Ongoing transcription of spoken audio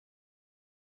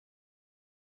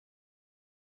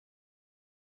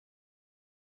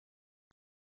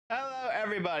Hello,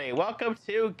 everybody. Welcome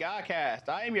to Godcast.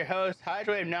 I am your host,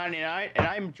 Hydrowave99, and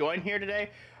I'm joined here today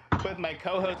with my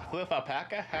co-host, Flip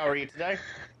Alpaca. How are you today?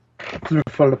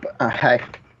 Philip, hi.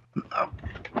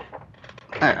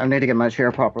 I need to get my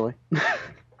chair properly.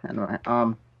 Anyway,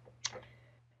 alright,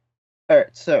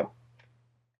 so,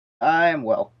 I'm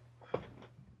well.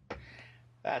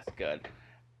 That's good.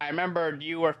 I remember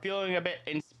you were feeling a bit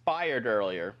inspired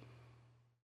earlier.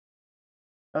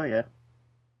 Oh, yeah.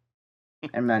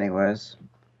 In many ways.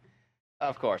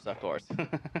 Of course.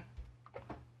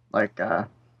 Like,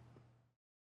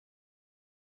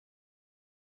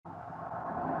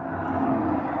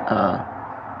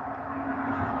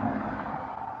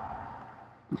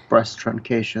 breast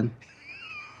truncation.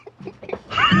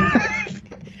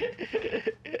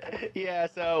 Yeah,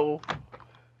 so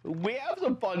we have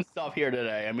some fun stuff here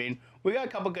today. I mean, we got a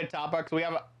couple good topics. We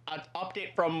have an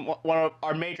update from one of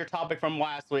our major topic from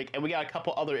last week, and we got a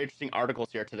couple other interesting articles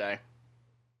here today.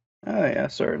 Oh, yeah,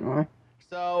 certainly.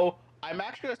 So I'm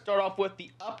actually going to start off with the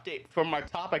update from our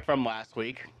topic from last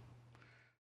week.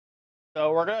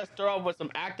 So we're going to start off with some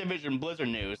Activision Blizzard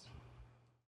news.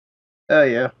 Oh,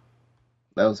 yeah.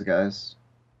 Those guys.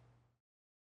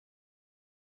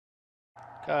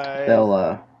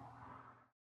 Cause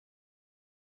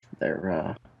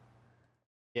they're,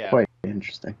 yeah. quite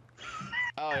interesting.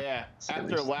 Oh yeah.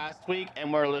 After last week,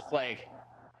 and we're just like,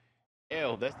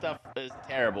 ew, this stuff is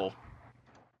terrible.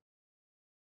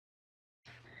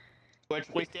 Which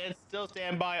we still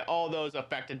stand by all those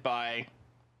affected by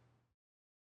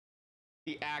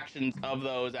the actions of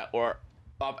those that were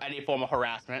of any form of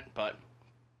harassment, but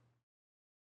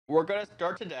we're gonna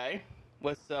start today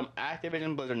with some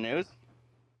Activision Blizzard news.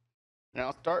 And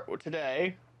I'll start with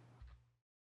today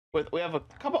with we have a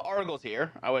couple articles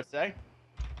here, I would say.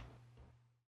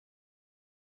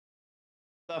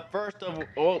 The first of I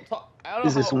don't know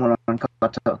Is this one on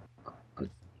Kotaku?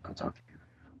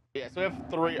 Yeah, so we have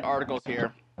three articles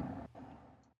here.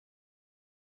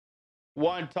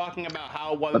 One talking about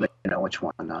how one. Let me know which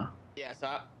one. Yeah,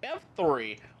 so we have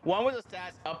three. One was a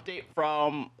stats update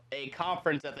from a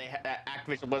conference that that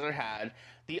Activision Blizzard had.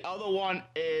 The other one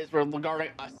is regarding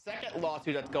a second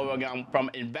lawsuit that's going on from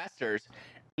investors.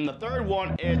 And the third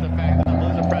one is the fact that the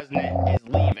Blizzard president is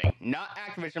leaving. Not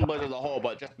Activision Blizzard as a whole,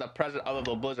 but just the president of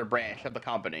the Blizzard branch of the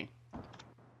company.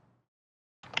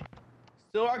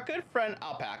 So our good friend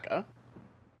Alpaca,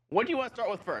 what do you want to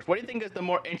start with first? What do you think is the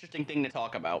more interesting thing to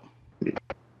talk about?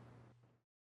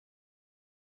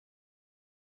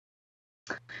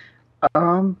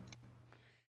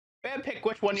 Pick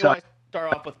which one you want to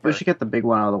start off with first. We should get the big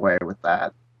one out of the way with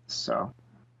that. So.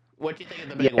 What do you think of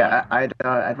the big one? I'd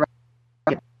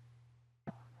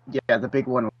the big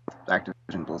one with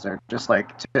Activision Blizzard. Just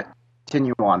like to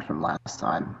continue on from last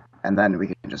time, and then we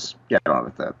can just get on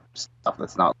with the stuff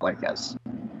that's not like as,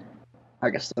 I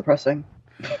guess, depressing.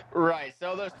 Right.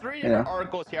 So there's three different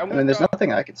articles here. There's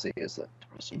nothing I can see is that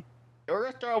depressing. We're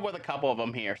gonna start with a couple of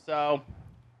them here. So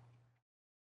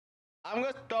I'm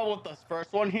gonna start with the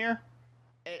first one here.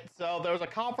 So there was a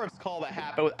conference call that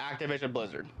happened with Activision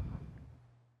Blizzard,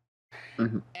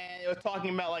 and it was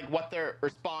talking about like what their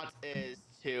response is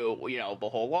to the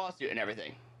whole lawsuit and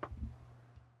everything.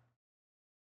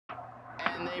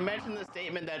 And they mentioned the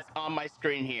statement that's on my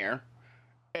screen here.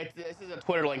 This is a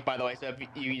Twitter link, by the way, so if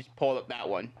you just pull up that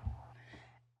one.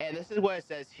 And this is what it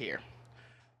says here.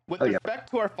 With respect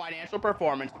to our financial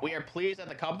performance, we are pleased that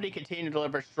the company continued to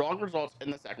deliver strong results in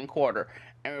the second quarter,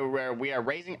 and where we are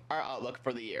raising our outlook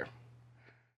for the year.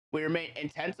 We remain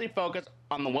intensely focused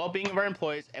on the well-being of our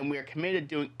employees, and we are committed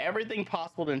to doing everything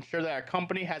possible to ensure that our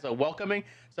company has a welcoming,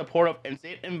 supportive, and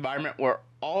safe environment where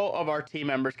all of our team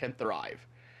members can thrive.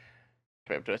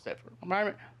 To a safe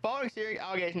environment. Following serious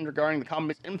allegations regarding the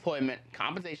company's employment,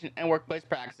 compensation, and workplace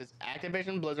practices,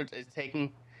 Activision Blizzard is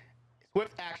taking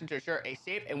swift action to ensure a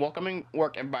safe and welcoming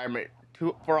work environment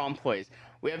for all employees.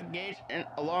 We have engaged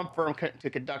a law firm to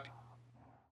conduct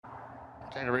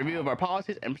a review of our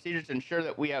policies and procedures to ensure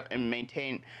that we have and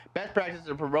maintain best practices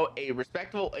to promote a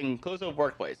respectful and inclusive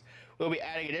workplace. We'll be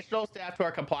adding additional staff to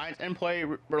our compliance and employee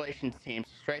relations teams,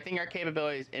 strengthening our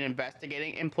capabilities in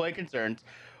investigating employee concerns.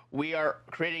 We are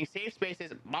creating safe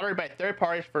spaces moderated by third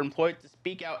parties for employees to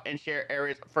speak out and share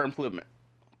areas for improvement.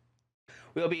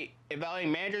 We will be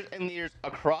evaluating managers and leaders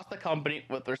across the company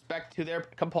with respect to their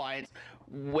compliance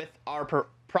with our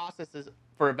processes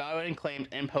for evaluating claims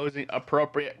and imposing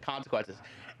appropriate consequences.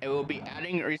 And we will be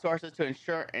adding resources to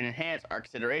ensure and enhance our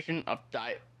consideration of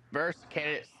diverse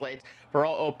candidate slates for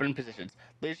all open positions.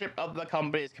 Leadership of the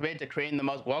company is committed to creating the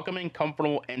most welcoming,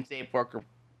 comfortable, and safe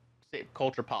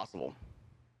culture possible.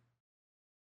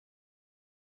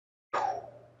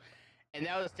 And And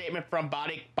that was a statement from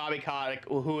Bobby Kotick,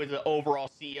 who is the overall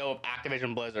CEO of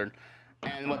Activision Blizzard,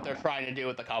 and what they're trying to do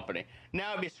with the company.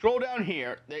 Now, if you scroll down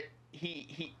here,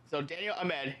 so Daniel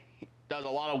Ahmed does a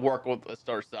lot of work with this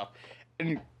sort of stuff,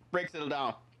 and breaks it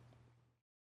down.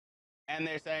 And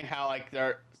they're saying how like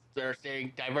they're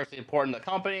saying diversity is important to the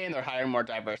company, and they're hiring more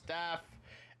diverse staff,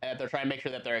 and they're trying to make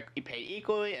sure that they're paid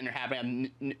equally, and they're having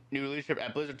a new leadership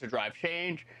at Blizzard to drive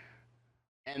change,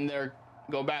 and they're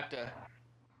go back to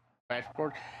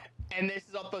and this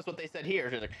is also what they said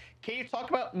here. She's like, can you talk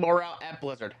about morale at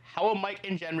Blizzard? How will Mike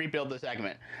and Jen rebuild the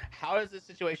segment? How does this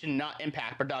situation not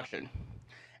impact production?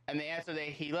 And the answer that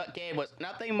he gave was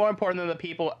nothing more important than the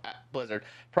people at Blizzard.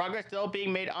 Progress still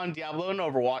being made on Diablo and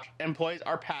Overwatch. Employees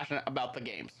are passionate about the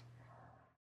games.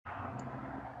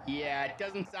 Yeah, it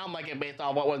doesn't sound like it based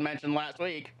on what was mentioned last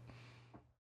week.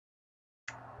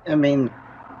 I mean,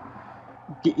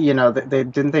 you know, they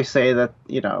didn't they say that,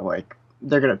 you know, like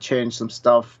they're gonna change some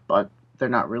stuff, but they're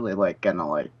not really like gonna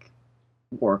like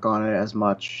work on it as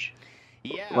much.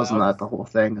 Yeah, Wasn't that the whole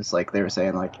thing? It's like they were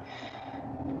saying like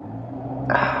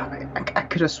I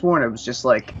could have sworn it was just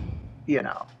like, you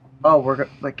know, oh, we're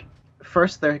like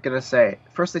first they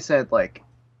said like,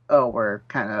 oh, we're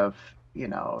kind of, you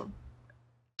know,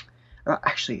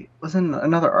 actually wasn't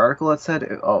another article that said,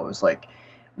 oh, it was like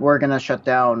we're gonna shut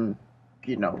down,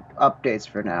 you know, updates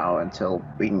for now until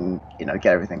we can, you know,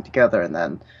 get everything together, and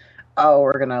then, oh,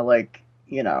 we're gonna like,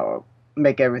 you know,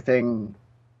 make everything,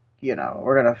 you know,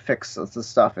 we're gonna fix the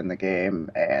stuff in the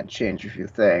game and change a few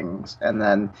things, and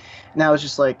then now it's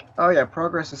just like, oh yeah,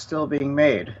 progress is still being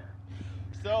made.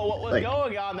 So what was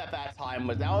going on at that time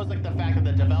was like the fact that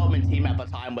the development team at the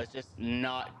time was just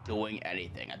not doing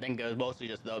anything. I think it was mostly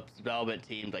just the development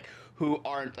teams like who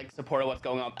aren't like supporting what's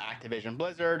going on with Activision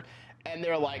Blizzard, and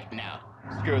they're like, no,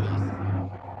 screw this,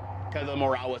 because the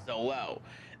morale was so low.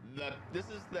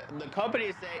 The company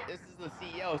is saying, this is the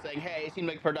CEO saying, hey, it seems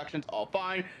like production's all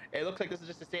fine. It looks like this is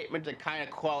just a statement to kind of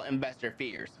quell investor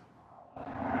fears.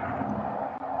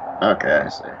 Okay, I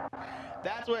see.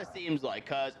 That's what it seems like.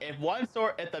 Because if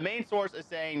the main source is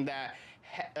saying that,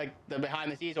 like the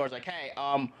behind the scenes source, like, hey,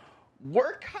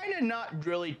 we're kind of not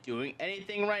really doing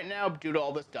anything right now due to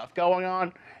all this stuff going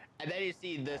on, and then you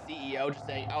see the CEO just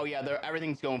saying, oh yeah,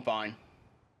 everything's going fine.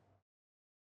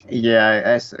 Yeah,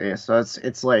 I see. So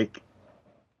it's like,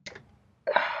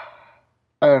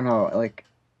 I don't know, like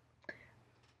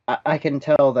I can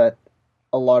tell that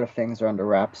a lot of things are under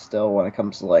wraps still when it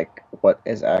comes to like what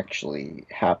is actually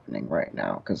happening right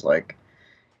now. Because like,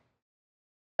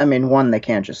 I mean, one, they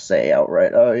can't just say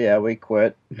outright, "Oh yeah, we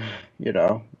quit." You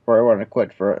know, we're going to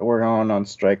quit we're going on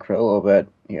strike for a little bit.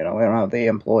 You know, we don't have the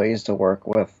employees to work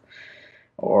with,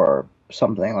 or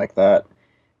something like that.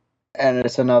 And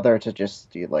it's another to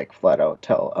just like flat out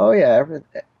tell, "Oh yeah,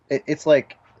 it's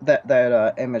like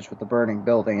that image with the burning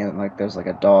building and like there's like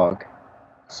a dog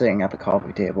sitting at the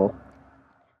coffee table."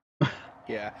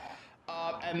 Yeah.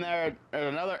 And there's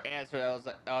another answer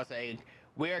that was saying,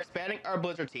 we are expanding our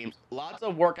Blizzard teams. Lots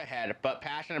of work ahead, but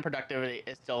passion and productivity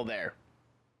is still there.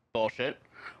 Bullshit.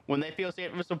 When they feel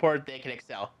safe and supported, they can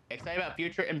excel. Excited about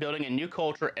future and building a new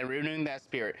culture and renewing that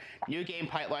spirit. New game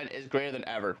pipeline is greater than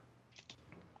ever.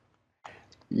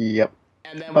 Yep.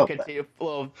 And then we continue a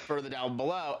little further down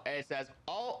below, and it says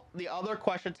all the other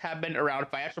questions have been around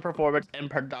financial performance and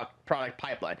product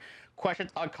pipeline.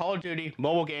 Questions on Call of Duty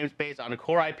mobile games based on a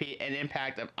core IP and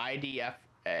impact of IDF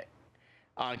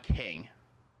on King.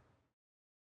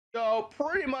 So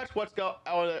pretty much what's going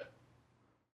on.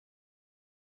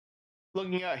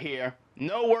 Looking at here,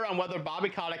 no word on whether Bobby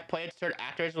Kotick plans to turn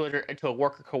Activision Blizzard into a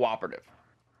worker cooperative.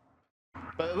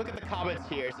 But look at the comments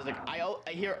here. It says like, I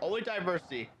hear only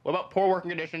diversity. What about poor working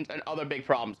conditions and other big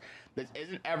problems? This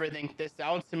isn't everything. This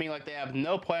sounds to me like they have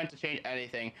no plan to change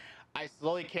anything. I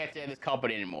slowly can't stand this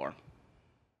company anymore.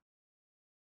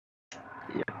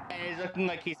 Yeah. And it's looking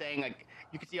like he's saying like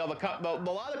you can see all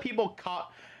a lot of people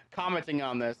commenting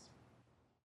on this.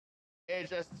 It's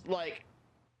just like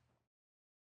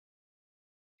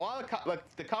a lot of like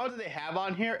the comments that they have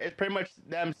on here is pretty much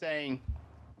them saying,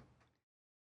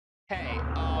 hey,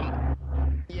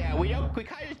 yeah, we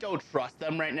kind of just don't trust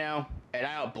them right now, and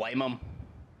I don't blame them.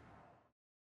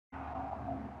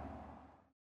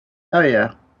 Oh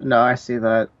yeah, no, I see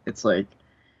that. It's like,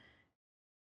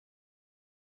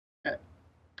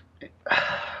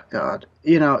 God,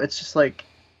 you know, it's just like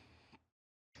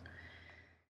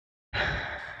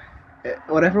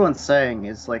what everyone's saying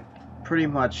is like pretty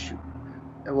much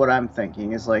what I'm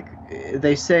thinking is like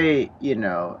they say, you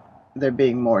know, they're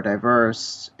being more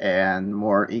diverse and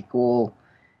more equal,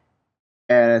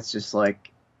 and it's just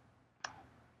like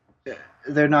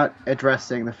they're not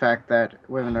addressing the fact that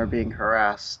women are being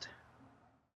harassed.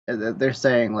 They're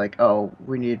saying like, oh,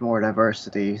 we need more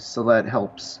diversity, so that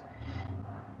helps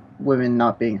women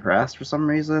not being harassed for some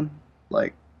reason.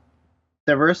 Like,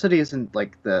 diversity isn't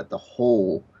like the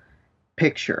whole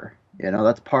picture.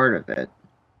 That's part of it.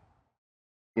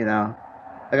 You know,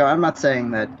 like I'm not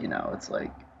saying that. It's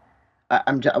like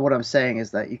what I'm saying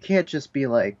is that you can't just be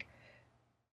like,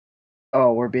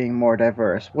 oh, we're being more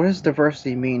diverse. What does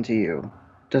diversity mean to you?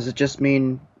 Does it just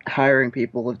mean hiring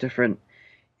people of different,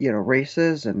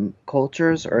 races and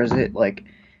cultures, or is it like,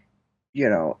 you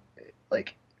know,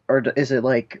 like, or is it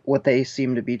like what they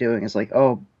seem to be doing is like,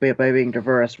 oh, by being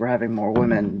diverse, we're having more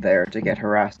women there to get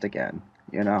harassed again,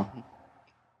 you know?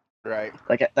 Right.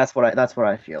 Like that's what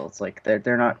I feel. It's like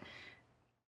they're not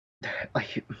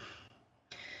like,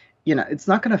 it's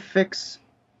not gonna fix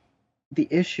the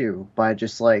issue by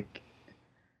just like,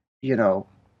 you know,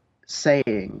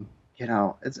 saying,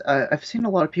 I've seen a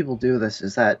lot of people do this,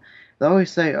 is that they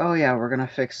always say, oh yeah, we're gonna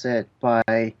fix it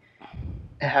by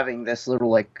having this little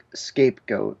like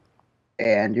scapegoat,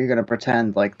 and you're gonna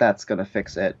pretend like that's gonna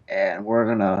fix it, and we're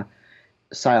gonna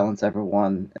silence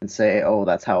everyone and say, oh,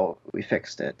 that's how we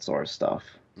fixed it, sort of stuff.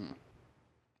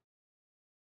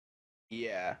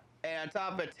 Yeah, and on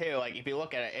top of it too, like if you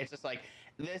look at it, it's just like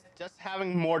this, just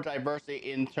having more diversity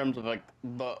in terms of like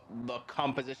the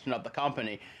composition of the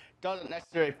company doesn't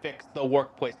necessarily fix the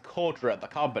workplace culture at the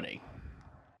company.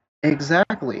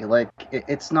 Exactly. Like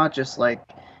it's not just like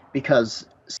because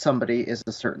somebody is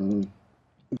a certain,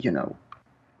 you know,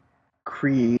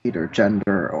 creed or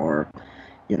gender or,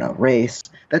 race.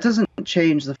 That doesn't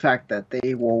change the fact that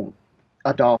they will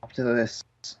adopt this.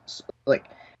 Like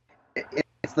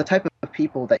it's the type of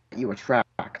people that you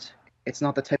attract. It's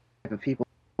not the type of people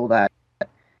that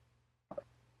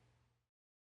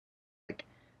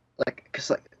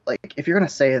because like if you're gonna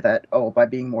say that, oh, by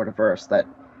being more diverse that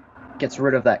gets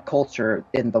rid of that culture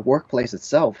in the workplace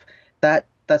itself,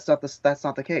 that's not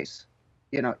the case.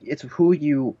 It's who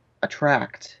you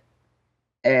attract,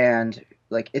 and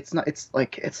like it's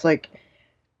like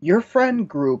your friend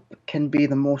group can be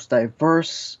the most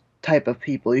diverse type of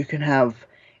people. You can have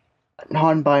a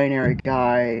non-binary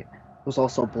guy who's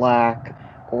also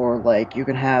black, or like you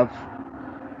can have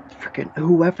freaking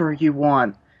whoever you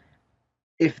want.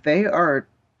 If they are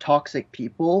toxic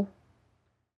people,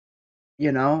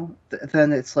 then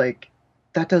it's like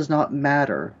that does not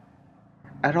matter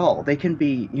at all. They can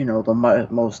be, the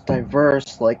most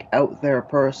diverse, like out there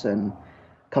person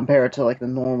compared to like the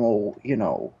normal,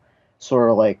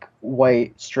 sort of like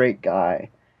white straight guy,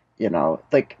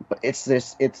 like it's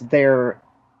their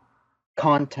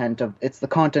it's the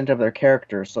content of their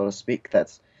character, so to speak.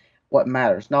 That's what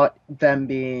matters, not them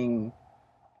being,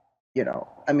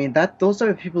 I mean that those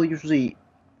are people usually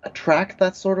attract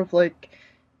that sort of like,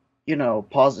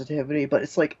 positivity, but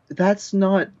it's like that's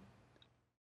not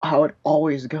how it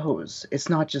always goes. It's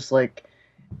not just like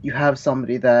you have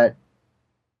somebody that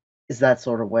is that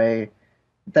sort of way.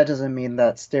 That doesn't mean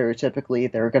that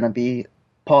stereotypically they're going to be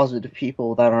positive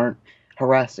people that aren't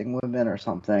harassing women or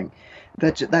something.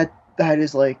 That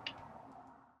is like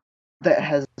that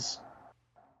has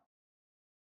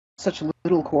such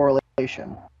little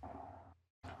correlation.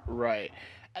 Right,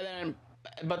 and then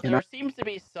but You know? there seems to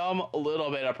be some little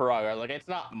bit of progress. Like it's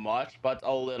not much, but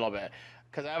a little bit.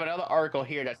 Because I have another article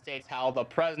here that states how the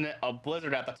president of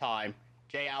Blizzard at the time,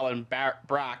 J. Allen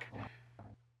Brack,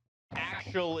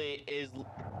 actually is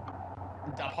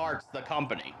departs the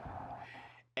company.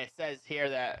 It says here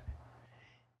that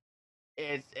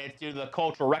it's due to the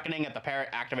cultural reckoning at the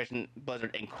parent Activision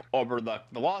Blizzard Inc. over the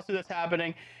lawsuit that's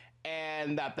happening,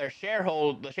 and that the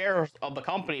shares of the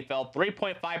company fell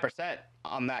 3.5%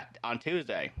 on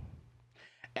Tuesday,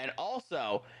 and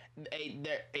also a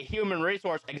human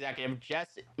resource executive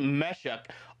Jess Meshuk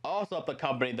also left the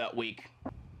company that week,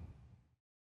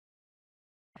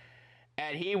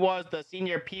 and he was the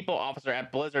senior people officer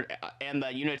at Blizzard and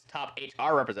the unit's top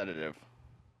HR representative.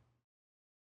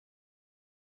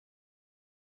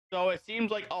 So it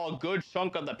seems like a good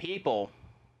chunk of the people,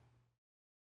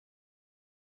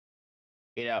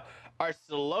 you know, are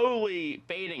slowly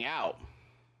fading out.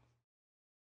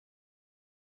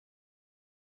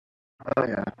 Oh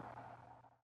yeah.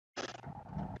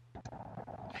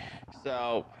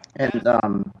 So And that's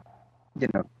you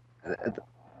know,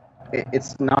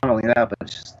 it's not only that, but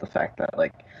it's just the fact that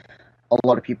like a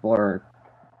lot of people are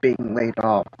being laid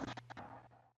off.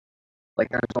 Like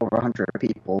there's over 100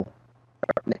 people,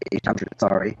 800,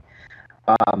 sorry,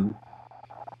 um,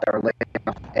 that are laid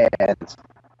off, and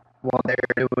while they're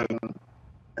doing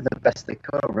the best they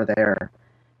could over there,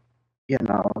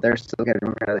 they're still getting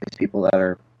rid of these people that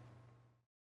are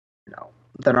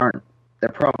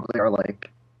that probably are like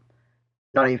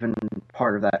not even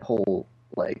part of that whole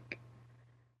like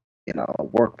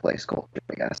workplace culture,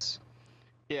 I guess.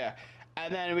 Yeah,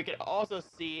 and then we can also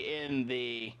see in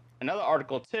another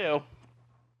article too.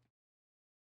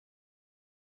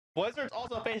 Blizzard's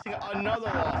also facing another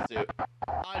lawsuit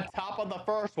on top of the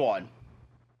first one.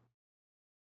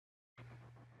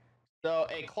 So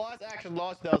a class action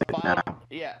lawsuit that was filed,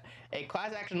 a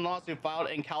class action lawsuit filed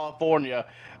in California.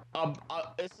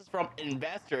 This is from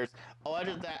investors,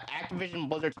 alleges that Activision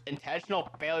Blizzard's intentional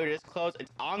failure to disclose its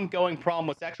ongoing problem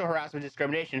with sexual harassment and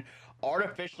discrimination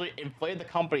artificially inflated the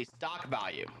company's stock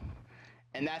value.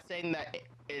 And that's saying that,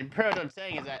 pretty much what I'm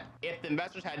saying is that if the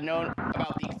investors had known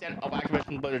about the extent of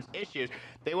Activision Blizzard's issues,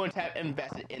 they wouldn't have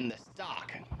invested in the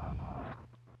stock.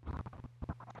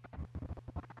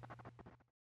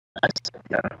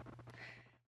 Yeah.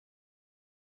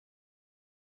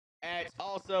 And it's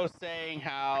also saying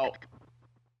how,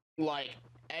 like,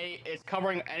 it's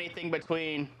covering anything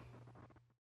between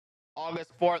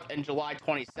August 4th and July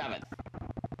 27th.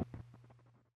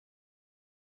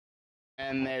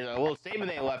 And there's a little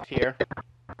statement they left here.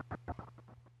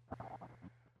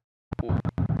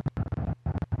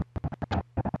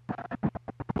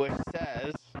 Which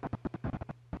says,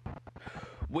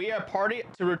 we are party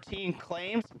to routine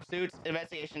claims, suits,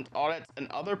 investigations, audits, and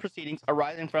other proceedings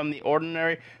arising from the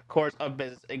ordinary course of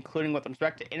business, including with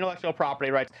respect to intellectual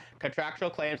property rights, contractual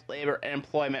claims, labor, and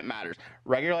employment matters,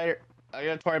 regulatory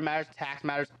matters, tax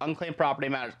matters, unclaimed property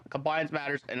matters, compliance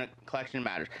matters, and collection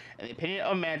matters. In the opinion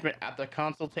of management, after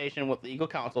consultation with legal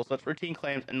counsel, such routine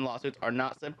claims and lawsuits are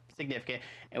not significant,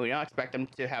 and we don't expect them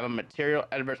to have a material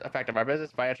adverse effect on our business,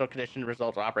 financial condition,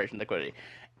 results, operation, liquidity.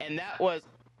 And that was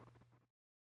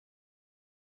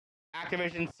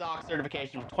Activision SOX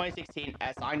certification from 2016,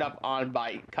 as signed up on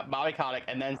by Bobby Kotick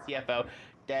and then CFO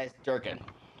Des Durkin.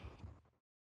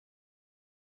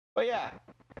 But yeah,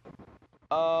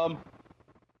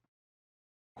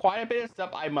 quite a bit of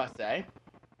stuff, I must say.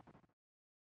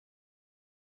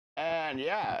 And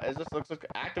yeah, it just looks like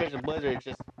Activision Blizzard,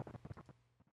 just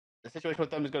the situation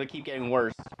with them is going to keep getting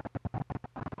worse.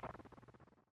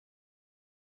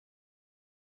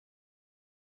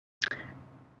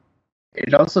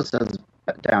 It also says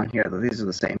down here that these are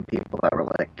the same people that were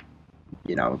like,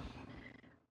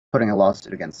 putting a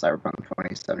lawsuit against Cyberpunk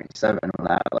 2077 when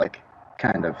that like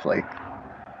kind of like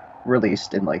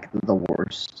released in like the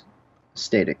worst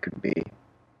state it could be.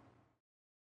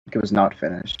 It was not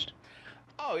finished.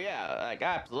 Oh yeah, like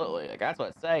absolutely, like that's what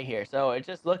it's saying here. So it's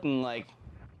just looking like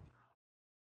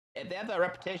if they have that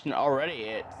reputation already,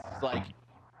 it's like,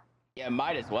 yeah,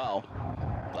 might as well.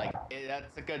 Like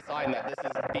that's a good sign that this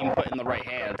is being put in the right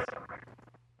hands.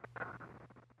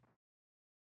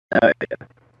 Yeah.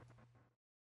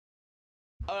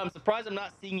 Oh, I'm surprised I'm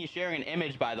not seeing you sharing an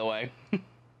image, by the way.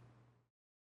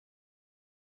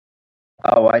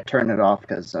 Oh, I turned it off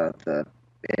because the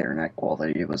internet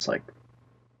quality was like,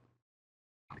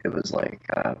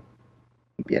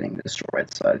 getting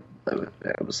destroyed. So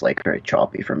it was like very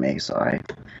choppy for me. So I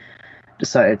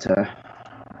decided to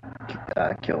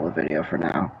kill the video for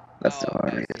now. That's the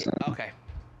only reason. Okay,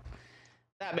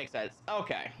 that makes sense.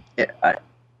 Okay. Yeah,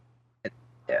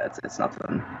 it's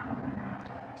nothing.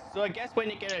 So I guess when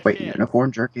you get a Wait, chance,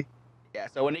 unicorn jerky? yeah.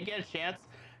 So when you get a chance,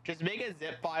 just make a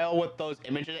zip file with those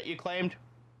images that you claimed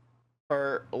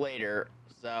for later.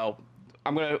 So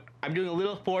I'm doing a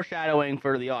little foreshadowing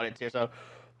for the audience here. So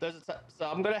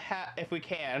I'm gonna have, if we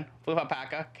can,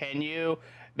 Flipapaka, can you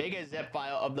make a zip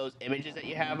file of those images that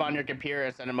you have on your computer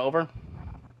and send them over?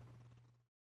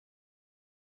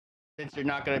 Since you're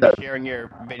not going to be sharing your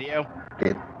video.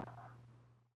 The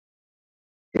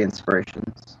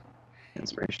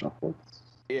inspirational quotes.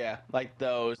 Yeah, like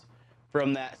those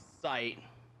from that site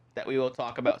that we will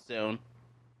talk about soon.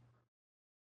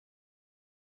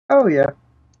 Oh yeah.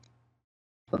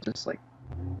 I'll just like,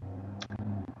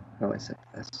 how do I say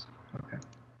this? Okay.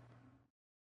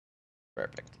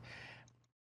 Perfect.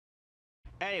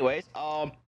 Anyways,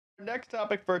 next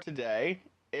topic for today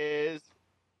is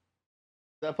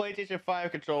the PlayStation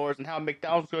 5 controllers and how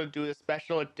McDonald's is going to do the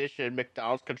special edition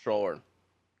McDonald's controller.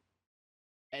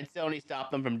 And Sony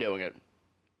stopped them from doing it.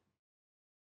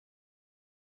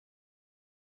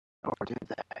 Or did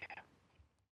they?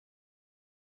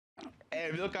 And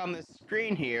if you look on the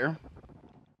screen here,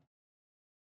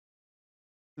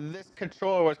 this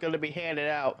controller was going to be handed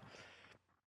out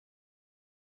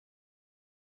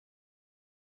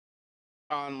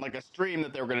on like a stream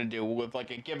that they were going to do with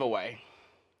like a giveaway.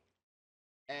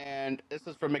 And this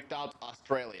is from McDonald's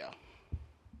Australia.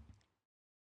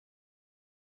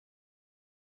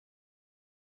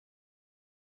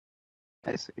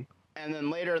 I see. And then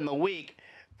later in the week,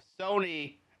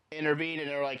 Sony intervened and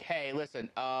they're like, "Hey, listen,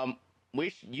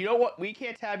 you know what? We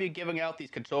can't have you giving out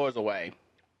these controllers away."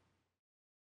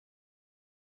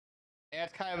 And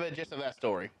that's kind of the gist of that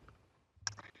story.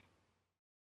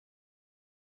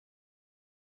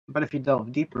 But if you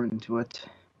delve deeper into it,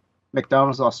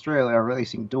 McDonald's Australia are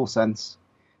releasing DualSense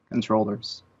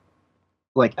controllers.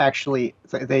 Like, actually,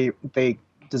 they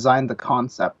designed the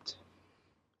concept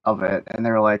of it, and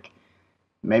they're like,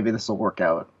 maybe this will work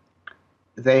out.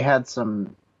 They had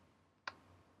some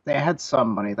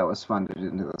money that was funded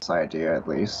into this idea, at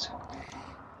least.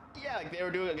 Yeah, like they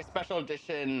were doing like a special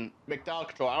edition McDonald's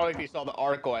controller. I don't know if you saw the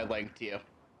article I linked to you.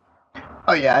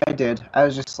 Oh yeah, I did. I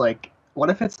was just like, what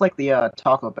if it's like the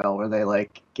Taco Bell where they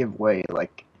like give away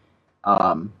like,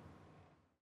 um,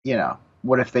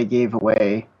 what if they gave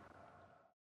away,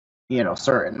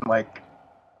 certain like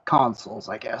consoles,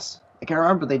 I guess. Like I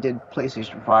remember they did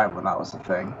PlayStation 5 when that was the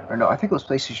thing. Or no, I think it was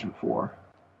PlayStation 4.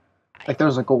 Like there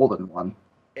was a golden one.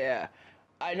 Yeah,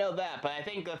 I know that, but I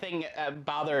think the thing that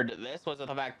bothered this was the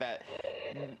fact that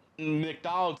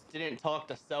McDonald's didn't talk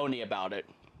to Sony about it,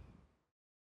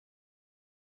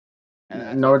 and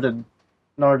that's Nor what.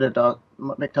 did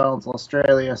McDonald's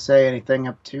Australia say anything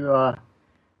up to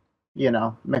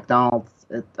McDonald's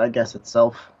I guess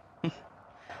itself.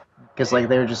 Because like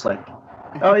they were just like,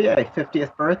 oh yeah,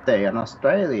 50th birthday in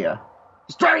Australia.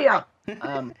 Australia.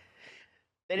 Um,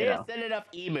 They you didn't know, send enough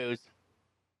emus.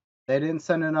 they didn't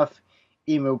send enough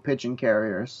emu pigeon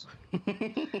carriers.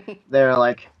 They're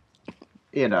like,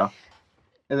 you know,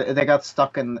 they got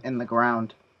stuck in the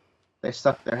ground. They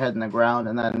stuck their head in the ground,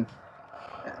 and then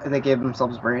they gave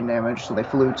themselves brain damage, so they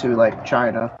flew to like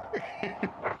China.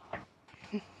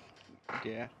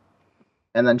 Yeah.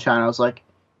 And then China was like,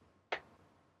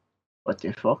 what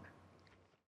the fuck?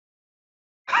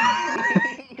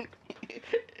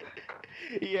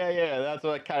 Yeah, that's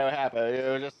what kind of happened.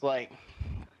 It was just like,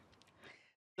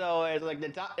 so it's like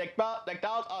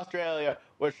McDonald's Australia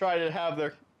was trying to have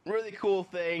their really cool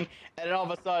thing, and then all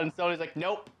of a sudden Sony's like,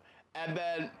 nope. And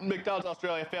then McDonald's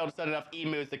Australia failed to send enough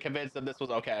emus to convince them this was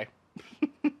okay.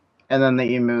 And then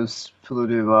the emus flew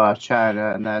to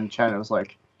China, and then China was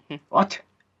like, what?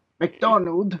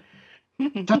 McDonald?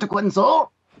 Tataquenzo?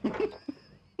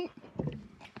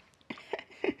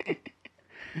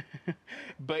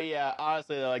 But yeah,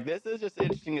 honestly, though, like this is just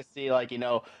interesting to see, like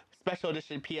special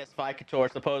edition PS5 controller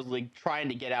supposedly trying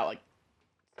to get out, like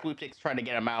Swooptick's trying to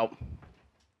get them out.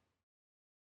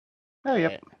 Oh, And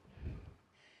yep.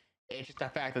 it's just the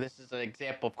fact that this is an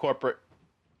example of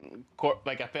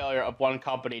like a failure of one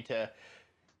company to,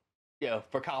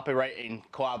 for copyright and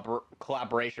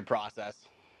collaboration process.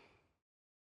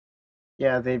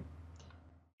 Yeah,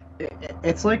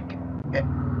 it's like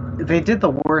they did the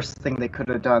worst thing they could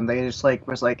have done. They just like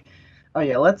was like, oh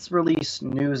yeah, let's release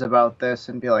news about this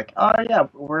and be like, oh yeah,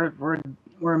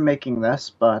 we're making this,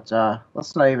 but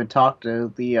let's not even talk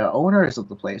to the owners of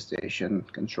the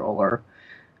PlayStation controller,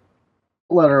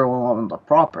 let alone the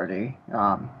property.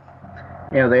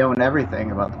 They own everything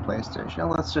about the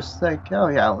PlayStation. Let's just think, oh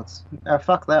yeah, let's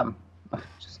fuck them.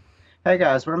 Just, hey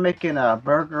guys, we're making a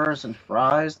burgers and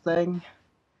fries thing.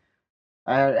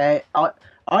 I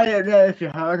don't know if you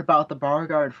heard about the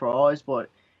burger and fries, but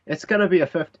it's gonna be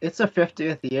it's a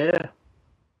 50th year.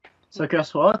 So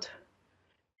guess what?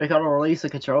 We gotta release a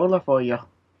controller for you.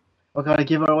 We're gonna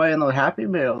give it away in the Happy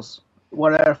Meals.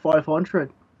 1 out of 500.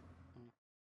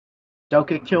 Don't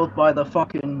get killed by the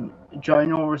fucking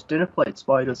ginormous dinner plate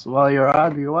spiders while you're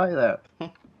on your way there.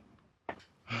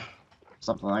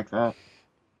 Something like that.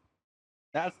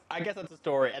 I guess that's the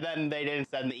story. And then they didn't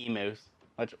send the emus.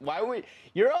 Which, why would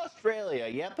you're Australia?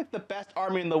 You have like the best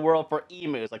army in the world for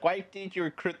emus. Like, why didn't you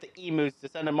recruit the emus to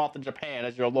send them off to Japan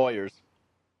as your lawyers?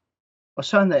 I'll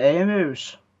send the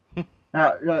emus.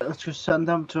 Let's just send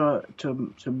them to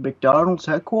McDonald's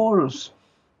headquarters.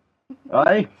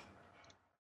 Right?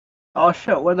 Oh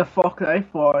shit, where the fuck are they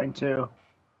flying to?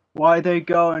 Why are they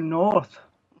going north?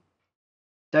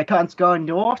 They can't go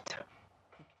north?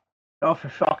 Oh, for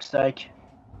fuck's sake.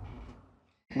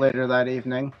 Later that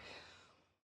evening,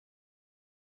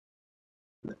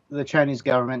 the Chinese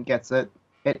government gets it.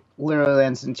 It literally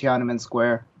lands in Tiananmen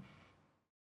Square.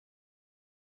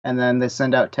 And then they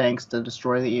send out tanks to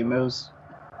destroy the emus.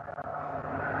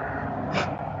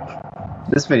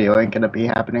 This video ain't gonna be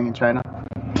happening in China.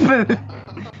 Some of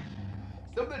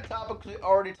the topics we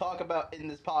already talk about in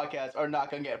this podcast are not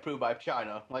going to get approved by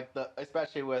China, like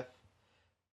especially with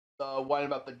the one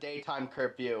about the daytime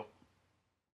curfew,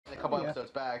 a couple Yeah.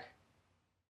 episodes back.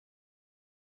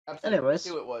 Episode Anyways.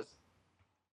 2 it was.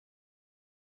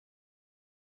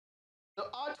 So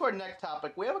on to our next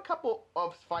topic. We have a couple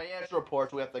of financial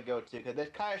reports we have to go to because this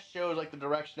kind of shows like the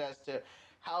direction as to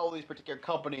how these particular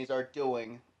companies are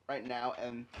doing right now.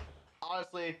 And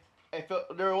honestly, I feel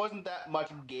there wasn't that much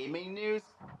gaming news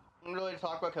really to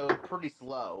talk about because it was pretty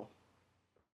slow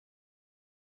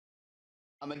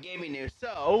on the gaming news.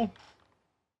 So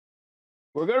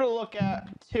we're going to look at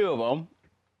two of them.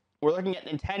 We're looking at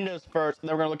Nintendo's first, and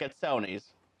then we're going to look at Sony's.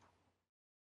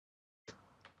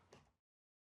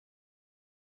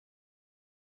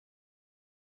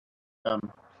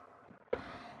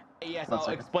 Yes, I'll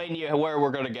explain to you where we're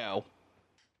going to go.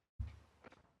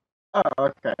 Oh,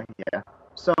 okay, yeah.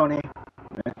 Sony,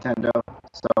 Nintendo,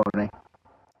 Sony.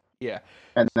 Yeah.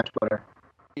 And then Twitter.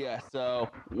 Yeah, so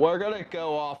we're going to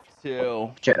go off to...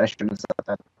 Shit, I shouldn't have said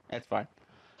that. That's fine.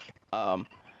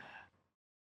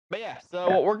 But yeah, so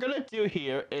what we're going to do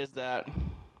here is that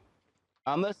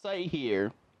on the site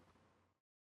here,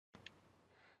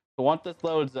 so once this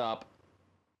loads up...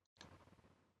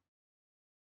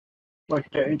 Like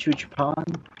in Japan.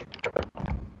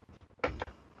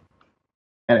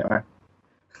 Anyway.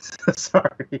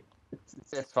 Sorry.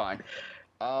 It's fine.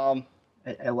 I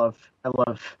love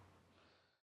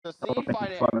so see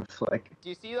fun of, like... Do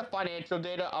you see the financial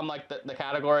data on like the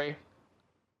category?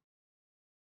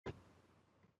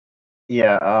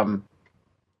 Yeah,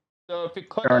 so if you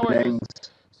click earnings,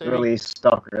 on release,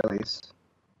 stock release.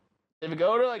 If you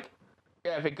go to like,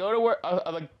 yeah, if you go to where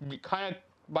like kind of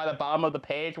by the bottom of the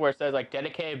page where it says like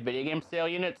dedicated video game sale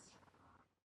units,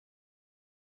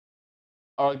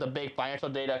 or like the big financial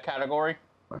data category.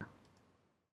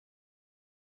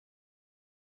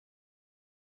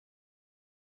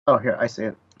 Oh, here, I see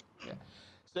it. Yeah.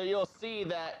 So you'll see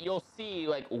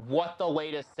like what the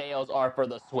latest sales are for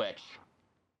the Switch.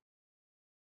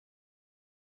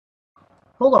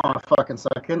 Hold on a fucking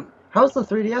second. How's the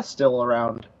 3DS still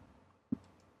around?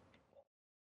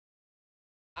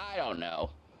 I don't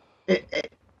know.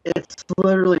 It's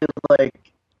literally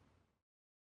like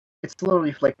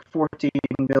 14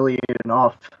 million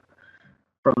off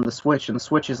from the Switch, and the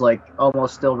Switch is like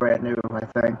almost still brand new, I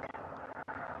think.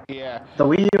 Yeah. The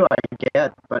Wii U I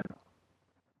get, but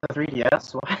the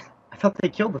 3DS? What? I thought they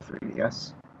killed the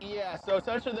 3DS. Yeah, so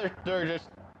essentially they're just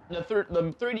the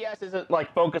 3DS isn't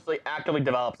like focusedly actively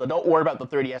developed, so don't worry about the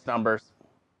 3DS numbers.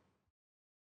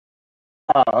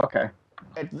 Oh, okay.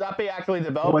 It's not being actively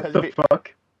developed. What the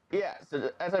fuck? Yeah, so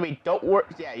that's what I mean. Don't worry.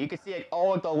 Yeah, you can see like,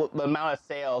 all of the amount of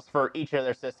sales for each of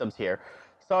their systems here.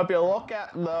 So if you look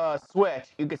at the Switch,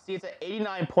 you can see it's at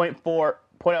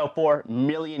 89.04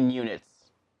 million units.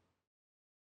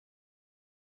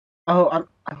 Oh, I'm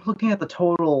looking at the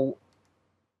total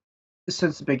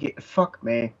since the beginning. Fuck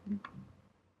me.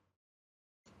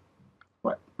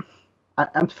 What?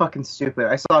 I'm fucking stupid.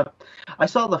 I saw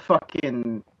the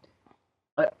fucking.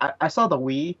 I saw the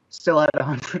Wii still at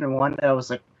 101, and I was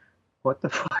like, what the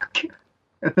fuck?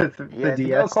 the DS.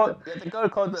 You have to go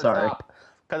close to the top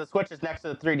because the Switch is next to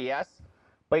the 3DS.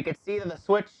 But you can see that the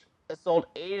Switch has sold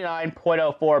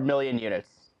 89.04 million units.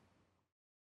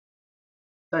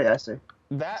 Oh yeah, I see.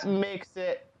 That makes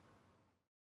it.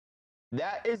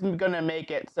 That is gonna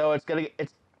make it so it's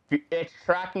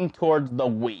tracking towards the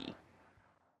Wii.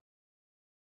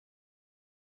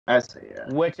 I see, yeah.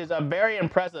 Which is a very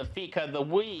impressive feat because the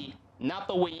Wii, not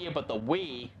the Wii U, but the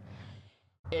Wii,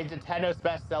 is Nintendo's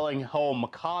best-selling home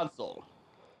console.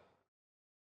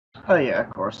 Oh yeah,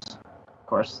 of course.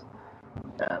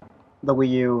 Yeah, the Wii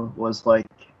U was like,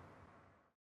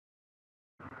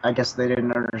 I guess they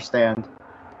didn't understand,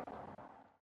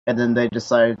 and then they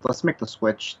decided, let's make the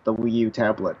Switch the Wii U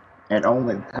tablet, and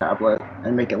only the tablet,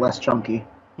 and make it less chunky.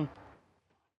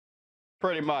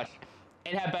 Pretty much,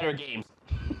 and have better games.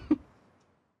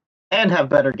 And have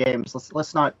better games.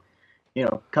 Let's not,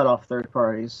 cut off third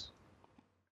parties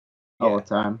all the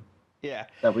time. Yeah.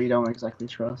 That we don't exactly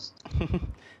trust.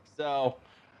 So,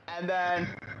 and then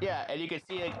and you can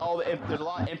see like there's a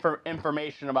lot of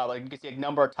information about like you can see like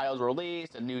number of titles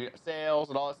released and new sales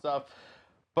and all that stuff.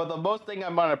 But the most thing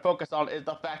I'm going to focus on is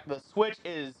the fact that the Switch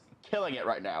is killing it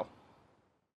right now.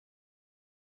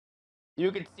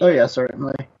 You can see. Oh yeah,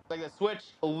 certainly. Like the Switch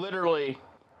literally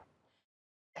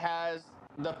has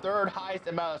the third highest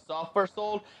amount of software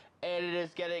sold, and it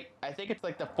is getting. I think it's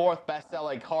like the fourth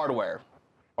best-selling hardware,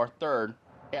 or third.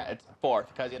 Yeah, it's fourth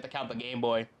because you have to count the Game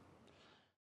Boy.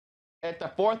 It's the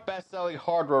fourth best-selling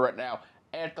hardware right now,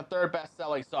 and it's the third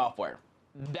best-selling software.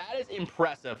 That is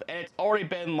impressive, and it's already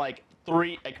been like 4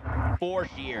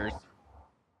 years.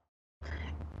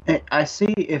 I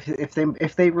see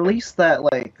if they release that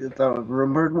like the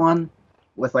rumored one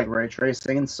with like ray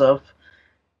tracing and stuff,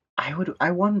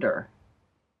 I wonder,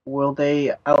 will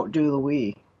they outdo the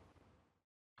Wii?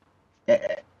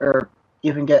 or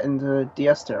even get into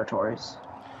DS territories.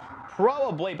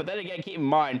 Probably, but then again, keep in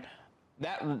mind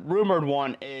that rumored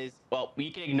one is, well,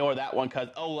 we can ignore that one because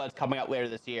OLED's coming out later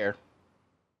this year.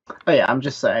 Oh yeah, I'm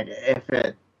just saying if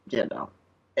it, if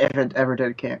it ever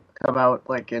did come out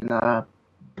like in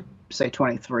say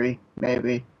 23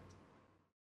 maybe.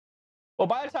 Well,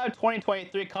 by the time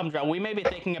 2023 comes around, we may be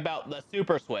thinking about the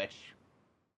Super Switch.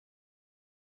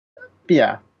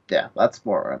 Yeah, that's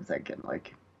more what I'm thinking,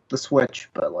 like the Switch,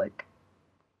 but like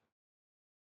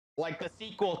the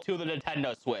sequel to the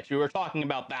Nintendo Switch. We were talking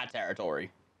about that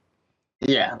territory.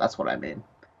 yeah, that's what I mean.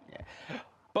 Yeah.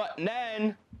 But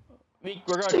then we're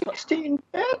going to 16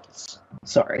 bits.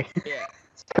 Sorry. Yeah.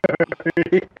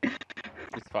 Sorry.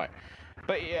 It's fine.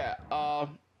 But yeah,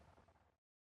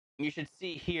 you should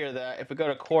see here that if we go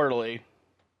to quarterly,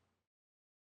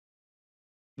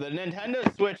 the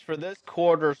Nintendo Switch for this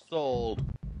quarter sold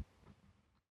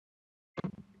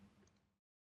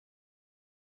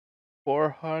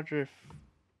 400.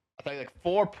 I think like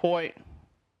 4 point.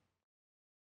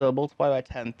 So multiply by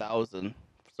 10,000.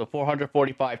 So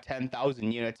 445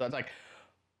 10,000 units. So that's like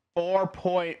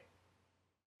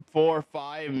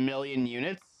 4.45 million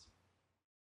units.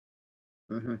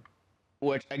 Mm-hmm.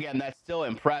 Which again, that's still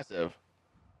impressive.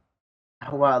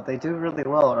 Oh, wow, they do really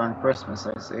well around Christmas,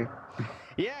 I see.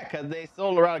 Yeah, because they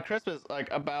sold around Christmas like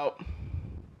about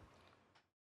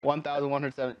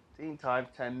 1,117 times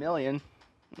 10 million.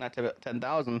 Not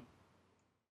 10,000.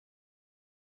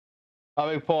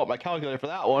 I'll pull up my calculator for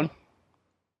that one.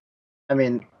 I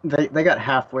mean, they got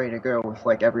halfway to go with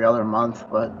like every other month,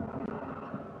 but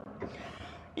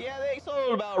yeah, they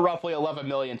sold about roughly 11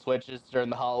 million switches during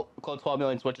the close 12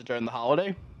 million switches during the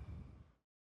holiday.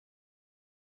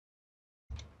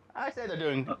 I'd say they're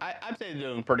doing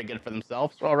pretty good for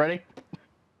themselves already.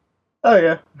 Oh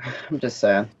yeah, I'm just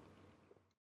saying.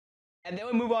 And then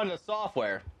we move on to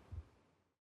software.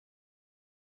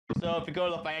 So if you go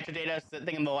to the financial data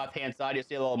thing on the left-hand side, you'll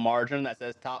see a little margin that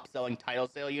says top selling title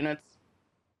sale units.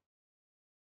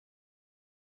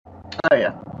 Oh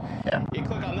yeah. You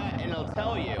click on that and it'll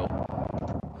tell you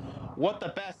what the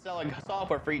best selling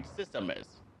software for each system is.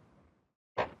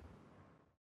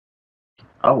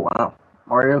 Oh wow,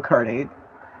 Mario Kart 8.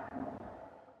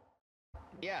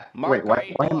 Yeah, Mario Kart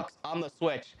 8 Why Deluxe on the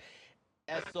Switch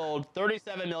has sold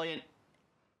 37 million,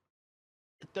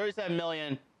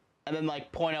 and then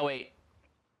like 0.08.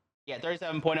 Yeah,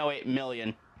 37.08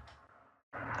 million.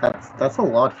 That's a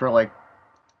lot for like.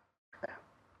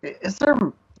 Is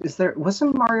there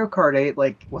wasn't Mario Kart 8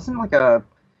 like wasn't like a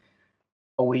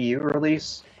Wii U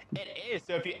release? It is.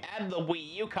 So if you add the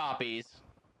Wii U copies,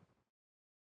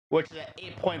 which is at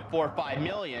 8.45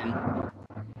 million,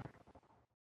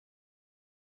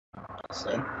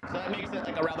 so that makes it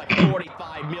like around like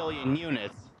 45 million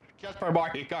units just for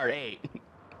Mario Kart 8.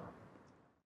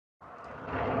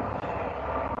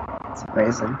 It's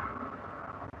amazing.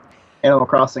 Animal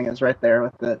Crossing is right there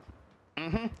with it.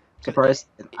 Mm-hmm. Surprised.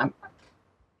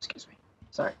 Excuse me.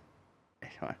 Sorry.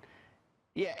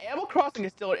 Yeah, Animal Crossing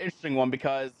is still an interesting one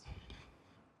because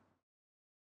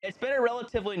it's been a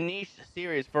relatively niche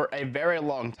series for a very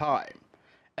long time.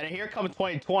 And here comes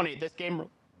 2020, this game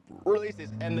releases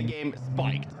and the game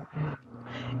spiked.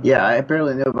 Yeah, I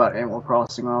barely knew about Animal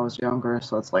Crossing when I was younger,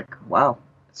 so it's like, wow,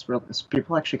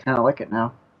 people actually kind of like it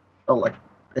now. Oh, like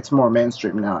it's more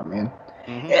mainstream now. I mean,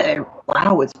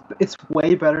 wow, it's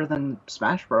way better than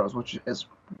Smash Bros, which is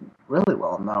really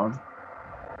well known.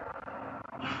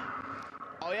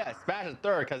 Oh yeah, Smash is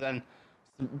third because then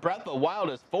Breath of the Wild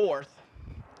is fourth.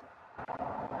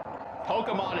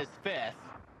 Pokemon is fifth.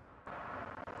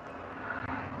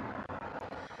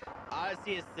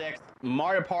 Odyssey is sixth.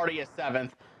 Mario Party is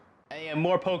seventh. And you have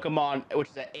more Pokemon, which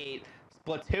is at eighth.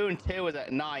 Splatoon 2 is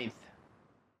at ninth.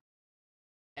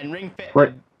 And Ring Fit.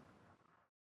 Right.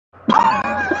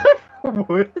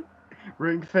 What?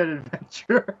 Ring Fit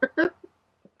Adventure.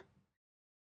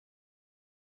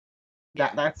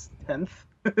 That's 10th.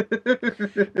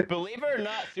 Believe it or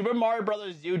not, Super Mario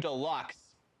Bros. U Deluxe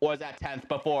was at 10th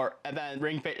before, and then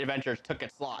Ring Fit Adventures took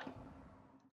its slot.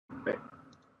 Wait.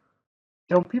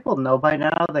 Don't people know by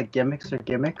now that gimmicks are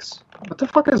gimmicks? What the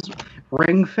fuck is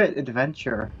Ring Fit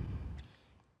Adventure?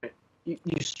 You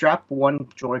strap one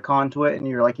Joy-Con to it, and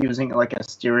you're like using it like a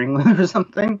steering wheel or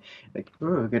something. Like,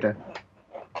 ooh, gotta,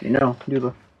 do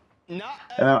the.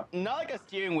 Not like a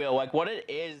steering wheel. Like what it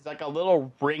is like a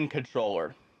little ring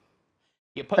controller.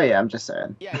 Oh yeah, I'm just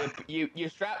saying. Yeah, you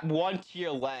strap one to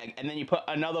your leg, and then you put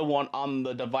another one on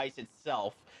the device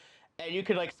itself, and you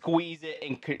can like squeeze it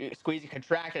and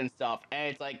contract and stuff. And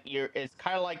it's like it's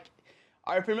kind of like,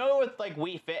 are you familiar with like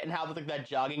Wii Fit and how there's like that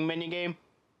jogging mini game?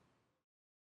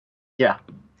 Yeah.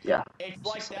 It's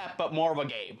like that, but more of a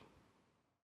game.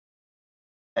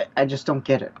 I just don't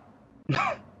get it.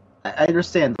 I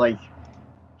understand, like,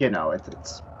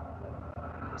 it's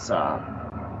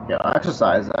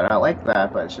exercise, and I like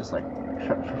that, but it's just like,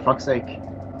 for fuck's sake.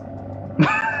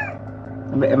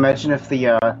 Imagine if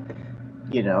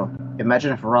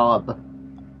imagine if Rob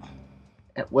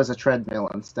was a treadmill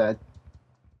instead.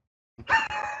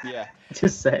 Yeah.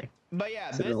 Just say. But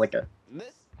yeah, So like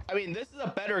this is a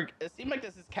better. It seems like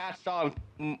this has catched on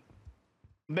a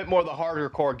bit more the harder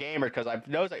core gamers because I've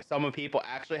noticed like some people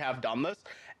actually have done this,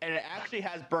 and it actually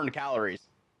has burned calories.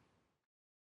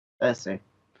 I see.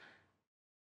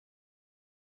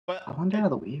 But I wonder how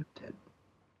the Wii U did.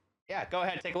 Yeah, go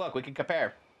ahead, take a look. We can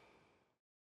compare.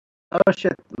 Oh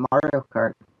shit, Mario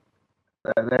Kart.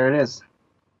 There it is.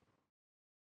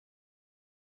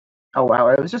 Oh wow,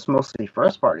 it was just mostly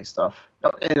first party stuff.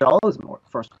 It all is more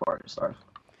first party stuff.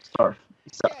 Stuff.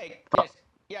 Yeah,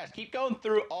 yes, keep going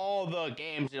through all the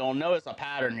games. You'll notice a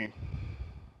pattern here.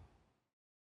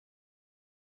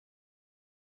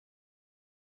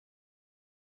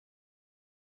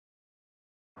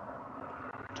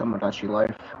 Tomodachi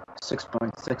Life,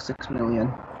 6.66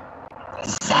 million.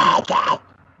 Sega.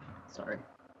 Sorry.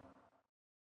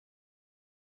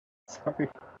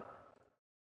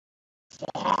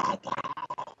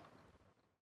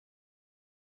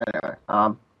 Anyway,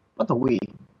 but the Wii.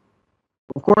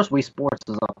 Of course, Wii Sports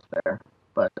is up there,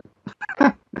 but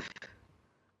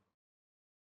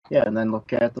yeah, and then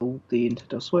look at the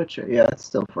Nintendo Switch. Yeah, it's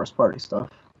still first party stuff.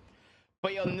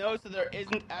 But you'll notice that there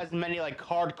isn't as many like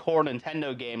hardcore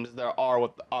Nintendo games as there are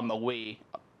on the Wii.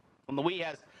 On the Wii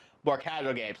has more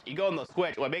casual games. You go on the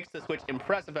Switch. What makes the Switch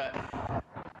impressive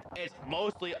it's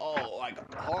mostly all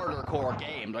like harder core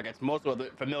games. Like it's mostly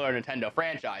the familiar Nintendo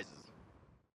franchises.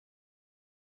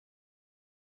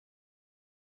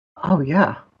 Oh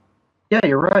yeah,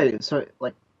 you're right. So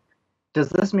like, does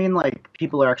this mean like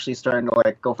people are actually starting to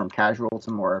like go from casual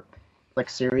to more like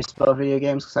serious about video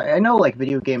games? Because I know like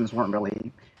video games weren't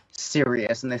really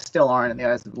serious, and they still aren't in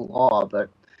the eyes of the law. But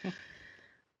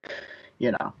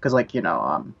because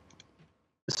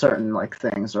certain like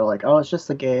things are like, oh, it's just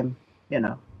a game.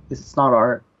 It's not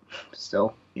art.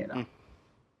 Still, Mm.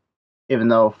 even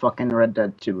though fucking Red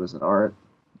Dead 2 was an art,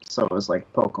 so it was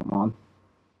like Pokemon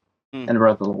Mm. and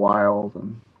Breath of the Wild,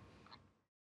 and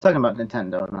talking about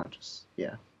Nintendo, not just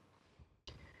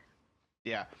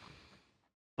Yeah,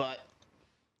 but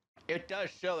it does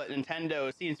show that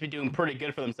Nintendo seems to be doing pretty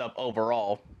good for themselves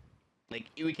overall. Like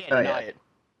we can't Oh deny yeah, it.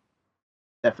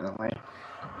 definitely.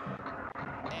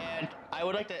 And I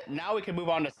would like to now we can move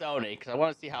on to Sony because I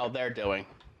want to see how they're doing.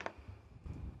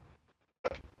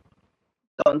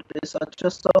 Don't be such a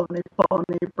Sony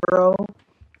pony, bro.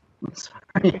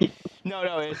 Sorry.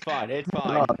 No, it's fine. It's No,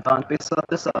 fine. don't be such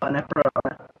a Sony, bro.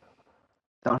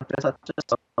 Don't be such a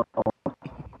Sony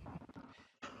pony.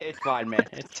 It's fine, man.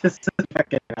 It's just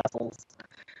fucking assholes.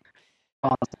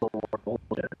 Console war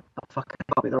bullshit. Oh, fuck, I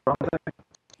copied the wrong thing.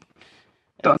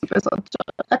 Don't be such an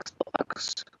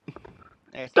Xbox.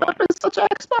 Don't be such an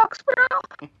Xbox, bro.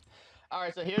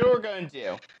 Alright, so here's what we're going to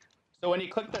do. So when you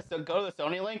click this, so go to the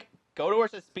Sony link, go to where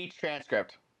it says speech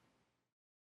transcript.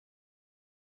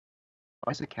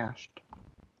 Why is it cached?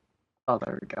 Oh,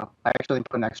 there we go. I actually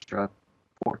put an extra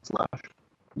 /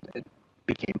 It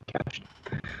became cached.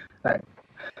 Alright.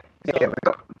 So, here we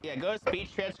go. Yeah, go to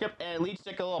speech transcript, and it leads to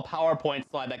like a little PowerPoint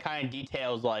slide that kind of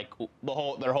details like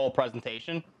their whole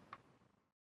presentation.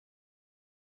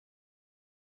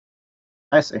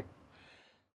 I see.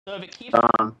 So if it keeps,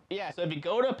 so if you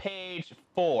go to page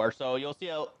 4, so you'll see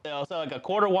it'll say like a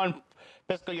Q1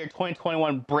 fiscal year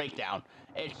 2021 breakdown.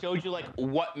 It shows you like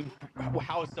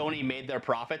how Sony made their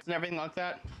profits and everything like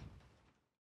that.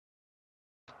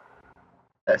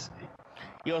 I see.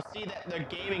 You'll see that the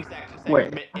gaming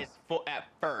segment is full at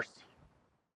first.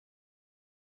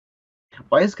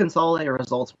 Why is consolidated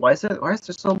results? Why is there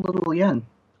so little yen?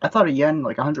 I thought a yen,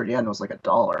 like 100 yen, was like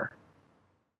 $1.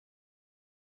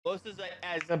 Well, this is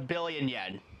as a billion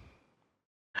yen.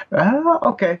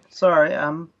 Okay. Sorry.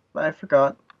 I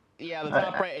forgot. Yeah, the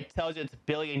top right it tells you it's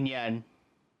billion yen.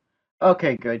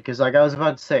 Okay, good. Because like I was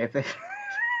about to say, if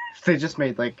they just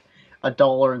made like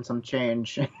 $1 and some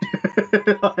change, it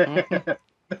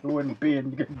wouldn't be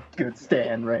in good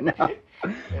stand right now.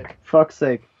 Fuck's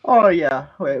sake. Oh yeah,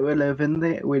 we live in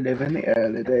the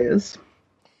early days.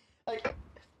 Like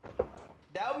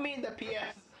that would mean the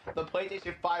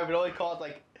PlayStation 5 would only cost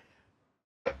like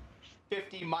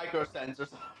 50 microcents or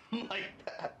something like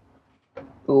that.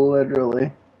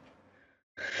 Literally.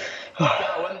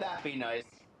 God, wouldn't that be nice?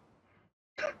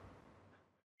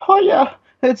 Oh yeah,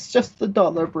 It's just the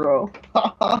dollar, bro.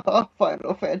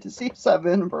 Final Fantasy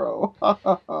VII, bro.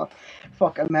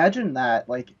 Fuck, imagine that.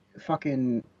 Like,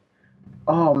 fucking.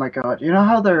 Oh my god. You know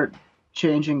how they're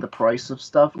changing the price of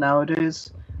stuff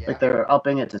nowadays? Yeah. Like, they're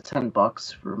upping it to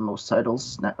 $10 for most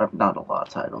titles. Not a lot of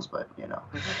titles, but, you know.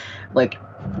 Like,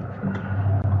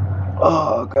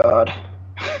 oh god.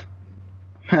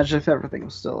 Imagine if everything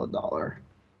was still a dollar.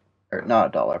 Or not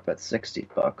a dollar, but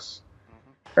 $60.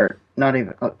 Or not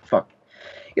even. Oh, fuck.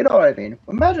 You know what I mean?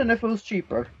 Imagine if it was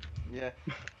cheaper. Yeah.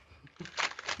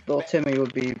 Little Timmy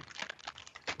would be,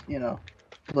 you know,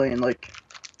 playing like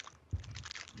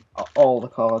all the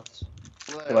cards.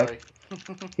 Literally. Like,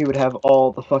 he would have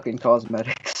all the fucking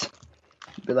cosmetics.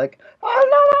 He'd be like, oh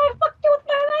no, I fucked you with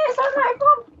my laser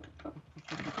rifle.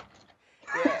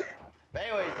 Yeah. But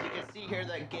anyways, you can see here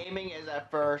that gaming is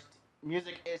at first,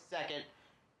 music is second,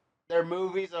 their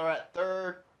movies are at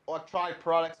third, electronic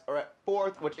products are at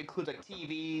fourth, which includes like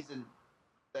TVs and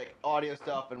like audio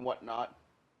stuff and whatnot.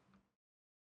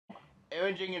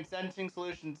 Imaging and sensing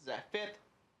solutions is at fifth.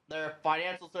 Their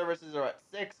financial services are at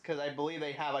sixth because I believe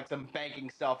they have like some banking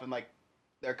stuff in like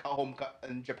their home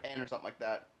in Japan or something like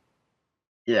that.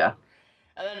 Yeah.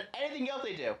 And then anything else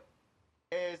they do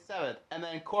is seventh, and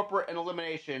then corporate and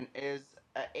elimination is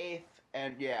at eighth,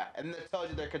 and yeah, and this tells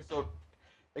you they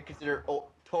consider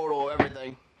total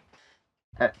everything.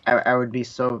 I would be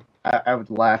so. I would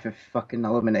laugh if fucking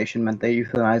elimination meant they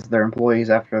euthanized their employees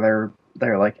after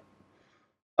they're like,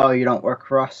 oh, you don't work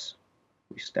for us.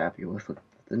 We stab you with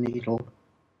the needle.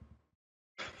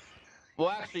 Well,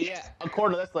 actually, yeah.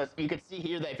 According to this list, you can see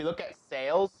here that if you look at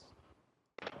sales,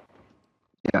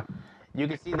 Yeah. you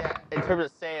can see that in terms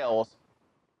of sales,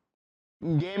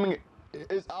 gaming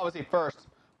is obviously first,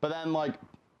 but then like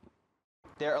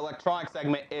their electronic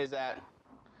segment is at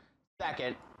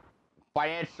second,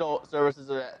 financial services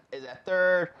is at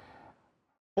third,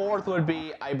 fourth would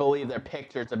be I believe their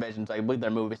pictures divisions, I believe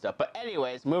their movie stuff. But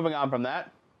anyways, moving on from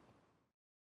that,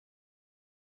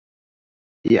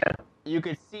 Yeah. you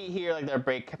could see here like their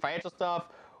break financial stuff.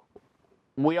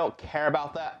 We don't care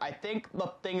about that. I think the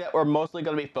thing that we're mostly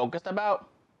going to be focused about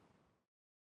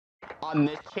on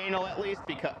this channel, at least,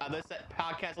 because on this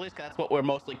podcast, at least, because that's what we're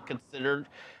mostly concerned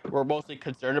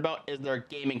about, is their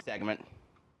gaming segment.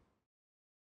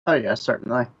 Oh yeah,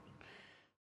 certainly.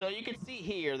 So you can see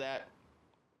here that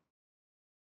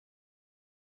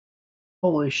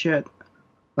Holy shit,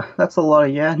 that's a lot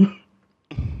of yen.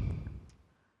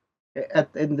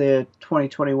 In the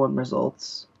 2021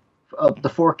 results of the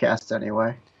forecast,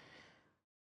 anyway,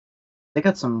 they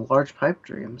got some large pipe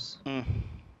dreams.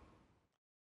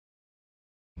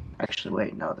 Actually,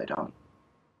 wait, no, they don't.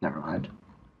 Never mind.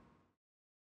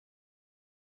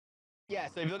 Yeah,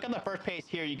 so if you look on the first page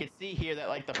here, you can see here that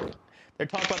like they're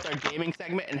talking about their gaming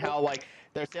segment and how like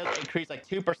their sales increased like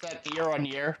 2% year on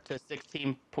year to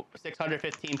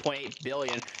 615.8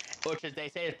 billion, which is they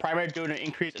say is primarily due to an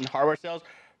increase in hardware sales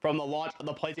from the launch of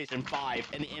the PlayStation 5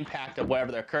 and the impact of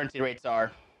whatever their currency rates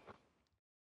are.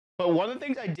 But one of the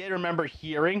things I did remember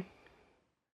hearing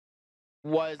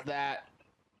was that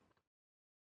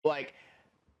like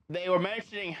they were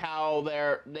mentioning how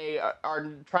they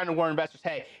are trying to warn investors,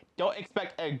 hey, don't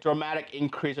expect a dramatic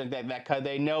increase like that because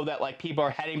they know that like people are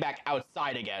heading back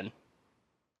outside again.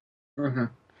 Mm-hmm.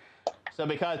 So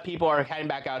because people are heading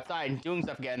back outside and doing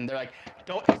stuff again, they're like,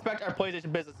 don't expect our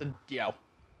PlayStation business to,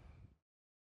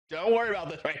 don't worry about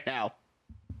this right now.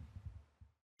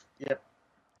 Yep.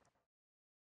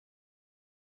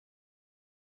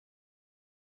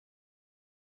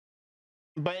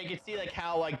 But you can see like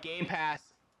how like Game Pass,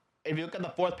 if you look at the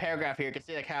fourth paragraph here, you can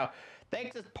see like how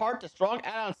thanks in part to strong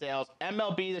add-on sales,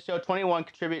 MLB The Show 21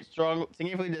 contributes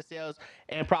significantly to sales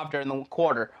and profit during the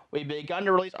quarter. We've begun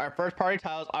to release our first-party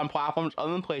titles on platforms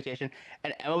other than PlayStation,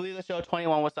 and MLB The Show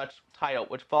 21 was such title,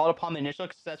 which followed upon the initial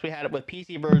success we had with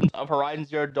PC versions of Horizon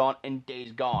Zero Dawn and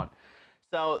Days Gone.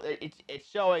 So it's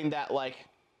showing that like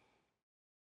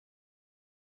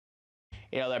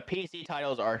their PC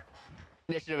titles are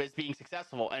initiative is being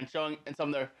successful and showing in some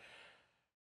of their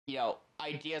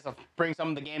ideas of bring some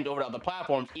of the games over to other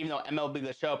platforms, even though MLB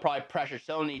The Show probably pressures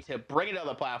Sony to bring it to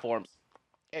other platforms.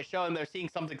 It's showing they're seeing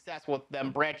some success with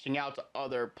them branching out to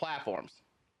other platforms.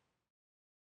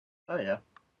 Oh yeah,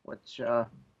 which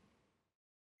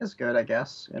is good, I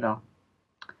guess.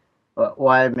 But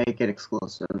why make it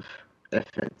exclusive if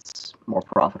it's more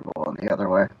profitable in the other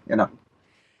way?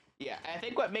 Yeah, I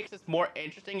think what makes this more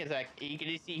interesting is that you can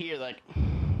see here, like,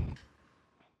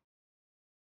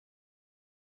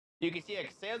 you can see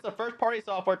like, sales of first-party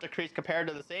software decreased compared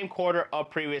to the same quarter of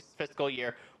previous fiscal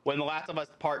year when The Last of Us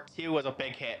Part 2 was a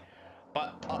big hit.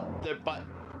 But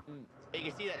you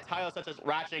can see that titles such as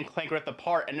Ratchet and Clank Rift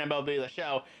Apart and MLB The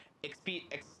Show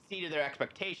exceeded their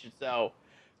expectations. So,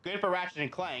 good for Ratchet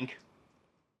and Clank.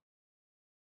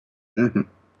 Mm-hmm.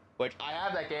 Which I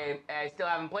have that game, and I still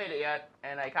haven't played it yet,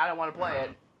 and I kind of want to play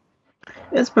it.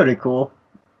 It's pretty cool.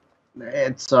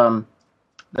 It's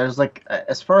there's like,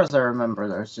 as far as I remember,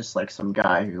 there's just like some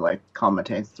guy who like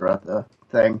commentates throughout the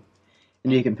thing,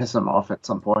 and you can piss him off at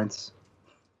some points.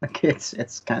 Like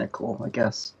it's kind of cool, I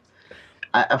guess.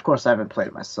 Of course, I haven't played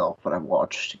it myself, but I've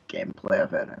watched gameplay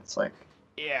of it, and it's like,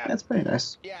 Yeah, it's pretty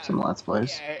nice. yeah, Some Let's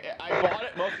Plays. yeah. I bought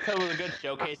it mostly because it was a good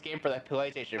showcase game for the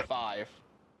PlayStation 5.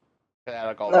 That had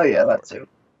like all Oh the yeah, stuff that for it.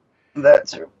 too. That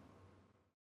too.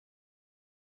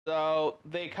 So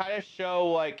they kind of show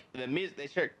like the music. They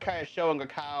start kind of showing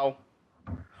like how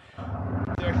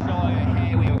they're showing like,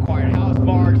 hey, we acquired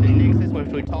Housemarque and Nixus, which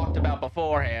we talked about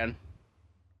beforehand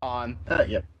on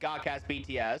Yep. Godcast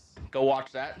BTS. Go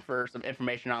watch that for some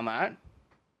information on that.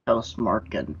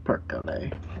 Housemarque and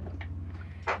Percole.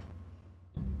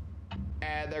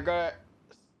 And they're gonna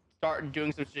start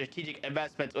doing some strategic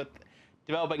investments with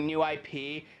developing new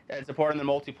IP and supporting the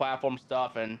multi-platform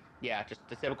stuff, and yeah, just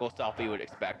the typical stuff we would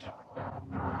expect.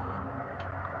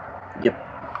 Yep.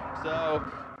 So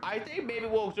I think maybe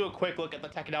we'll do a quick look at the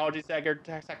technology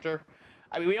sector.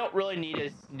 I mean, we don't really need to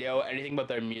know anything about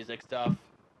their music stuff.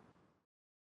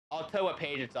 I'll tell you what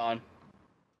page it's on.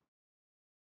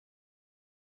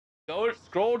 Go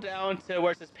scroll down to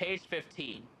where it says page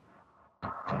 15.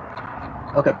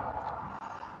 Okay.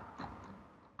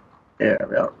 Yeah,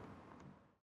 yeah.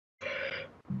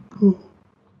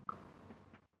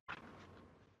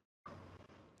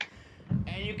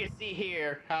 And you can see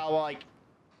here how like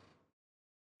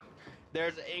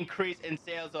there's an increase in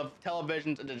sales of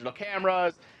televisions and digital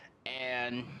cameras,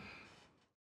 and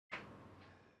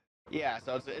yeah,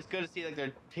 so it's good to see like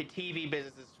their TV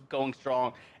business is going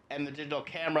strong, and the digital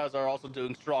cameras are also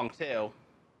doing strong too.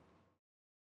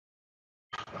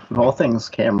 Of all things,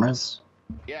 cameras.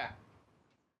 Yeah,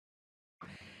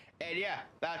 and yeah,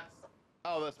 that's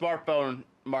the smartphone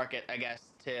market, I guess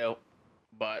too,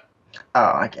 but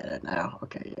Oh, I get it now.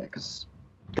 Okay, yeah, because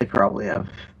they probably have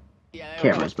yeah, they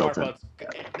have a cameras couple built in.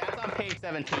 smartphones. That's on page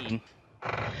 17.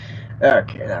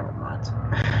 Okay, never mind.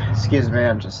 Excuse me,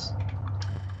 I'm just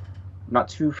not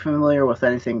too familiar with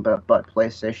anything but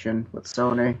PlayStation with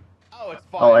Sony. Oh, it's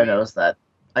fine. All I I mean, know is that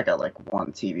I got like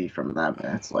one TV from them,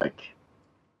 and it's like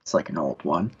an old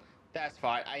one. that's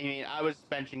fine. I mean, I was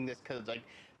mentioning this because like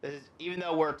this is even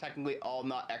though we're technically all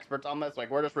not experts on this, like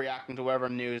we're just reacting to whatever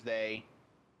news they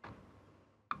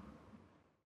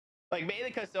like. Mainly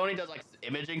because Sony does like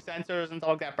imaging sensors and stuff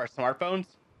like that for smartphones.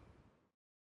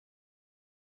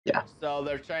 Yeah. So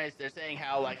they're saying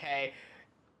how like hey,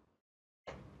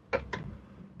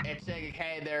 it's saying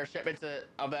hey their shipments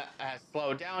of that has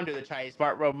slowed down due to the Chinese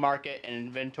smartphone market and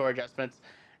inventory adjustments,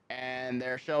 and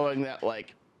they're showing that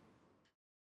like.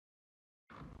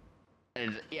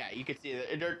 And yeah, you can see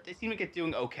that they seem to get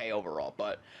doing okay overall,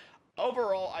 but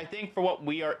overall, I think for what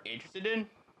we are interested in,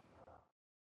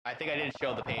 I think I didn't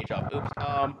show the page up. Oops.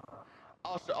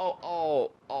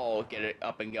 I'll get it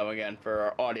up and going again for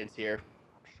our audience here.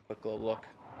 Just a quick little look.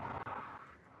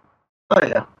 Oh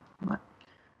yeah.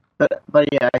 But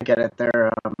yeah, I get it. They're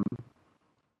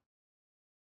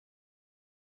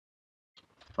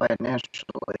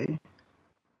financially.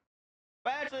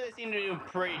 But actually, they seem to do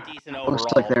pretty decent Looks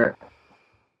like overall.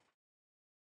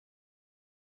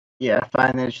 they're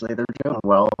financially they're doing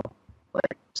well.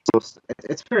 Like, so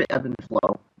it's very ebb and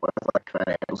flow with like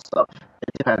financial stuff.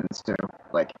 It depends too.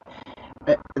 Like,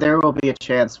 there will be a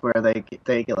chance where they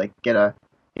like get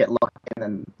lucky, and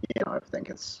then everything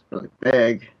gets really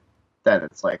big. Then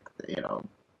it's like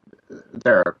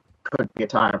there could be a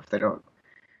time if they don't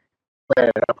play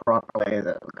it up properly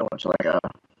that go into like a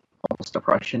almost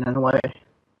depression in a way.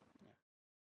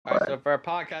 All right, so for our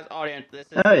podcast audience,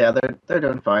 this is oh yeah, they're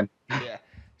doing fine. yeah.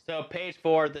 So page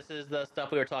 4, this is the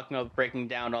stuff we were talking about, breaking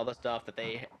down all the stuff that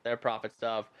their profit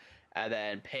stuff, and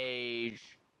then page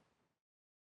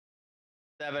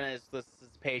 7 is this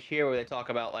page here where they talk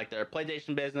about like their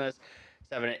PlayStation business.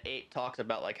 7 and 8 talks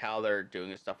about like how they're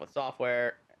doing stuff with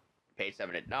software. Page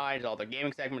 7 and 9 is all their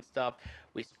gaming segment stuff.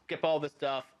 We skip all this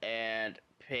stuff, and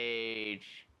page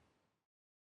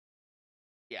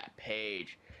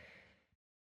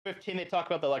 15 they talk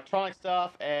about the electronic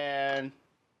stuff, and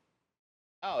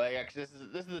oh yeah, because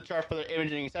this is the chart for their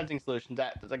imaging and sensing solutions.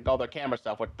 That's like all their camera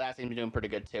stuff, which that seems to be doing pretty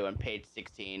good too. And page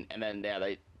 16, and then yeah,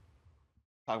 they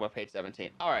talk about page 17.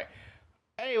 All right.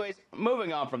 Anyways,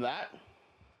 moving on from that.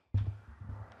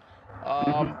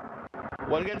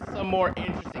 We'll get some more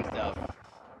interesting stuff.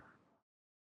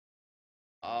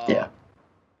 Yeah.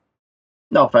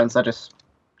 No offense, I just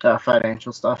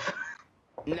financial stuff.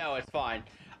 No, it's fine.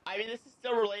 I mean, this is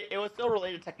still related. It was still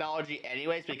related to technology,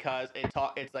 anyways, because it's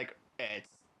like it's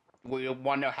we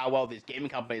want to know how well these gaming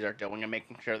companies are doing and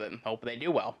making sure that hope they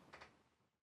do well.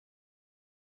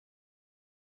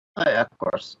 Yeah, of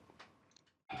course.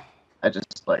 I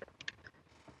just like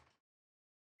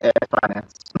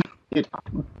finance. You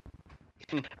know,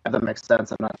 if that makes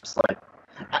sense. I'm not just like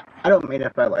I don't mean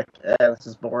it by like this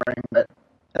is boring, but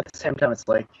at the same time, it's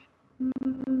like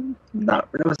not.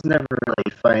 It was never really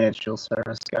a financial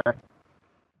service guy.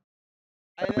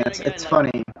 I mean, it's Like,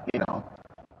 funny, you know.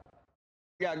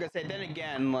 Yeah, I was gonna say. Then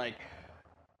again, like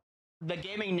the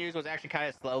gaming news was actually kind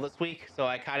of slow this week, so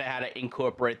I kind of had to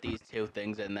incorporate these two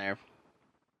things in there.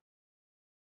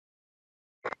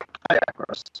 Yeah, of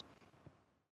course.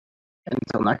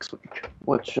 Until next week,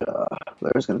 which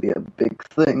there's going to be a big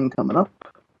thing coming up.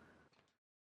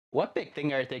 What big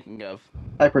thing are you thinking of?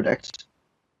 I predict.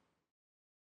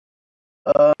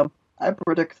 I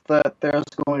predict that there's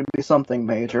going to be something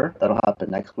major that'll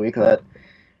happen next week. That,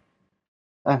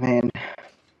 I mean,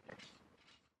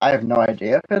 I have no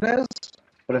idea if it is,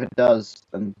 but if it does,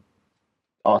 then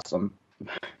awesome.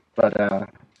 But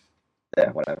yeah,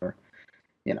 whatever.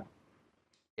 You know,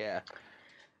 Yeah.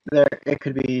 it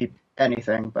could be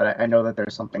anything, but I know that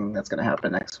there's something that's going to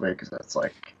happen next week. Because it's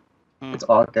like it's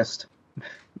August.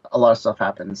 A lot of stuff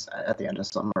happens at the end of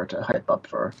summer to hype up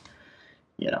for,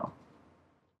 you know.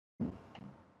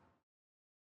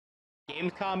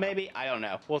 Gamescom, maybe? I don't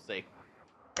know. We'll see.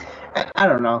 I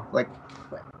don't know, like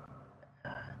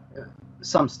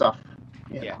some stuff.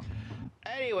 Yeah. Know.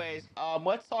 Anyways,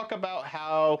 let's talk about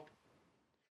how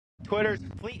Twitter's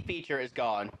fleet feature is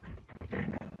gone.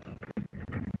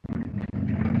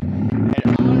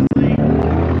 And honestly,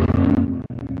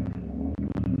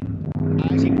 I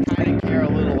actually kind of care a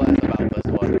little less about this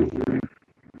one.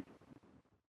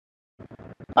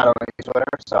 I don't use Twitter,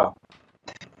 so.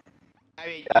 I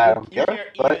mean, you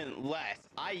care even less.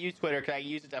 I use Twitter because I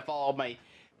use it to follow my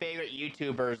favorite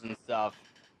YouTubers and stuff.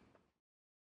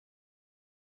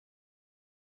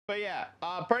 But yeah,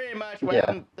 pretty much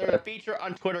there's a feature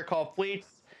on Twitter called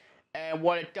Fleets, and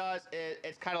what it does is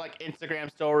it's kind of like Instagram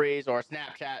stories or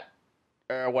Snapchat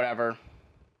or whatever.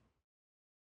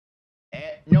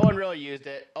 No one really used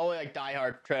it. Only like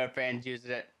diehard Twitter fans used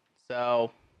it.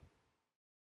 So,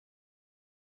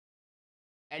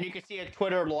 and you can see a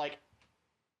Twitter like,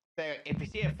 if you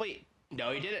see a fleet,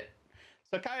 no, you did it.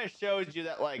 So it kind of shows you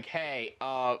that like, hey,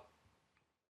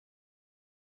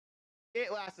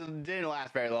 didn't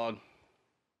last very long.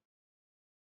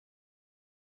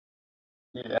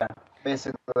 Yeah,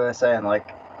 basically they're saying like,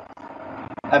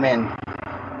 I mean,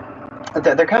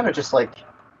 they're kind of just like,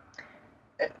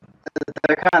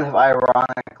 they're kind of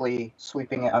ironically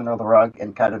sweeping it under the rug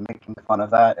and kind of making fun of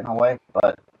that in a way,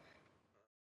 but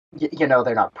you know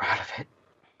they're not proud of it.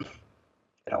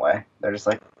 In a way, they're just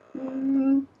like,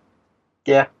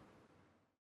 yeah.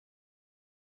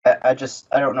 I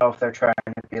don't know if they're trying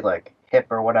to be like hip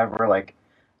or whatever, like,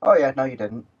 oh yeah, no you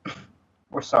didn't.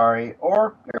 We're sorry,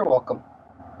 or you're welcome.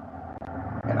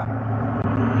 You know.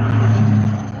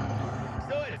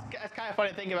 So it's kind of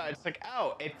funny to think about. It's like,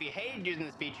 oh, if you hated using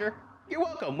this feature, you're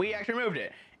welcome. We actually removed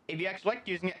it. If you actually liked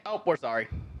using it, oh, we're sorry.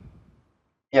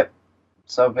 Yep.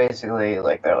 So basically,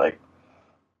 like they're like,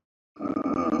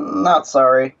 not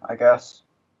sorry, I guess.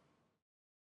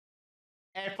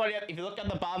 And funny, if you look at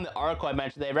the bottom of the article I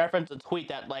mentioned, they reference a tweet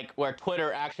that like where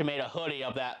Twitter actually made a hoodie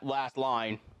of that last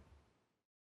line.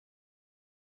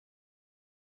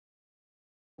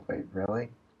 Wait, really?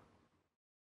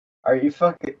 Are you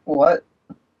fucking what?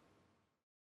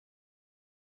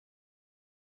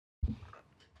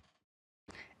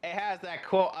 It has that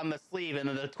quote on the sleeve and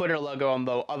then the Twitter logo on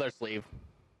the other sleeve.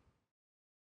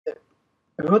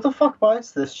 Who the fuck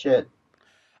buys this shit?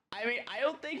 I mean, I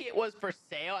don't think it was for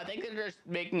sale. I think they're just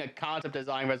making a concept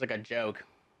design as like a joke.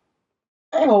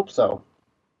 I hope so.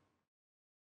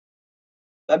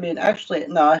 I mean, actually,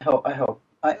 no. I hope.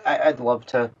 I'd love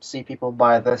to see people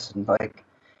buy this and like.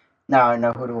 Now I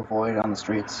know who to avoid on the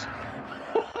streets.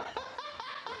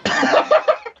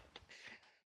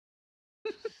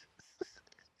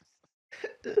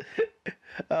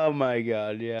 Oh my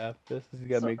god, yeah. This is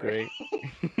gonna be great.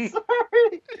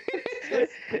 Sorry.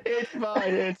 It's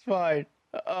fine, it's fine.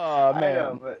 Oh man. I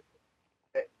know, but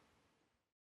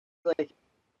like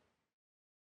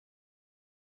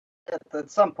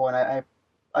at some point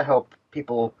I hope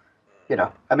people, you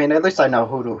know, I mean at least I know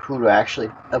who to actually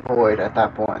avoid at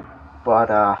that point.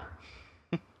 But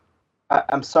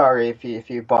I'm sorry if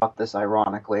you bought this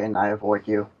ironically and I avoid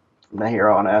you from here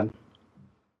on in.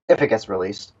 If it gets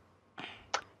released.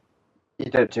 You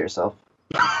did it to yourself.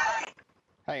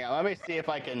 Hang on, let me see if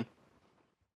I can.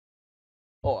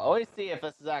 Oh, let me see if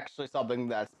this is actually something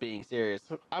that's being serious.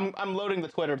 I'm loading the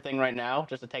Twitter thing right now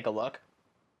just to take a look.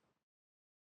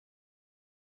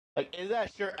 Like, is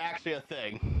that shirt actually a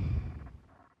thing?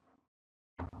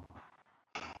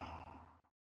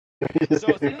 So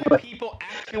it seems like people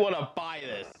actually want to buy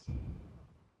this.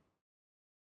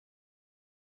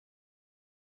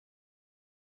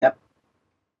 Yep.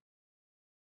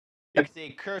 You can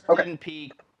see Kirsten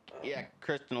P. Yeah,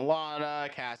 Kristen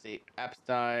Alana, Cassie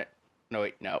Epstein. No,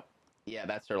 wait, no. Yeah,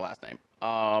 that's her last name.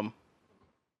 Well,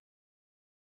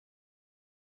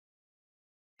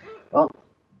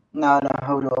 now I know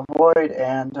who to avoid,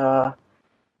 and now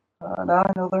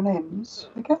I know their names,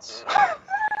 I guess.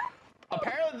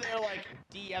 Apparently they're like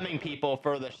DMing people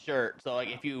for the shirt. So like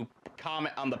if you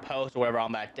comment on the post or whatever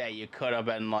on that day, you could have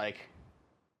been like.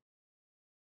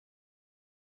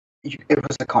 It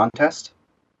was a contest?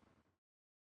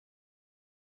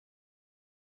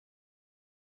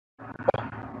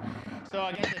 So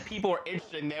I guess if people were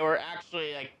interested, they were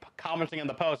actually like commenting on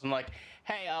the post and like,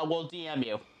 "Hey, we'll DM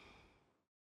you."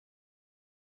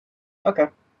 Okay.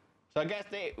 So I guess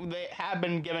they have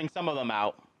been giving some of them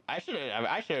out. I should have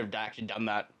actually done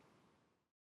that.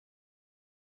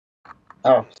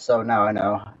 Oh, so now I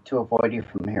know to avoid you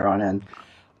from here on in.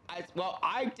 I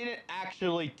didn't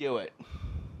actually do it.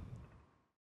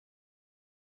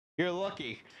 You're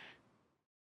lucky.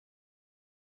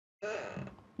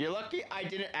 You're lucky I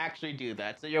didn't actually do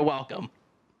that, so you're welcome.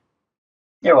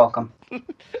 You're welcome.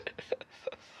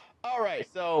 All right,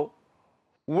 so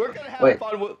we're gonna have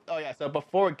fun with. Oh yeah, so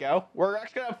before we go, we're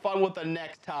actually gonna have fun with the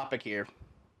next topic here.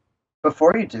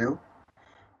 Before you do,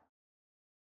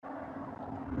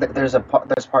 there's a part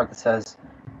that says,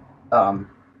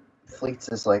 Fleets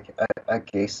is like a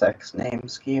gay sex name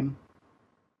scheme.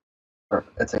 Or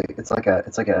it's like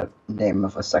a name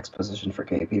of a sex position for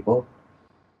gay people.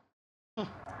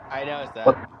 I noticed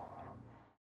that.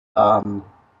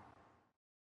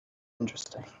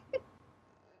 Interesting.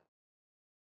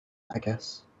 I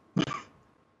guess.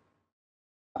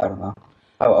 I don't know.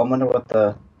 I wonder what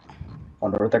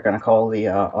they're gonna call the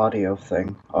audio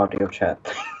chat.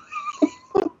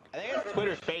 I think it's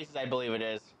Twitter Spaces, I believe it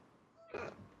is.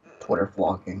 Twitter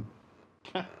vlogging.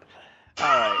 All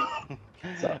right.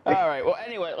 All right. Well,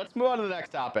 anyway, let's move on to the next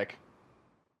topic.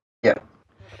 Yeah.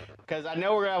 Because I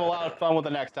know we're gonna have a lot of fun with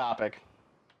the next topic.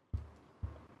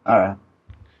 All right.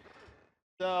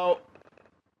 So,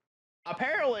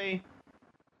 apparently,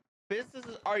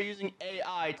 businesses are using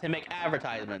AI to make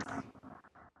advertisements.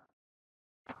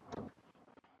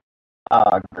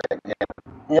 Great.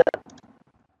 Yeah.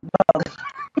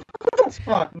 That's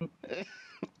fun.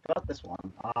 About this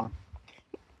one.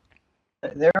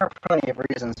 There are plenty of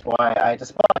reasons why I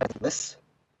despise this.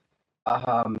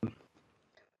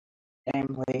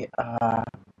 Namely, a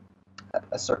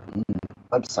certain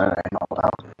website I know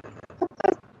about.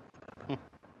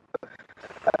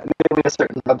 Namely, a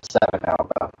certain website I know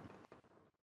about.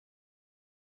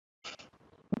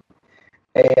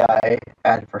 AI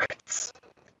adverts.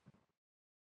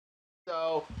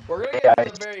 So we're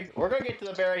gonna get to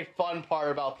the very fun part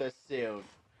about this soon.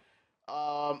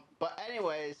 But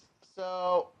anyways,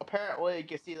 so apparently you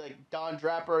can see like Don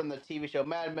Draper in the TV show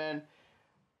Mad Men,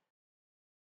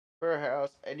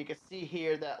 House, and you can see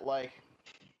here that like.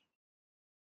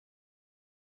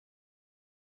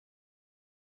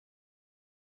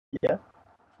 Yeah.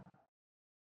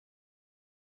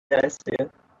 Yeah, I see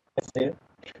it. Yeah.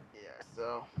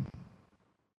 So.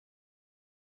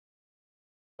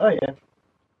 Oh yeah.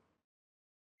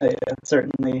 Yeah,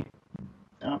 certainly.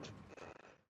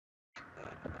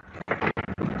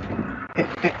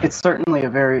 It's certainly a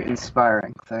very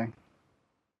inspiring thing.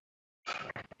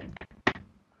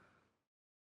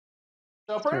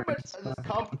 So pretty much so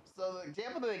the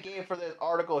example that they gave for this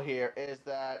article here is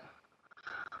that,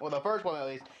 well, the first one at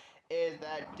least, is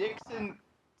that Dixon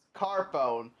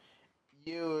Carphone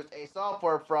used a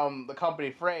software from the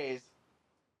company Phrase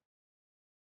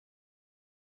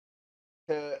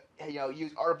to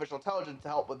use artificial intelligence to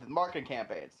help with the marketing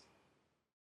campaigns.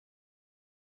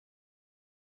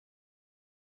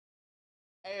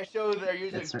 And it shows they're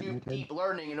using deep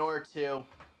learning in order to.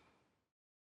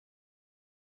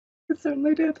 It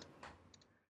certainly did.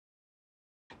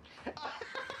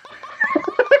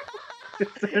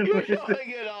 You're showing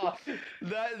it off.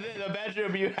 The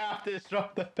bedroom, you have to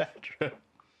disrupt the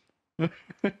bedroom.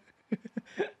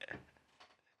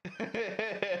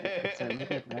 It certainly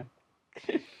did, man.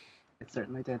 It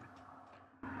certainly did.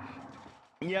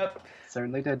 Yep. It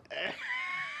certainly did.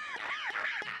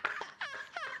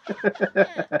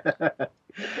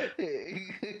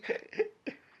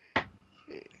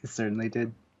 certainly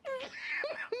did.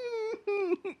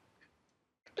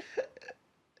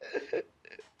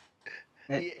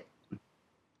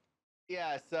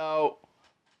 Yeah, so,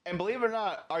 and believe it or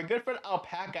not, our good friend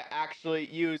Alpaca actually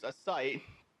used a site.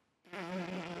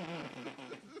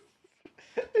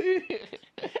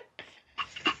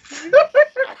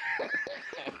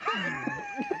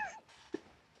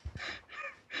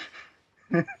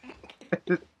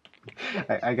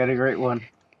 I got a great one.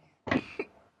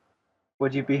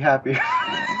 Would you be happy?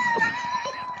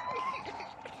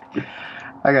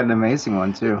 I got an amazing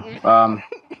one too.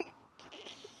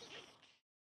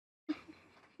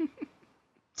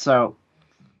 So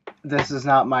this is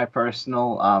not my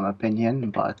personal opinion,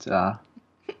 but it's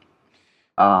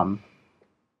kind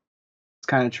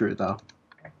of true though.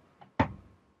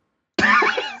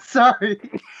 Sorry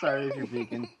if you're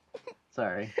vegan.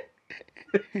 Sorry.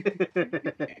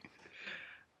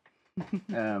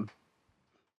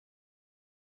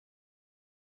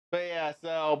 But yeah,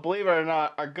 so believe it or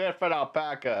not, our good friend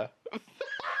Alpaca.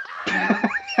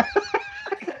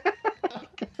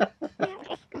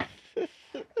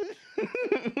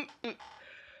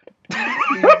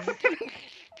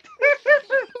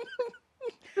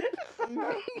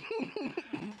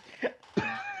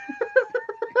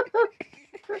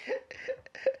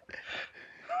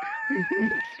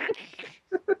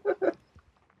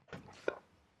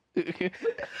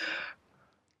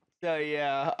 So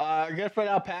yeah, our good friend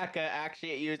Alpaca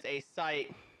actually used a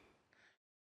site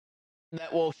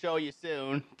that we'll show you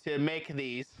soon to make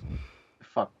these.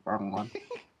 Fuck, wrong one.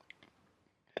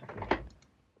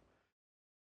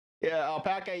 Yeah,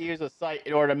 Alpaca used a site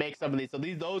in order to make some of these. So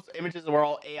those images were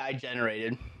all AI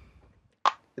generated.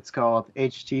 It's called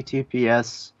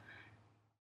https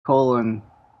colon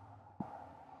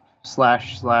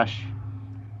slash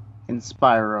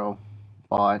inspiro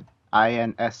bot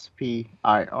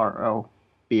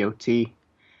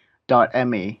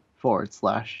inspirobot.me/.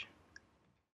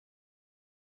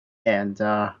 And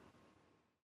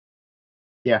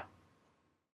yeah,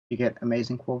 you get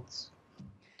amazing quotes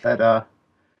that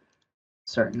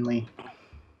certainly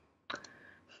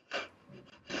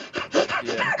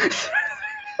Yeah.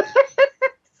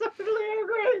 certainly are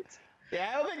great. Yeah,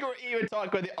 I don't think we're even talking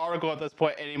about the article at this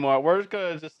point anymore. We're just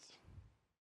gonna just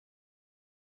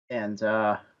and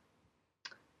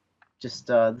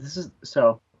this is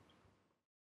so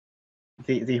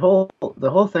the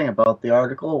whole thing about the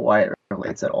article, why it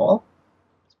relates at all,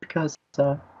 is because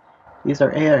these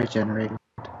are AI generated.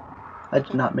 I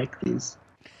did not make these.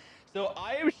 So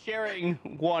I am sharing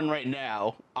one right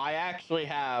now. I actually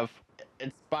have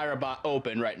InspireBot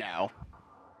open right now.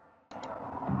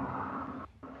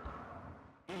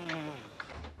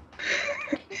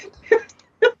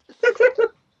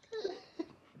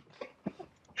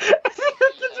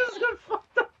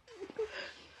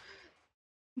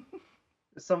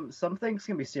 Some things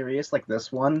can be serious, like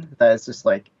this one, that is just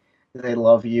like they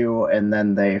love you and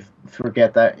then they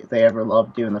forget that they ever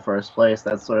loved you in the first place,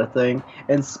 that sort of thing.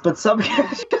 But some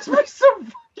can just be so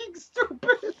fucking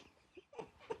stupid.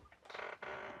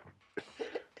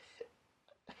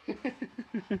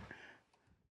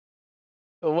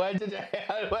 When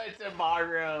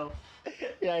tomorrow?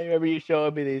 Yeah, I remember you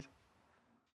showing me these.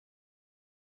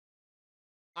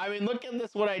 I mean, look at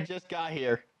this one I just got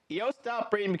here. You don't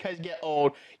stop breathing because you get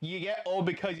old. You get old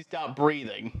because you stop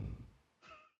breathing.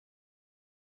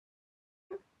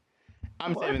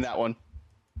 I'm What? saving that one.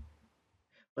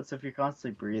 But so if you're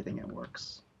constantly breathing, it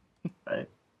works, right?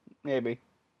 Maybe.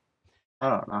 I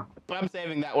don't know. But I'm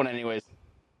saving that one anyways.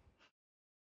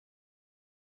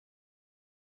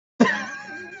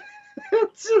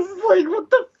 It's just like, what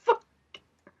the fuck?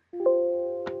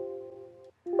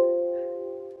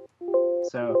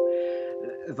 So,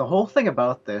 the whole thing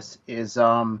about this is,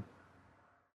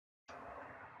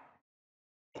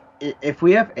 if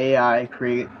we have AI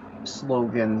create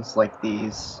slogans like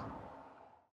these,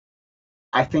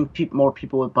 I think more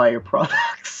people would buy your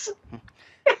products.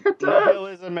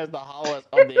 Nihilism is the hollowness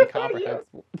of the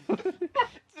incomprehensible.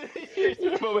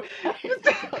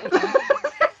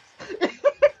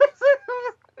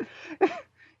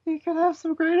 You could have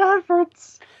some great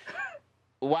adverts.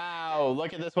 Wow,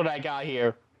 look at this one I got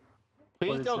here.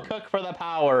 Please don't it? cook for the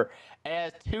power. It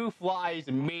has two flies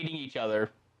meeting each other.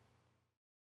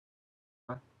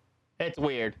 Huh? It's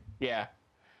weird. Yeah.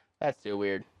 That's too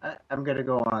weird. I'm gonna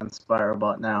go on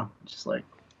Spirobot now. Just like...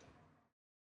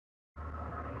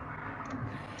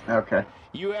 Okay.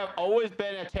 You have always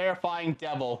been a terrifying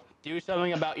devil. Do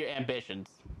something about your ambitions.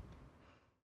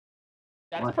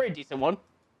 That's a pretty decent one.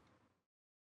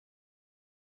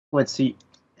 Let's see.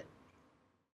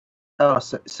 Oh,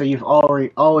 so you've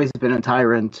always been a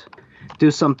tyrant.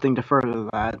 do something to further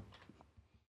that.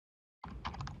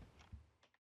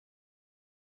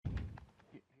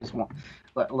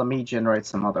 Let me generate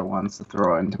some other ones to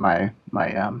throw into my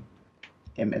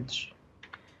image.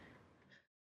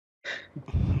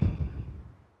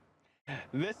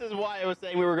 This is why I was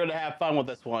saying we were going to have fun with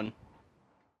this one.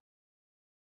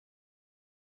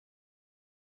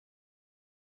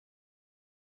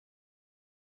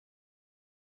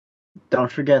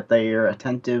 Don't forget that you're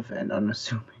attentive and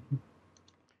unassuming.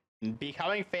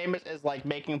 Becoming famous is like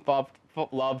making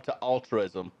love to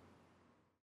altruism.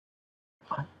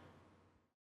 What?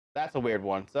 That's a weird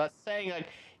one. So that's saying like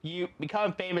you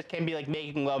becoming famous can be like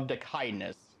making love to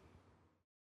kindness.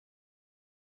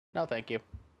 No, thank you.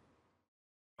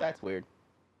 That's weird.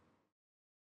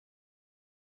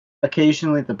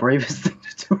 Occasionally, the bravest thing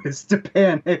to do is to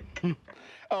panic.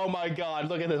 Oh my god,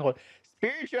 look at this one.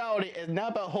 Spirituality is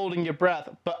not about holding your breath,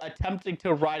 but attempting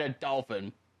to ride a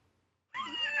dolphin.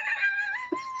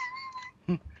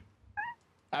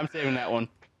 I'm saving that one.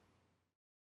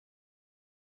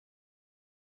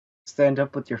 Stand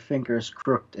up with your fingers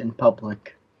crooked in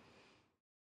public.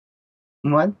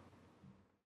 What?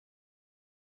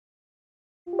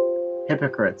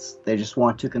 Hypocrites. They just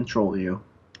want to control you.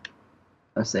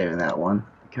 I'm saving that one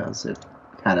because it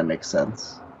kind of makes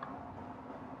sense.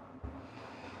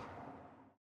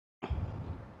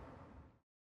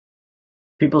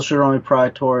 People should only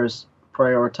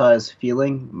prioritize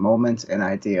feeling, moment, and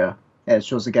idea. And it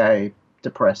shows a guy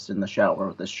depressed in the shower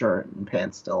with his shirt and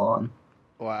pants still on.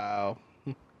 Wow.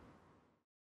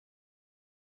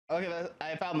 Okay,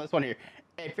 I found this one here.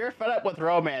 If you're fed up with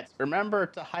romance, remember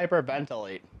to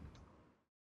hyperventilate.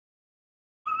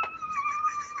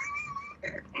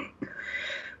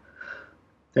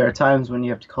 There are times when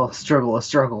you have to call a struggle a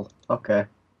struggle. Okay.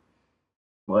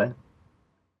 What?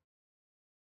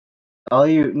 All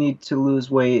you need to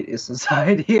lose weight is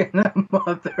society and a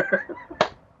mother.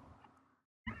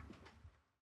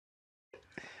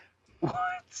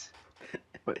 What?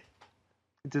 But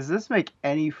does this make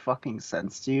any fucking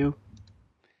sense to you?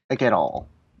 Like at all?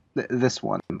 This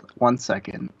one. 1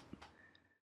 second.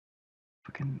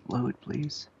 Fucking load,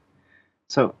 please.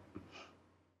 So,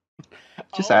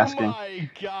 just asking. Oh my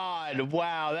god!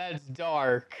 Wow, that's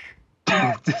dark.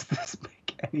 Does this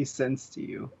make any sense to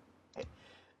you?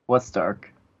 What's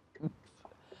dark?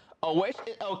 A wish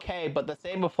is okay, but the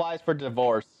same applies for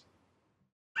divorce.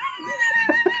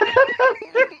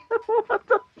 What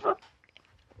the fuck?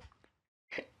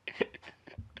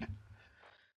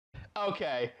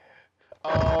 Okay.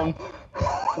 What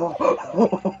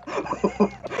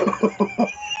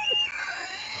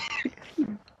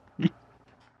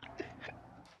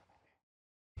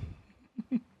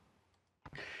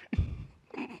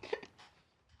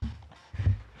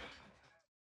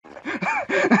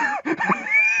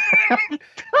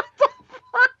the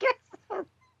fuck is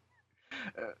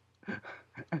that?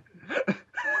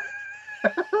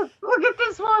 Look at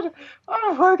this one!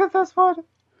 Oh, look at this one!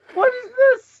 What is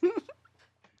this?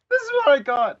 This is what I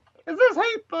got! Is this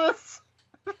hate bus?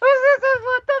 What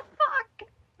the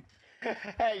fuck?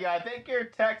 Hey, I think your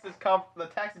text is the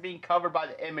text is being covered by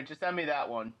the image. Just send me that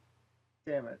one.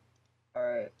 Damn it.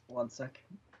 Alright, 1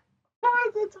 second. But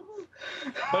just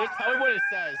tell me what it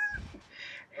says.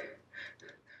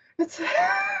 It's...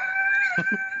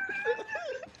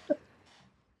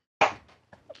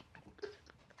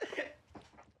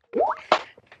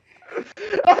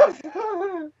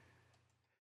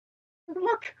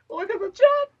 Look at the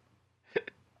chat!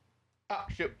 Oh,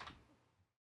 shoot.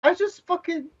 I just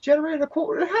fucking generated a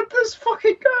quote and it had this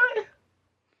fucking guy!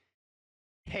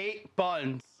 Hate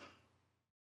buns.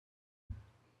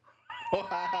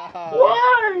 Wow.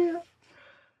 Why?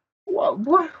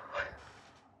 What?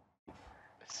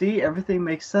 See, everything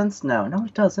makes sense now. No,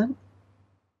 it doesn't.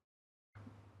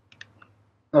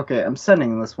 Okay, I'm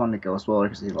sending this one to Ghost Willer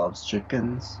because he loves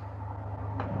chickens.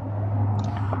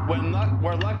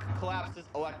 Where luck collapses,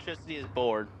 electricity is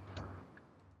bored.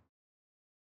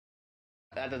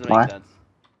 That doesn't make sense.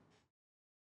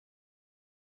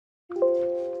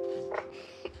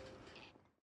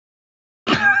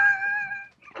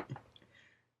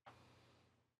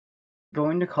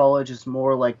 Going to college is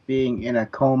more like being in a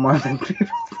coma than people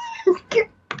think.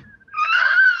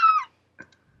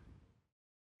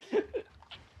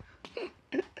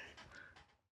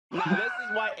 Now, this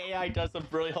is why AI does some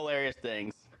really hilarious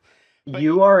things. But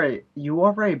you are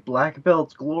a black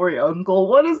belt glory uncle.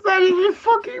 What does that even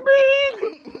fucking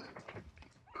mean?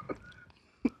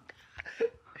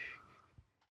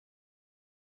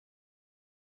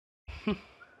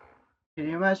 Can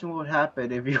you imagine what would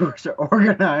happen if you were to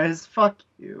organize? Fuck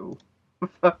you.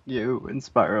 Fuck you,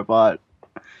 Inspirabot.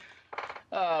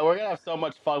 We're gonna have so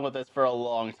much fun with this for a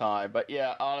long time. But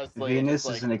yeah, honestly, it's just Venus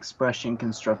is like an expression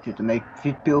constructed to make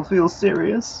people feel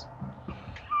serious.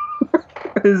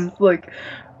 It's like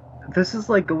this is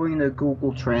like going to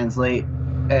Google Translate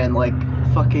and like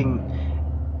fucking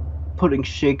putting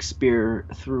Shakespeare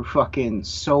through fucking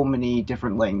so many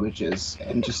different languages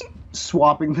and just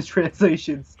swapping the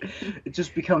translations. It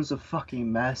just becomes a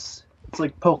fucking mess. It's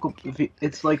like Pokemon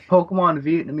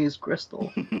Vietnamese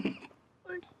Crystal.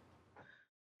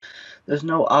 There's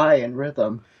no I in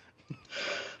rhythm.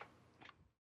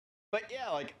 But yeah,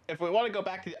 like if we want to go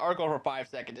back to the article for 5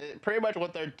 seconds, pretty much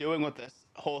what they're doing with this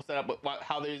whole setup, with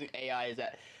how they're using AI, is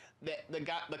that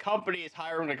the company is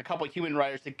hiring like a couple of human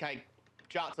writers to kind of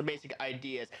jot some basic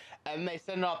ideas, and they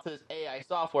send it off to this AI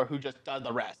software who just does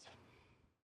the rest.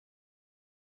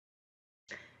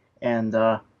 And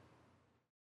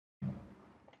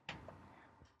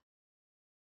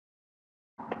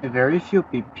very few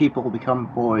people become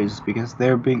boys because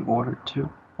they're being ordered to.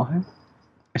 What?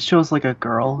 It shows like a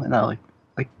girl and like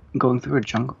going through a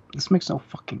jungle. This makes no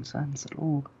fucking sense at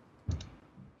all.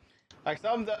 Like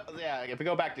yeah, if we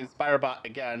go back to Inspirebot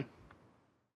again.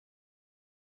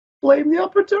 Blame the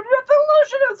opportunity of the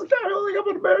illusion as a guy holding up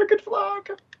an American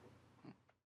flag.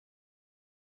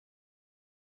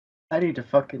 I need to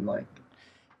fucking like.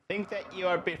 Think that you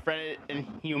are befriended and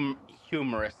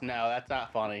humorous. No, that's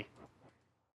not funny.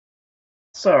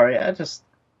 Sorry, I just.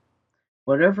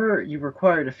 Whatever you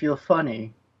require to feel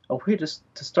funny, a way to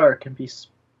start can be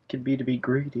to be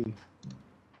greedy.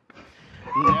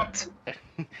 No,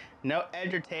 no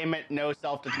entertainment, no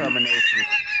self-determination.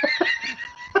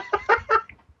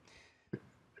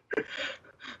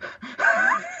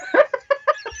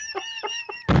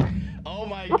 Oh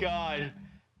my god.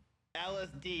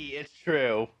 LSD, it's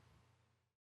true.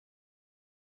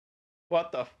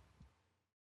 What the?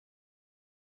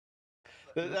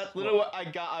 That's literally what I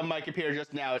got on my computer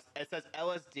just now. It says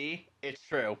LSD, it's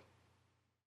true.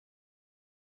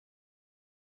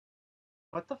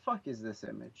 What the fuck is this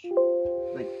image?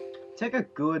 Like, take a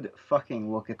good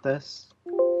fucking look at this.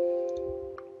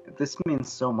 This means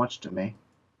so much to me.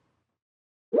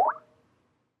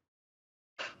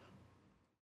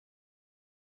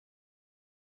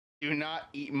 Do not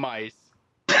eat mice.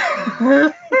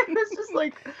 It's just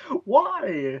like,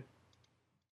 why?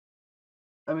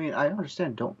 I mean, I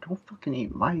understand. Don't fucking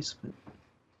eat mice,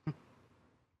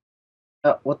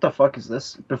 but what the fuck is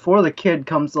this? Before the kid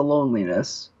comes the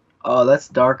loneliness. Oh, that's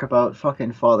dark about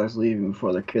fucking fathers leaving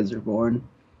before their kids are born.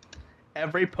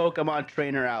 Every Pokemon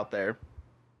trainer out there.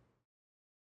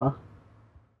 Huh?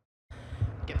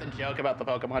 Get the joke about the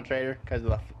Pokemon trainer because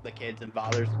of the kids and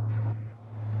fathers.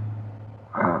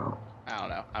 Oh. I don't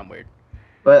know. I'm weird.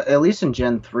 But at least in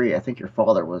Gen 3, I think your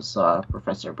father was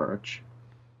Professor Birch.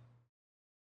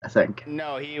 I think.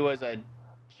 No, he was a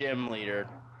gym leader.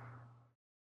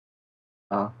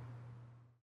 Oh.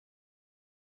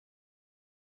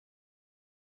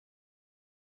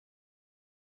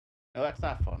 No, that's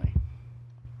not funny.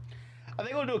 I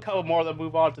think we'll do a couple more, then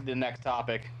move on to the next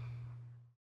topic.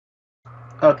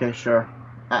 Okay, sure.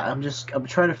 I'm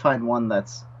trying to find one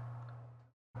that's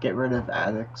get rid of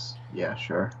addicts. Yeah,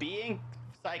 sure. Being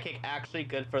psychic actually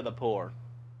good for the poor.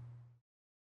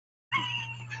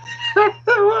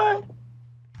 What?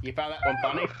 You found that one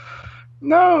funny?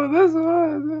 No, this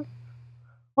one.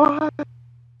 What?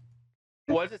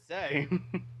 What does it say?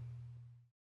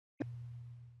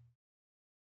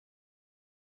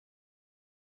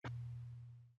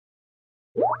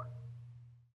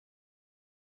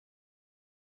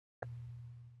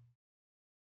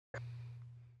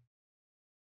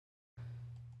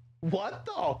 What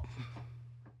the?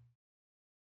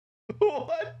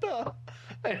 What the?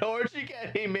 In order to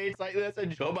get he made like this,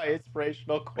 enjoy my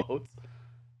inspirational quotes.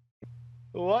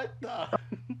 What the?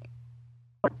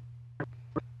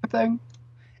 Thing?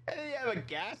 And then you have a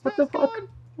gas What the mask fuck? on?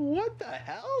 What the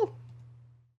hell?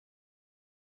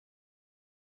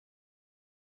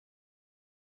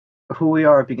 Who we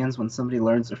are begins when somebody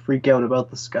learns to freak out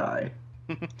about the sky.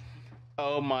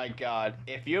 Oh my god.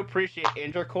 If you appreciate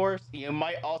intercourse, you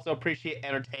might also appreciate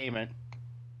entertainment.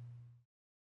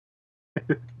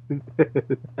 And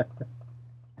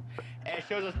it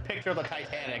shows us a picture of the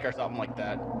Titanic or something like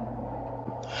that.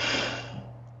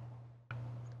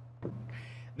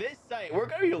 This site, we're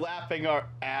going to be laughing our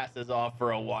asses off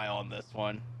for a while on this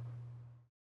one.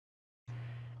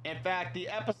 In fact, the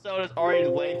episode has already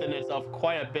lengthened itself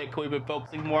quite a bit because we've been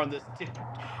focusing more on this,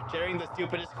 sharing the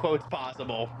stupidest quotes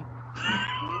possible.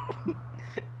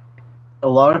 A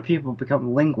lot of people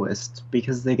become linguists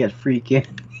because they get freaking.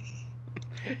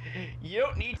 You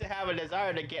don't need to have a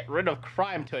desire to get rid of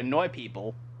crime to annoy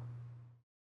people.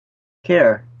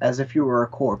 Care, as if you were a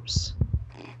corpse.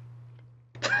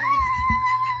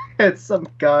 It's some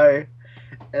guy,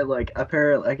 and like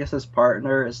apparently, I guess his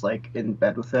partner is like in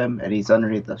bed with him, and he's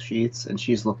underneath the sheets, and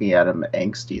she's looking at him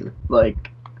angsty, like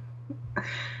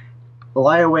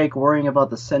lie awake worrying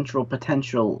about the central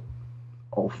potential.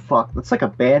 Oh fuck, that's like a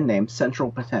band name,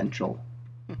 Central Potential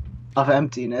of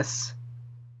Emptiness.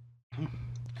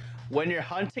 When you're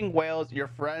hunting whales, your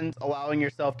friends allowing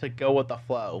yourself to go with the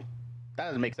flow. That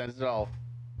doesn't make sense at all.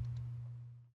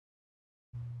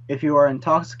 If you are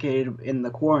intoxicated in the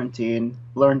quarantine,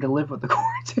 learn to live with the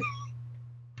quarantine.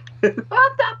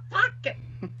 What the fuck?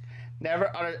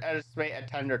 Never underestimate a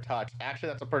tender touch. Actually,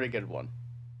 that's a pretty good one.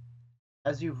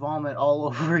 As you vomit all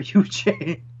over, you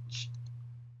change.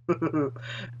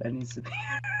 That needs to be.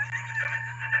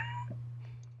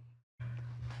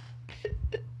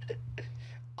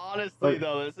 Honestly,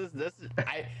 though, this is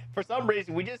for some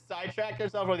reason we just sidetracked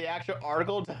ourselves from the actual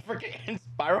article to freaking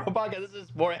Spyro Bug, and this is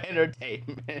more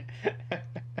entertainment.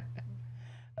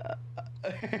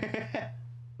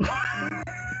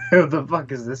 Who the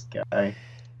fuck is this guy?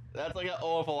 That's like an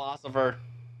old philosopher.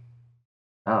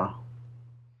 Oh.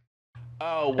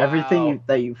 Oh wow. Everything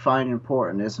that you find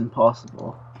important is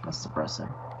impossible. That's depressing.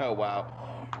 Oh wow.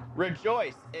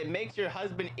 Rejoice, it makes your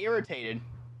husband irritated.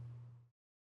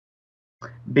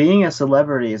 Being a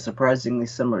celebrity is surprisingly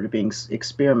similar to being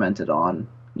experimented on.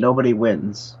 Nobody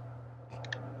wins.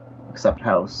 Except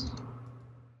House.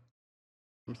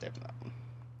 I'm saving that one.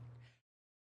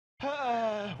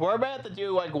 We're about to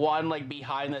do like one like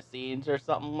behind the scenes or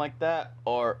something like that,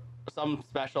 or some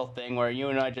special thing where you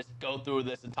and I just go through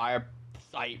this entire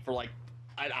site for like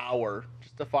an hour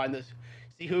just to find this,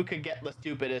 see who could get the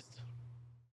stupidest.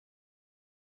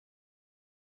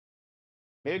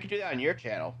 Maybe we could do that on your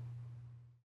channel.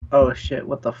 Oh shit,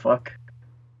 what the fuck?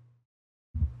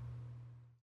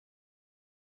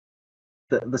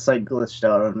 The site glitched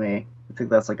out on me. I think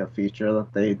that's like a feature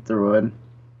that they threw in.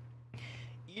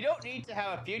 You don't need to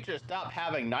have a future. Stop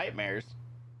having nightmares.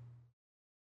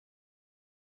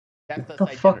 That's what the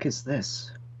fuck is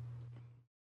this?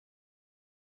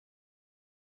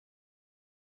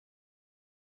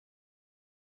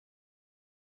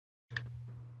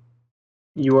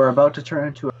 You are about to turn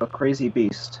into a crazy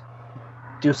beast.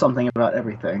 Do something about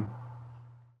everything.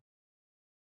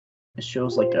 It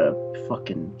shows like a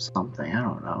fucking something. I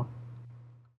don't know.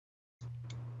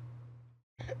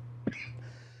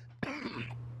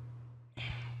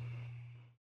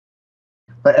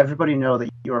 Let everybody know that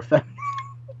you are feminine.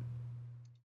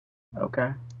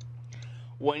 Okay.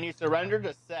 When you surrender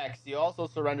to sex, you also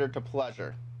surrender to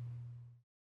pleasure.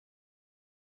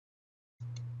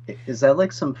 Is that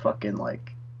like some fucking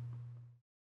like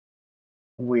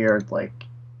weird like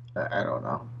I don't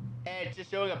know. And it's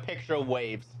just showing a picture of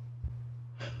waves.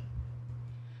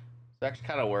 So actually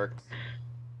kind of works.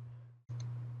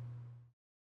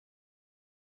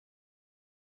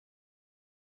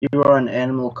 You are an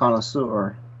animal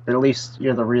connoisseur. At least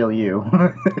you're the real you.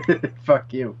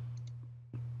 Fuck you.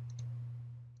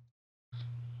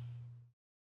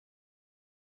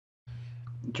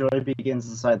 Joy begins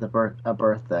inside a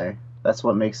birthday. That's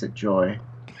what makes it joy.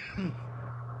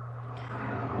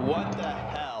 What the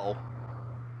hell?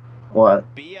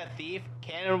 What? Be a thief,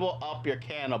 cannibal up your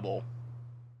cannibal.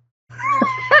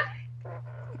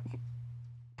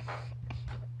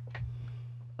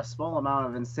 A small amount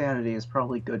of insanity is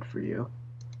probably good for you.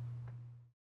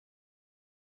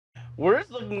 We're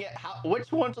just looking at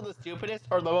which ones are the stupidest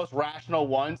or the most rational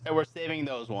ones, and we're saving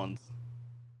those ones.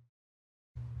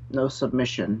 No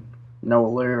submission. No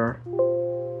lure.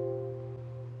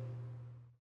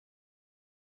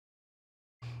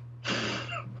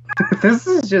 This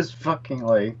is just fucking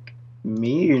like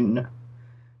mean.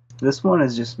 This one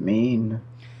is just mean.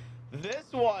 This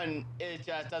one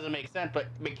just doesn't make sense, but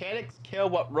mechanics kill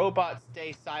what robots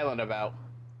stay silent about.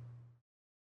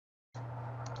 I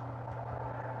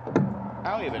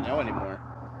don't even know anymore.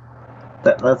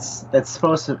 It's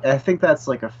supposed to. I think that's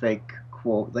like a fake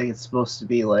quote. Like it's supposed to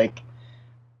be like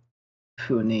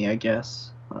Funi, I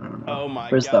guess. I don't know. Oh my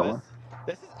Where's god, that one?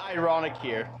 This is ironic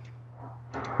here.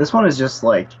 This one is just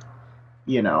like,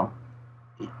 you know,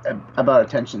 about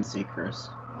attention seekers.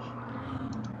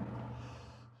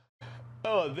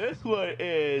 Oh, this one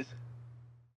is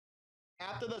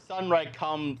after the sunrise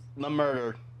comes the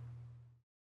murder.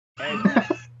 And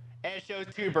it shows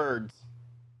two birds.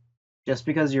 Just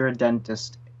because you're a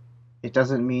dentist, it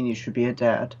doesn't mean you should be a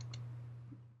dad.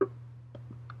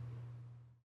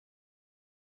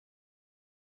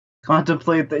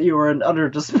 Contemplate that you are in utter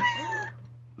despair.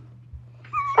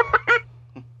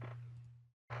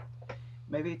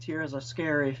 Maybe tears are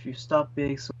scary if you stop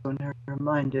being so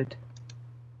narrow-minded.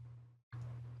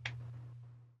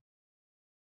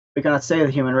 We cannot save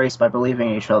the human race by believing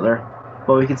in each other,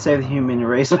 but we can save the human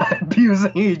race by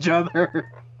abusing each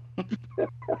other.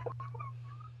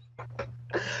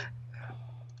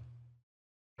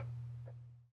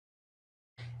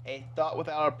 A thought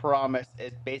without a promise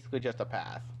is basically just a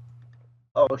path.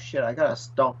 Oh shit, I gotta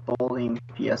stop bullying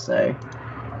PSA.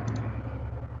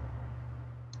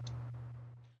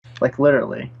 Like,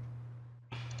 literally.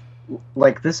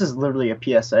 Like, this is literally a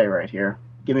PSA right here.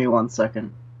 Give me 1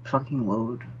 second. Fucking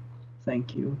load.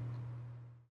 Thank you.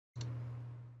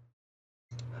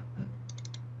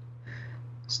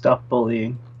 Stop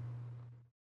bullying.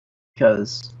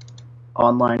 Because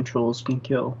online trolls can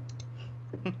kill.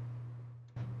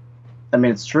 I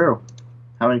mean, it's true.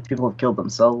 How many people have killed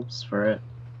themselves for it?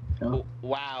 You know?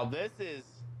 Wow, this is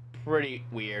pretty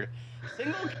weird.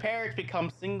 Single parents become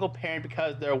single parent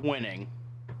because they're winning.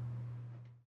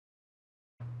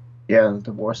 Yeah, the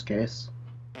divorce case.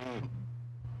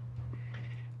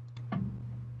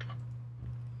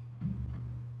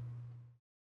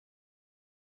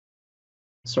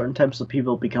 Certain types of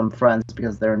people become friends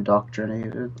because they're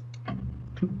indoctrinated.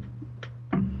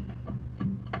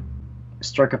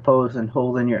 Strike a pose and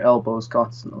hold in your elbows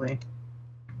constantly.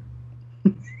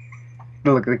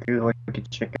 Look like a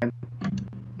chicken.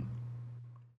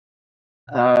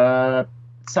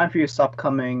 It's time for you to stop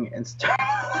coming and start.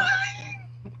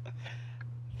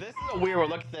 This is a weird one.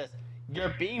 Look at this.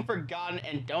 You're being forgotten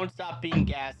and don't stop being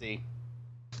gassy.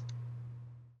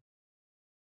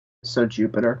 So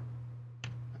Jupiter.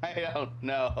 I don't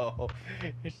know.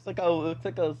 It's just like a, looks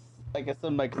like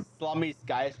some like slummy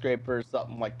skyscraper or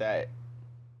something like that.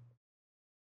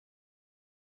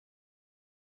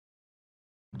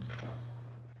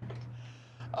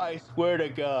 I swear to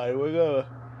God, we're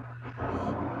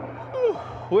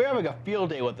having a field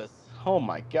day with this. Oh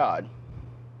my God.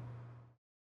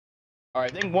 All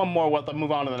right, I think one more. We'll have to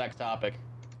move on to the next topic.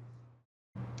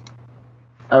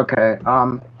 Okay.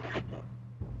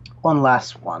 One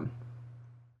last one.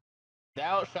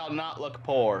 Thou shalt not look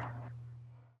poor.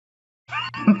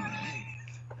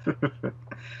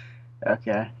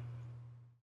 Okay.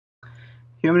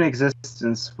 Human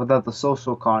existence without the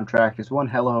social contract is one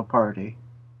hell of a party.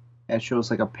 It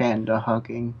shows like a panda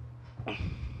hugging.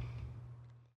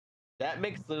 That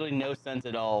makes literally no sense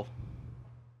at all.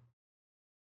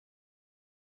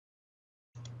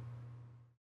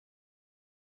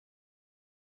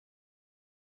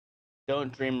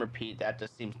 Don't dream repeat. That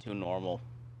just seems too normal.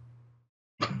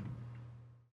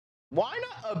 Why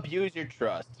not abuse your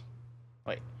trust?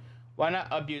 Wait, why not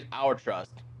abuse our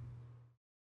trust?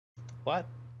 What?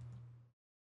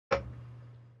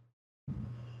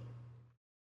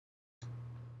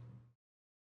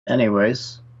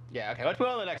 Anyways. Yeah, okay, let's move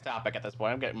on to the next topic at this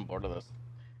point. I'm getting bored of this.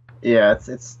 Yeah,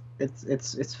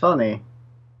 it's funny.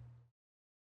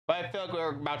 But I feel like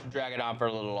we're about to drag it on for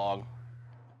a little long.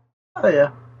 Oh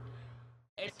yeah.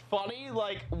 It's funny,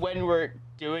 like, when we're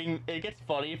doing... It gets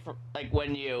funny, for like,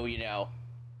 when you know...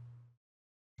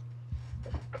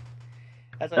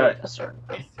 That's Alright, let's start.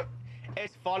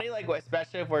 It's funny, like,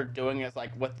 especially if we're doing this,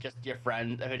 like, with just your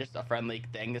friends. If it's just a friendly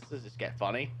thing, this is just get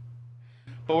funny.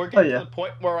 But we're getting to the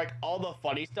point where, like, all the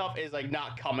funny stuff is, like,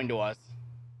 not coming to us.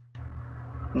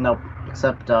 Nope.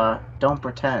 Except, don't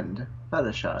pretend.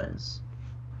 Fetishize.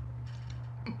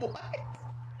 What?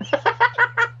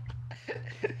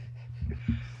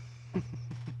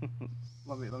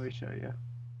 let me show you. I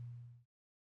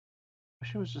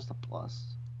wish it was just a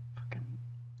plus. Fucking.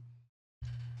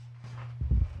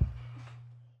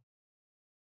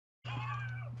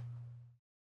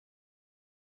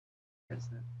 Where is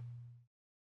it?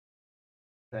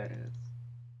 There it is.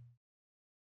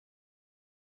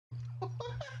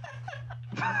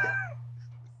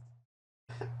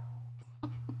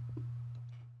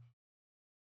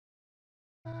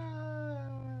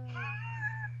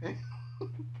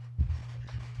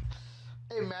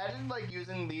 Imagine like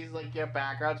using these like your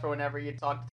backgrounds for whenever you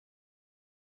talk to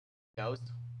Ghost.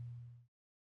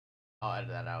 I'll edit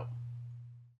that out.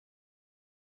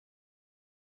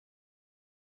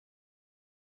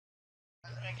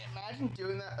 Like, imagine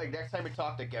doing that like next time you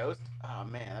talk to Ghost. Oh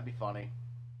man, that'd be funny.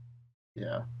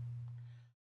 Yeah.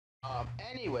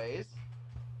 Anyways,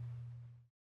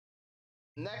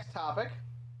 next topic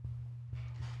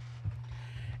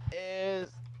is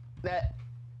that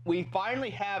we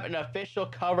finally have an official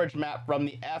coverage map from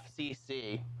the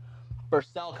FCC for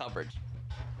cell coverage.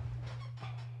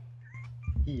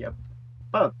 Yep.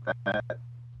 About that.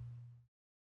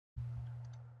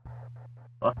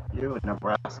 Fuck you,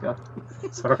 Nebraska.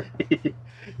 Sorry.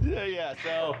 Yeah,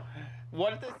 so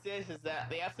what this is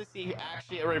that the FCC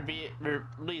actually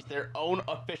released their own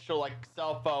official like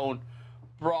cell phone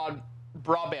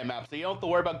broadband map, so you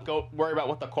don't have to worry about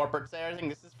what the corporate say or anything.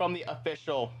 This is from the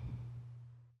official.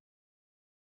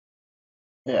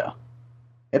 Yeah.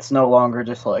 It's no longer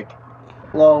just like,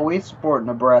 well, we support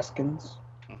Nebraskans.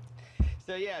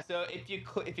 So yeah, so if you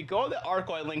go to the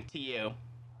article I linked to you.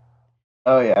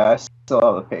 Oh yeah, I still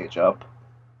have the page up.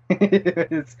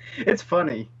 It's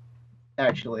funny,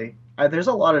 actually. There's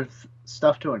a lot of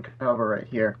stuff to uncover right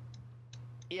here.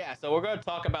 Yeah, so we're going to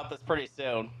talk about this pretty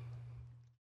soon.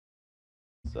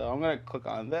 So I'm going to click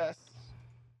on this.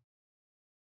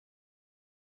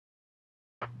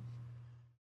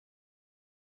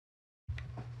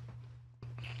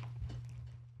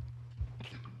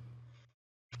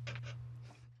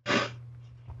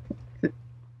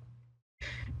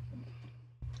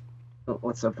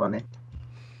 What's so funny?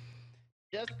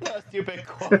 Just the stupid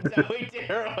quote that we did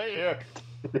earlier.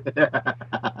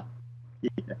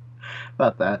 Yeah,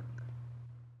 about that.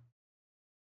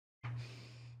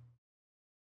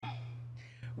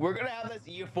 We're going to have this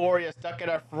euphoria stuck in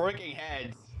our freaking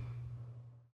heads.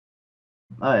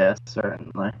 Oh yeah,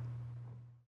 certainly.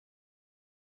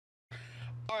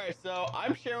 Alright, so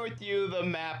I'm sharing with you the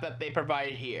map that they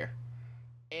provided here.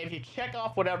 And if you check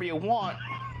off whatever you want,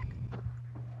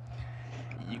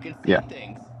 you can see Yeah.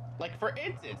 things. Like, for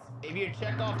instance, if you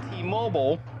check off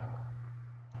T-Mobile,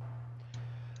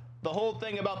 the whole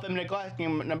thing about them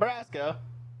neglecting Nebraska.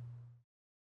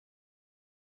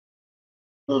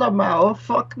 Lamau,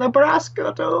 fuck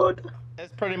Nebraska, dude.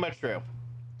 Is pretty much true.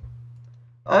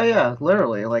 Oh yeah,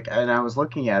 literally. Like, and I was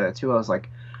looking at it too. I was like,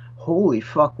 holy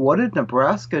fuck, what did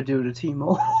Nebraska do to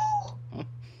T-Mobile?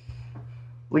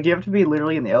 Like, you have to be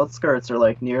literally in the outskirts or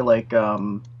like near like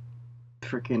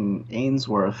freaking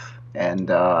Ainsworth and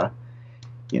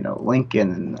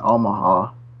Lincoln and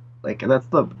Omaha. Like that's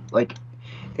the like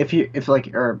if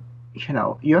like or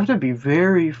you have to be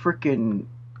very freaking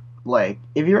like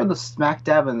if you're in the smack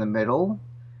dab in the middle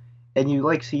and you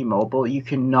like see mobile, you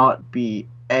cannot be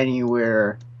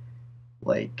anywhere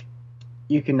like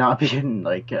you cannot be in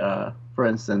like for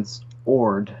instance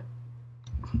Ord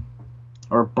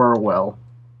or Burwell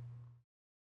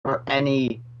or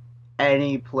any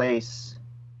place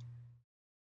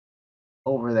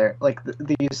over there. Like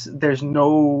there's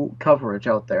no coverage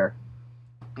out there.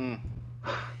 Mm.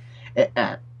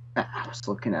 I was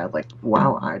looking at like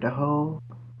wow, Idaho,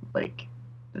 like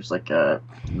there's like a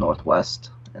Northwest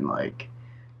and like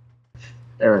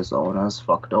Arizona's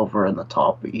fucked over in the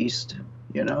top east,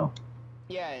 you know.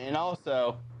 Yeah, and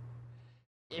also,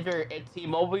 if you're a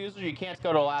T-Mobile user, you can't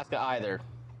go to Alaska either.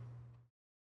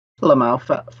 Lamau,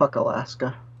 fuck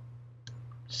Alaska.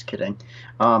 Just kidding.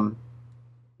 Um,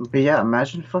 but yeah,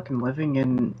 imagine fucking living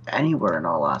in anywhere in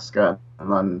Alaska,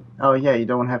 and then oh yeah, you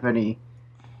don't have any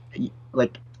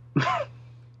like.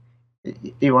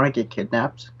 You want to get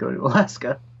kidnapped? Go to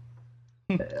Alaska.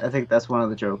 I think that's one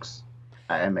of the jokes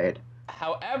I made.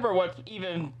 However, what's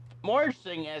even more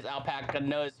interesting, as Alpaca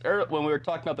noticed when we were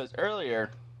talking about this earlier,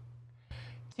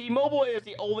 T-Mobile is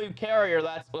the only carrier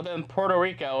that's within Puerto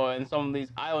Rico and some of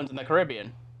these islands in the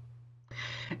Caribbean.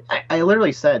 I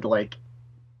literally said like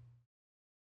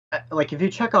if you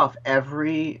check off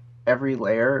every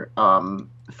layer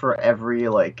for every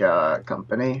like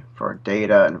company for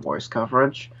data and voice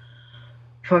coverage,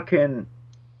 fucking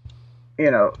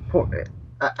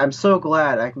I'm so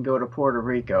glad I can go to Puerto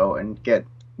Rico and get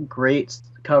great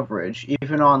coverage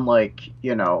even on like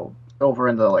over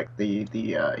in the like the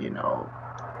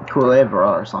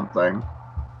Culebra or something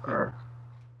or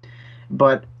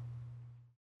but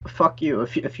fuck you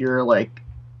if you're like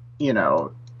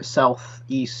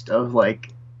southeast of like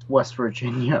West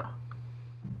Virginia.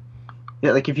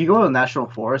 Yeah, like if you go to the National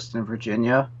Forest in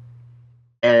Virginia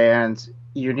and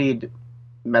you need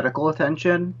medical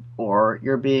attention or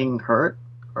you're being hurt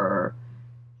or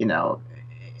you know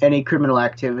any criminal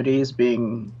activities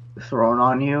being thrown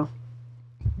on you,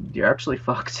 you're actually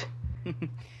fucked.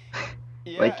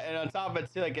 Yeah, Like and on top of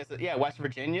it too, I guess yeah, West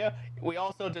Virginia. We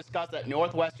also discussed that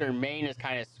northwestern Maine is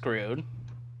kind of screwed.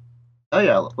 oh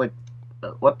yeah, like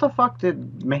what the fuck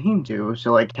did Maine do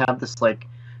to like have this like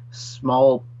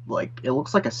small like it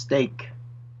looks like a steak.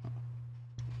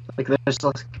 Like there's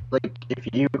like if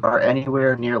you are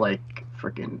anywhere near like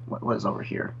freaking what is over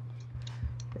here?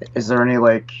 Is there any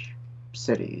like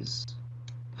cities?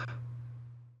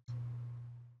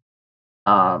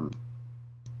 Um,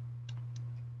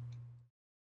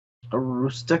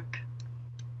 Aroostook,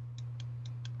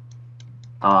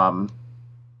 um,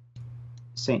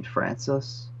 St.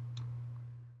 Francis.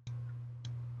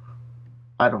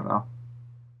 I don't know.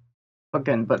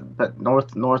 Again, but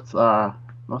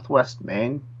northwest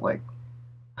Maine, like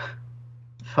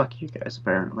fuck you guys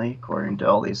apparently, according to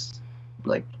all these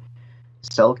like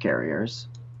cell carriers.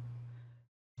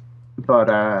 But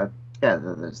yeah,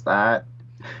 there's that.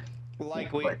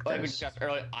 Like we discussed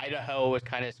earlier, Idaho was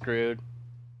kind of screwed.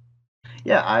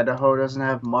 Yeah, Idaho doesn't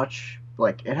have much.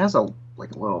 Like it has a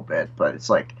little bit, but it's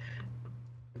like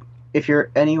if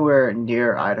you're anywhere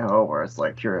near Idaho, or it's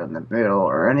like you're in the middle,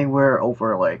 or anywhere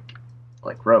over like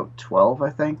Route 12,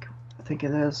 I think it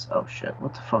is. Oh shit!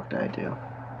 What the fuck did I do?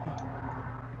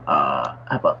 How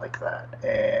about like that?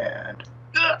 And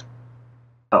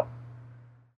oh,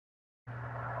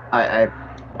 I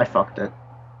fucked it.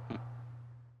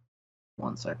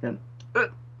 1 second.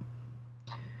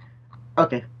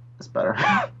 Okay, that's better.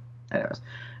 Anyways,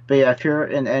 but yeah, if you're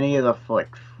in any of the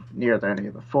near any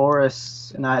of the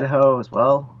forests in Idaho as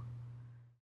well,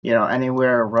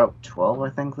 anywhere Route 12, I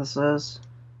think this is.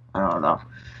 I don't know.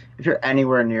 If you're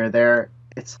anywhere near there,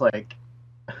 it's like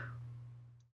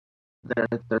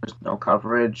there's no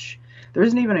coverage. There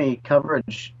isn't even any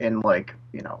coverage in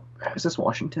is this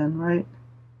Washington, right?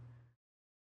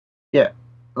 Yeah,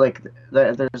 like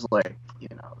there's there's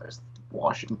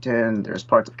Washington, there's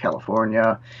parts of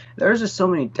California. There's just so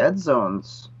many dead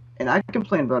zones, and I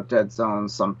complain about dead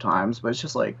zones sometimes, but it's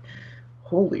just like,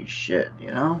 holy shit,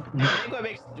 I think what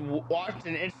makes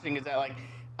Washington interesting is that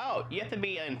oh, you have to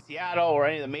be in Seattle or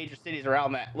any of the major cities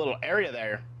around that little area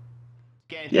there to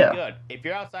get anything Yeah, good. If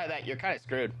you're outside of that, you're kind of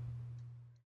screwed.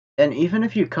 and even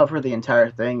if you cover the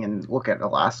entire thing and look at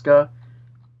Alaska,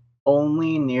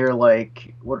 only near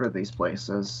what are these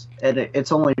places? And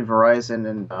it's only Verizon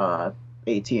and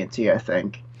AT&T, I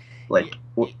think. Like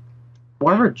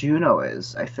wherever Juneau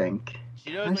is, I think.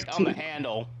 Juneau's like on the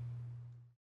handle.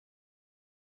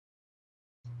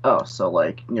 Oh, so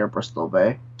like near Bristol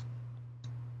Bay.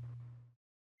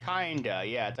 Kinda,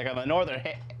 yeah. It's like on the northern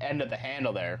end of the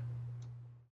handle there.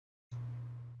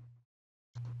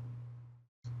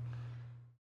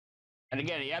 And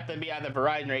again, you have to be either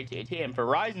Verizon or AT&T, and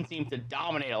Verizon seems to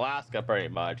dominate Alaska pretty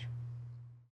much.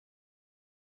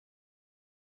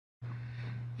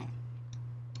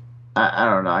 I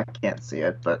don't know. I can't see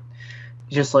it, but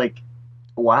just like,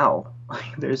 wow,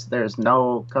 there's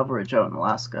no coverage out in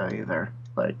Alaska either.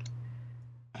 Like,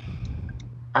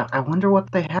 I wonder what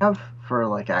they have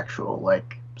for actual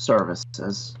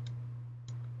services.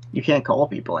 You can't call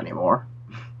people anymore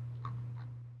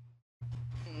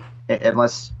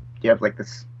unless you have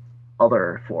this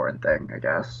other foreign thing, I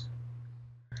guess.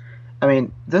 I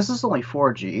mean, this is only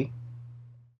 4G,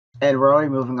 and we're already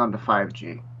moving on to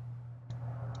 5G.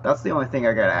 That's the only thing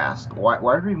I gotta ask. Why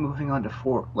are we moving on to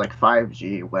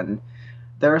 5G when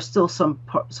there are still some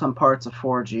parts of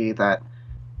 4G that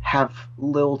have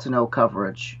little to no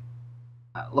coverage?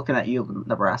 Looking at you,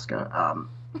 Nebraska,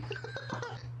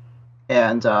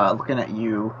 and looking at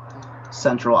you,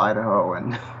 Central Idaho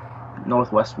and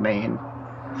Northwest Maine.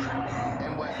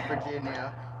 In West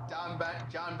Virginia,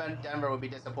 John Bent Denver would be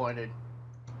disappointed.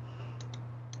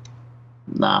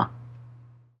 Nah.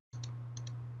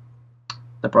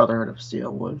 The Brotherhood of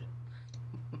Steel would.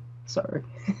 Sorry.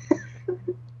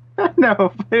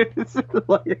 No, but it's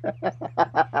like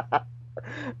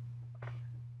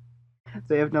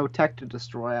they have no tech to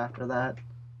destroy after that.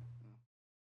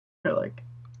 They're like,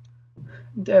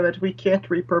 damn it, we can't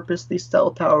repurpose these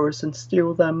cell towers and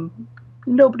steal them.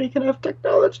 Nobody can have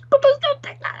technology, but there's no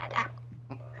technology.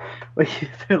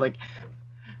 They're like,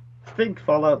 think,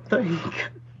 Fallout,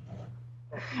 think.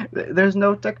 There's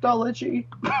no technology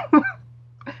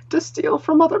to steal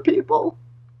from other people.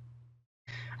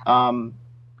 Or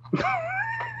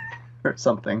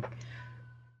something.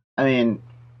 I mean,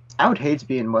 I would hate to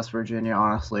be in West Virginia,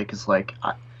 honestly, because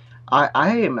I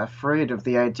am afraid of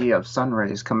the idea of sun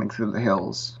rays coming through the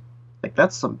hills.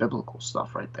 That's some biblical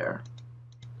stuff right there.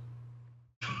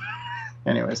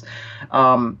 Anyways,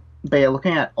 but yeah,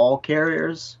 looking at all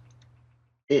carriers,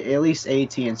 at least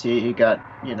AT&T, you got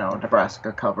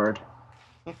Nebraska covered.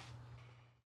 That's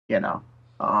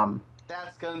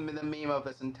gonna be the meme of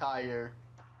this entire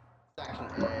section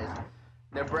is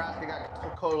Nebraska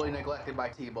got totally neglected by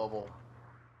T-Mobile.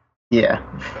 Yeah.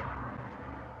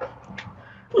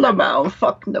 Lamau,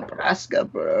 fuck Nebraska,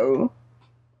 bro.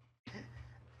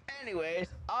 Anyways,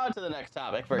 on to the next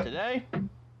topic for today.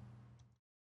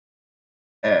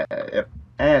 Yep.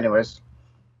 Anyways,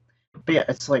 but yeah,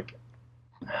 it's like,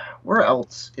 where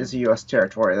else is a U.S.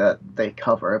 territory that they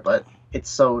cover, but it's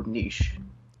so niche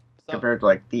compared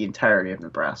to the entirety of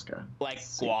Nebraska? Like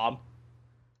Guam.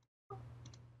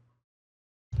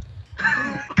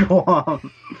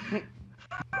 Guam.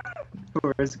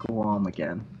 Where is Guam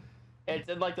again? It's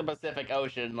in the Pacific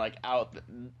Ocean, out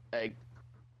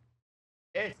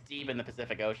it's deep in the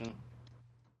Pacific Ocean.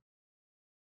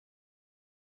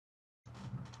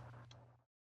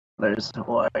 There's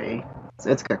Hawaii.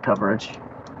 It's good coverage.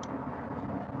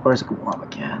 Where's Guam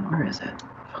again? Where is it?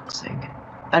 For fuck's sake.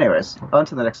 Anyways, on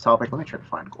to the next topic. Let me try to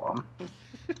find Guam.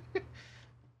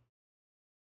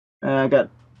 I got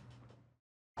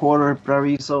Puerto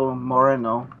Paraiso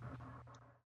Moreno.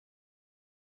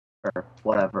 Or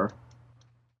whatever.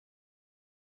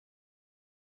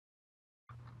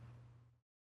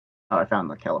 Oh, I found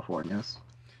the Californias.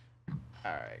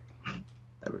 Alright.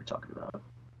 That we were talking about.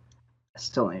 I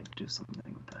still need to do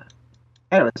something with that.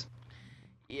 Anyways.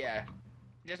 Yeah.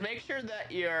 Just make sure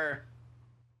that your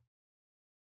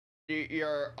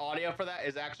audio for that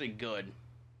is actually good.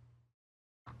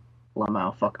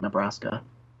 Lamau, fuck Nebraska.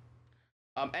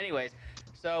 Anyways,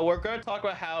 so we're going to talk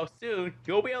about how soon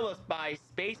you'll be able to buy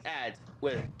space ads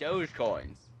with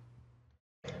Dogecoins.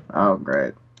 Oh,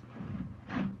 great.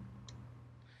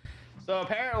 So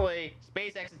apparently,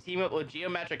 SpaceX is teaming up with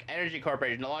Geometric Energy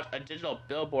Corporation to launch a digital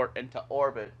billboard into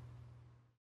orbit.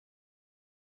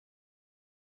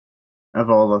 Of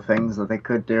all the things that they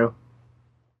could do,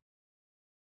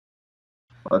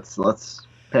 let's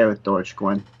pay with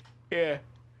Dogecoin. Yeah.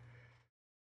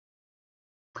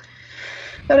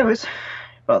 Anyways,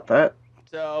 about that.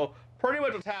 So pretty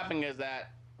much what's happening is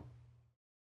that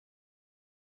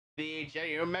the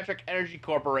Geometric Energy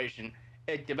Corporation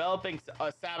is developing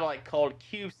a satellite called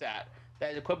CubeSat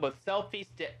that is equipped with a selfie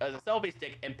stick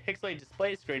and pixelated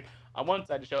display screen on one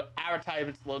side to show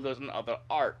advertisements, logos, and other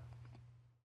art.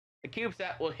 The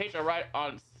CubeSat will hitch a ride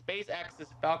on SpaceX's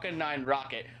Falcon 9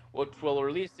 rocket, which will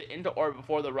release it into orbit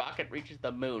before the rocket reaches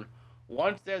the moon.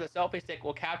 Once there, the selfie stick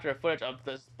will capture footage of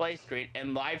the display screen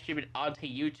and live stream it onto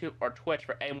YouTube or Twitch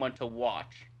for anyone to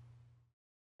watch.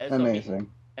 Amazing.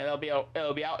 It'll be out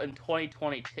in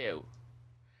 2022.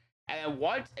 And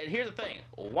here's the thing: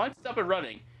 once it's up and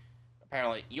running,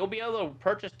 apparently you'll be able to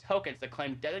purchase tokens to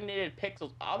claim designated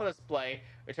pixels on the display,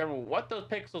 determine what those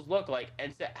pixels look like,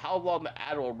 and set how long the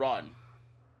ad will run.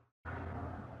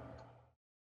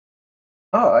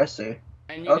 Oh, I see.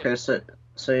 Okay,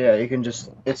 so yeah, you can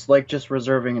it's like just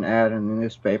reserving an ad in the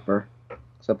newspaper,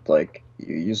 except like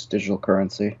you use digital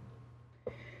currency.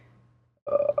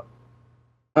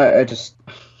 I just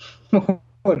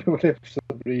what if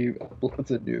somebody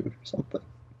uploads a nude or something?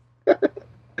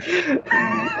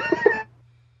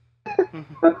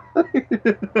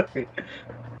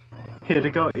 Here to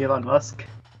go, Elon Musk.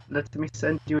 Let me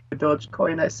send you a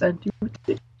Dogecoin. I sent you a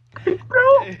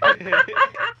bro.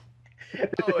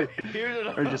 Oh, here's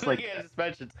another just like, thing I just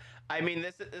mentioned. I mean,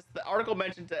 this the article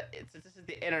mentions that since this is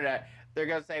the internet, they're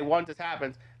gonna say once this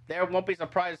happens, there won't be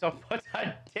surprised if someone puts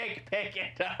a dick pic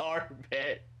into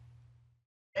orbit.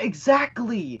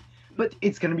 Exactly, but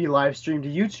it's gonna be live streamed to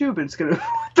YouTube, and it's gonna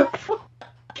what the fuck.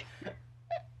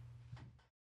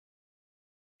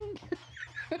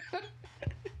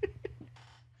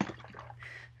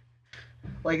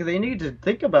 Like, they need to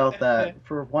think about that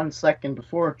for 1 second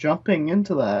before jumping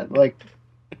into that. Like,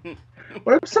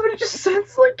 what if somebody just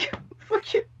sends, like,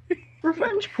 fucking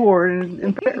revenge porn and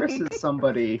embarrasses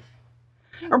somebody?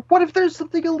 Or what if there's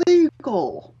something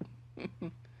illegal?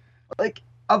 Like,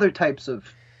 other types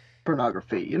of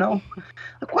pornography, you know?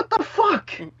 Like, what the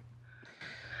fuck?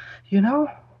 You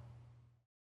know?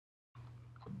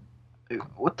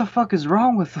 What the fuck is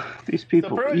wrong with these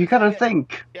people? So you gotta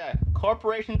think. Yeah,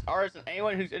 corporations, artists, and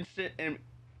anyone who's interested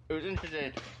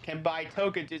can buy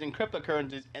tokens using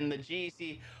cryptocurrencies, and the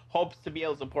GEC hopes to be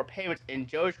able to support payments in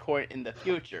Dogecoin in the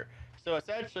future. So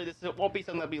essentially, this won't be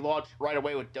something that'll be launched right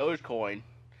away with Dogecoin,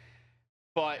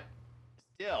 but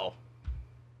still,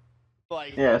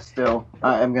 like, yeah, still,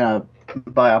 I'm gonna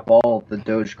buy up all the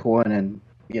Dogecoin and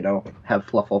have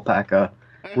Fluffalpaca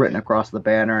written across the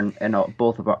banner and all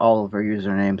of our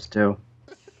usernames too.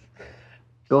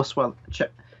 Ghostweller,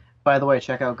 by the way,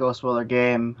 check out Ghostweller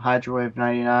Game, Hydrowave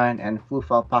 99, and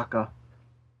Fluffalpaca.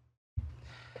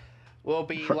 Will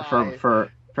be live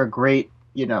for great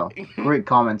great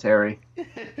commentary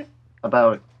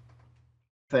about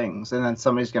things, and then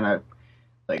somebody's gonna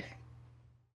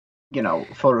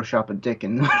Photoshop a dick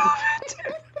in the middle of it.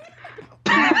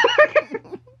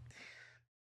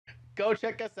 Go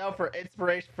check us out for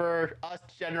inspiration for us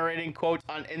generating quotes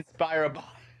on Inspirabot.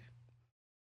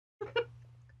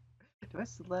 Do I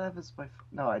still have his wife?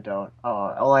 No, I don't.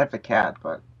 Oh, I have the cat,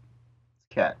 but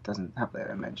cat doesn't have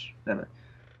that image. Never.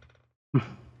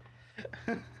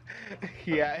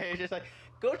 Yeah, it's just like,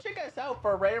 go check us out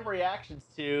for random reactions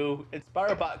to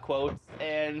Inspirabot quotes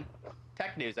and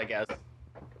tech news, I guess.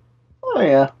 Oh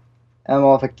yeah, I'm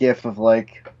off a gif of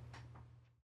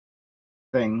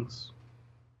things.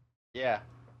 Yeah.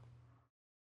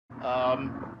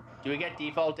 Do we get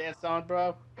default dance on,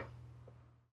 bro?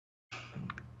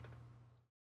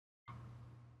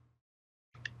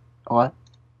 What?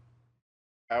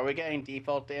 Are we getting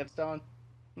default danced on?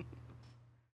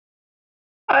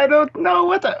 I don't know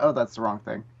what the. Oh, that's the wrong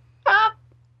thing. Ah!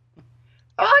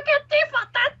 Oh, get default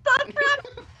danced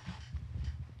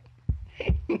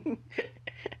on.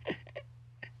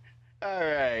 All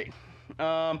right.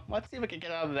 Let's see if we can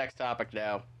get on to the next topic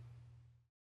now.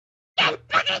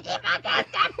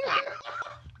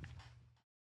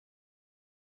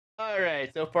 All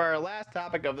right. So for our last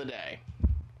topic of the day,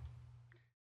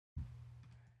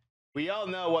 we all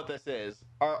know what this is.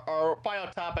 Our final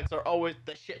topics are always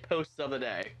the shit posts of the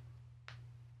day.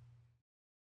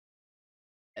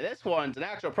 And this one's an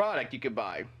actual product you could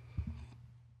buy.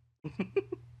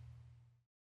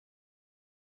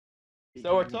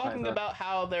 So we're talking about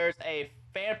how there's a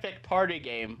fanfic party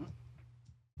game.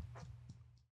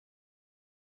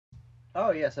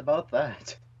 Oh yes, about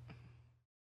that.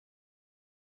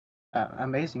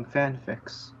 Amazing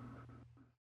fanfics.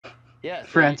 Yes.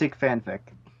 Frantic fanfic.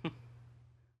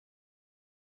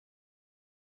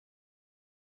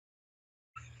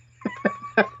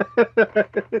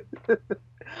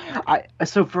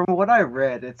 So from what I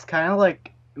read, it's kind of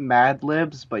like Mad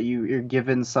Libs, but you're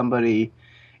giving somebody.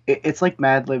 It's like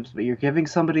Mad Libs, but you're giving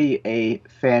somebody a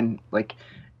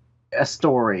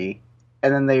story,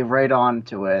 and then they write on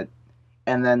to it,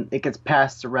 and then it gets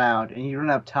passed around, and you don't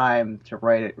have time to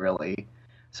write it really.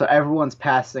 So everyone's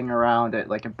passing around it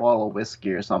like a bottle of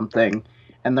whiskey or something,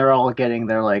 and they're all getting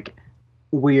their like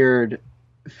weird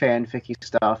fanficky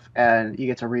stuff, and you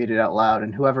get to read it out loud,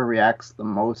 and whoever reacts the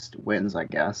most wins, I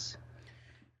guess.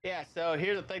 Yeah, so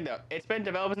here's the thing though. It's been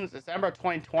developed since December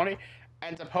 2020,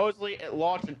 and supposedly it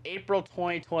launched in April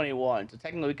 2021. So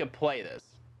technically we could play this.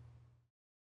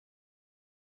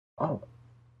 Oh.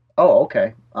 Oh,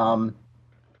 okay.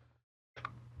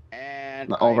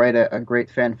 And I'll write a great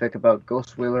fanfic about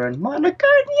Ghost Wheeler and Monica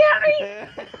and Yari!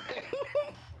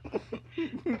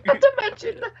 Not to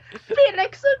mention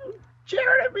Felix and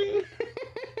Jeremy!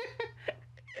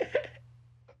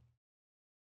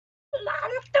 A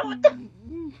lot of thought!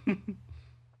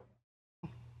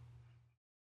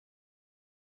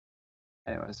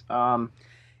 Anyways,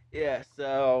 yeah,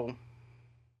 so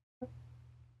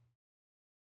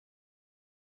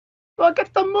look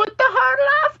at the mood to her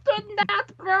laughter in that,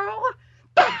 bro!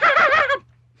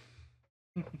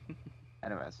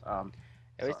 Anyways,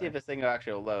 let me see if this thing will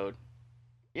actually load.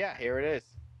 Yeah, here it is.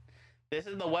 This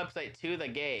is the website to the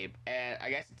game, and I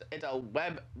guess it's a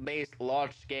web-based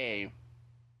launch game.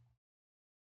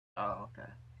 Oh, okay.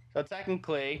 So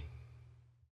technically,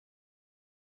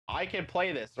 I can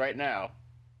play this right now.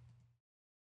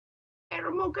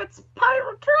 Animal gets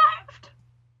pyrotraved,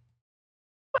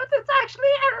 but it's actually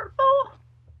edible.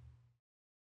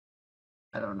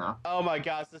 I don't know. Oh my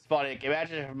gosh, this is funny.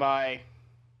 Imagine if my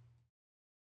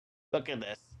look at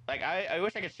this. Like I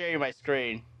wish I could share you my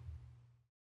screen.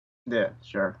 Yeah,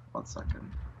 sure. 1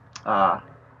 second.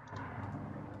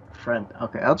 Friend.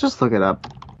 Okay, I'll just look it up.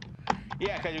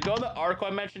 Yeah, because you go to the article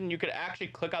I mentioned, you could actually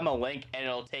click on the link and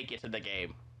it'll take you to the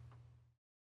game.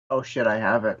 Oh shit, I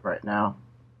have it right now.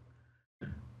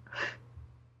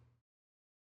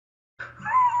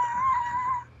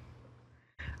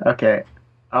 Okay.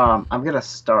 I'm gonna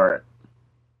start.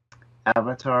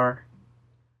 Avatar.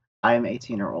 I am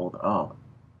 18 or old. Oh.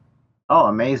 Oh,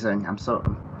 amazing. I'm so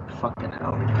fucking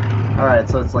hell. Alright,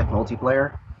 so it's like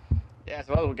multiplayer? Yeah,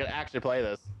 so we can actually play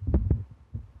this.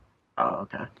 Oh,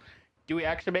 okay. Do we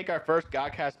actually make our first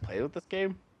Godcast play with this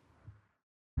game?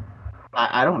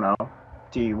 I don't know.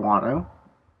 Do you want to?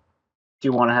 Do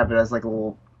you want to have it as like a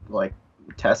little like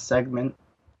test segment?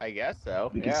 I guess so.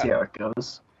 We can see how it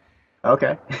goes.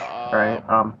 Okay. Alright,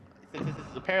 since this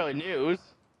is apparently news.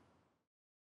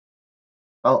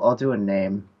 I'll do a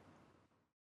name.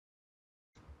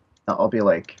 I'll be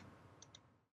like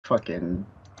fucking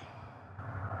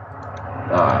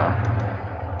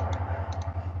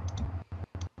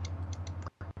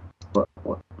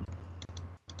what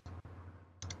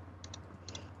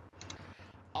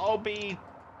I'll be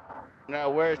no,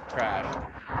 where's trash?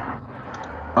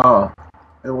 Oh.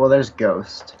 Well, there's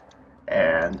Ghost.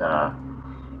 And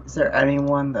is there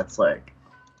anyone that's like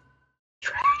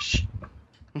trash?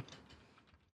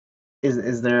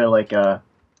 Is there like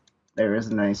there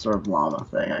isn't any sort of llama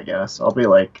thing, I guess. I'll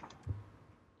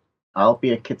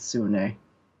be a kitsune.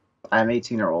 I'm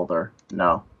 18 or older.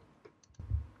 No.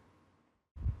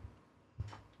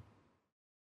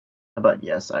 How about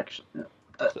yes, actually?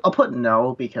 I'll put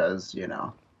no because, you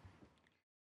know.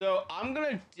 So I'm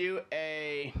gonna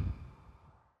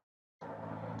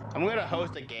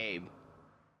host a game.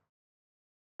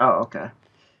 Oh, okay.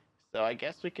 So I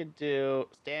guess we could do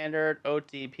standard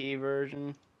OTP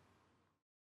version.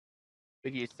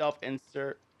 We can use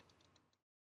self-insert.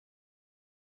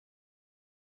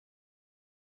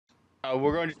 Oh,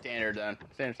 we're going to standard then.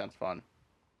 Standard sounds fun.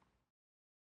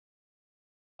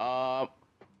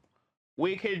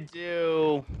 We could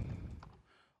do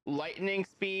lightning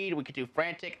speed. We could do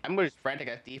frantic. I'm going to use frantic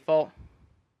as default.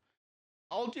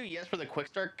 I'll do yes for the quick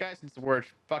start, guys, since we're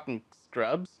fucking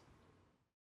scrubs.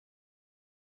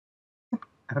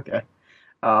 Okay.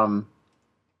 How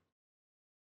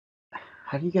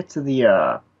do you get to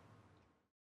the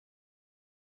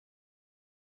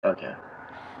Okay.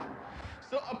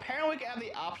 So apparently we can have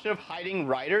the option of hiding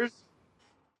riders.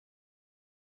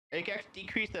 It can actually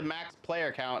decrease the max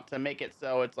player count to make it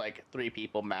so it's like 3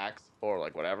 people max or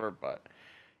like whatever, but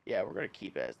yeah, we're gonna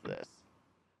keep it as this.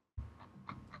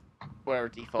 Whatever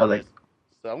default is.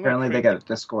 So I'm apparently they got a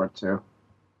Discord too.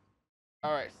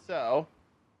 Alright, so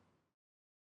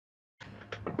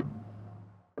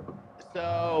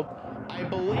I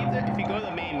believe that if you go to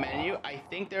the main menu, I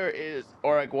think there is,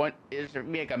 or like one is there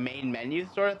like a main menu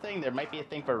sort of thing. There might be a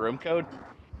thing for room code.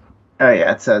 Oh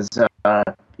yeah, it says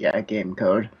yeah, game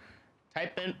code.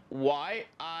 Type in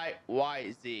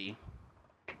YIYZ.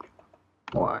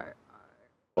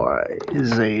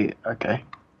 YIYZ. Okay.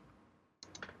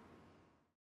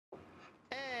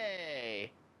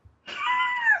 Hey.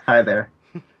 Hi there.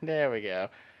 There we go.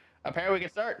 Apparently we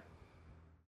can start.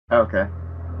 Okay.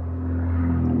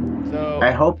 So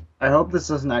I hope this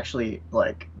doesn't actually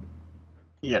like,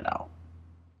 you know.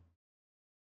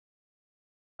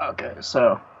 Okay,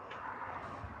 so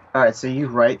all right, so you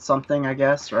write something, I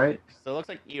guess, right? So it looks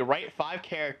like you write 5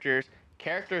 characters.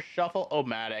 Character shuffle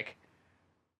omatic.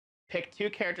 Pick 2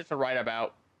 characters to write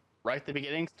about. Write at the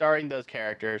beginning, starring those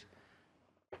characters.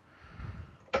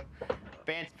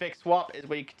 Fanfic swap is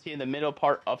where you continue the middle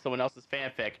part of someone else's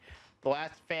fanfic. The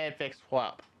last fanfic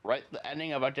swap. Write the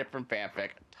ending of a different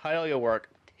fanfic. Title your work.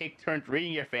 Take turns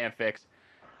reading your fanfics.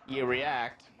 You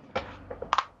react.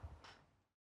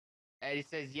 And he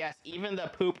says, yes, even the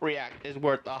poop react is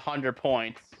worth 100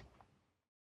 points.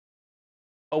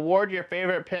 Award your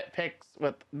favorite picks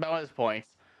with bonus points.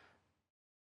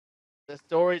 The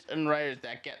stories and writers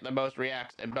that get the most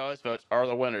reacts and bonus votes are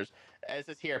the winners. As it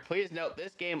says here, please note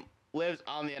this game lives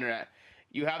on the internet.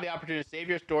 You have the opportunity to save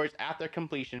your stories after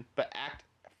completion, but act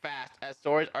fast as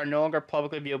stories are no longer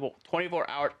publicly viewable 24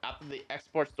 hours after the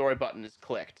export story button is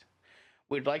clicked.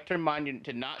 We'd like to remind you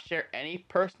to not share any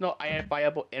personal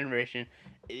identifiable information,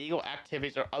 illegal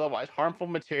activities, or otherwise harmful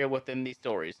material within these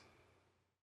stories.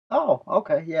 Oh,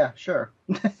 okay, yeah, sure.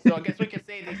 So I guess we can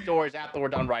save these stories after we're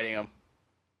done writing them.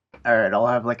 All right, I'll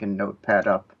have like a notepad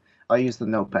up. I'll use the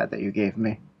notepad that you gave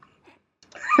me.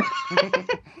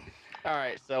 All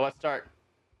right, so let's start.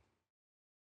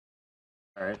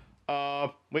 All right.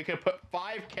 We could put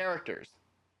 5 characters.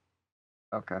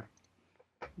 Okay.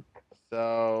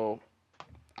 So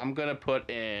I'm gonna put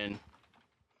in.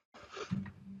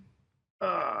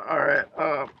 All right.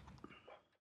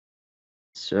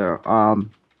 So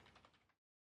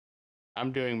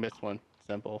I'm doing this one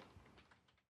simple.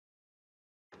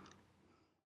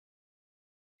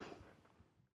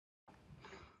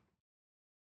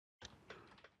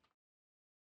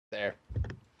 There.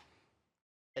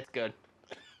 It's good.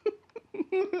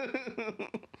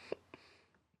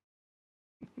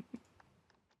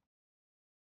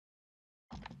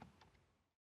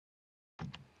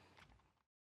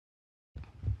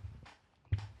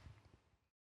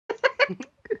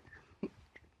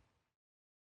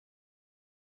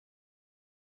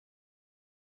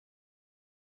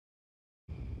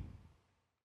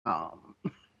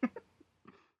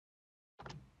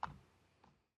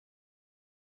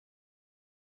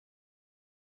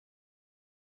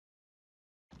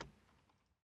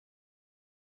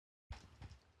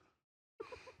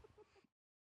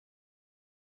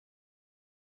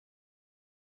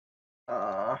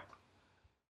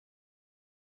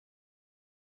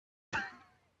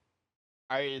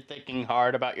 Are you thinking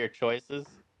hard about your choices?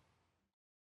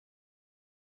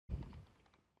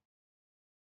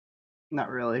 Not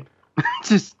really.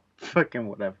 Just fucking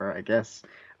whatever, I guess.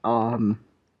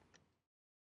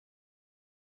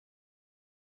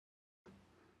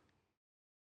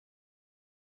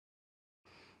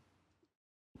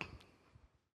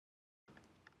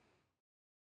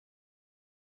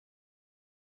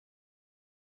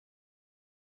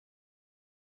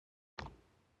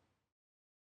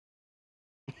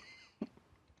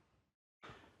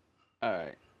 All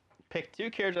right. Pick 2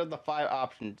 characters of the 5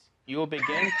 options. You will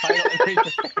begin, title, and read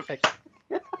the fanfic.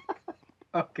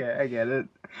 Okay, I get it.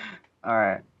 All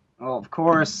right. Well, of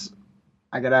course,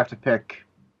 I gotta have to pick.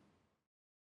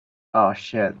 Oh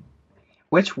shit.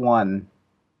 Which one?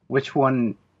 Which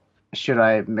one should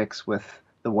I mix with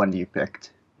the one you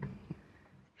picked?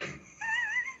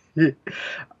 Oh,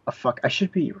 fuck, I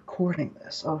should be recording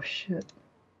this. Oh shit.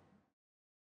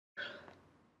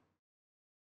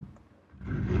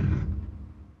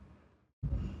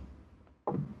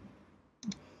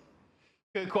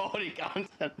 Good quality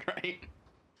content, right?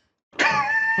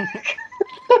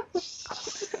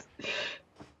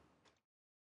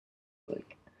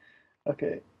 Like,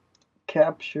 okay,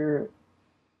 capture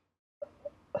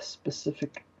a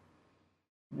specific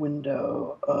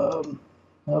window.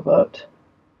 How about,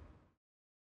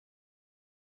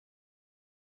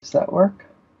 does that work?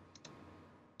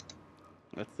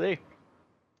 Let's see.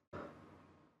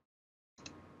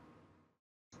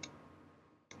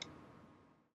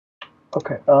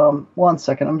 Okay, 1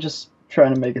 second. I'm just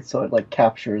trying to make it so it like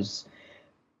captures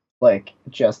like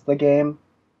just the game,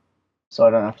 so I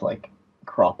don't have to like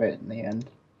crop it in the end.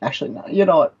 Actually, no. You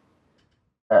know what?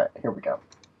 All right, here we go.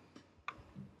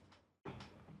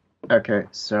 Okay,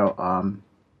 so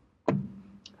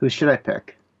who should I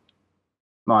pick?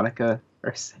 Monica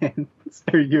or Sans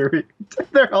or Yuri?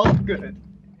 They're all good.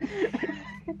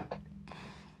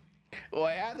 Well,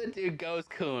 I have to do Ghost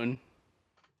Kun.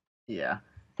 Yeah.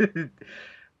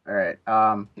 All right.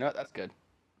 No, that's good.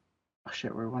 Oh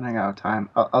shit, we're running out of time.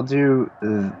 I'll do.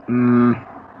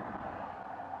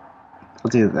 I'll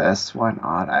do this. Why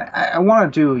not? I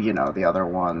want to do the other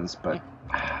ones, but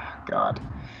God,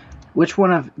 which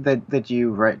one of that you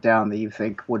write down that you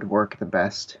think would work the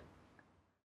best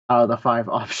out of the 5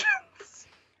 options?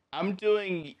 I'm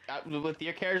doing with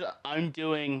your characters. I'm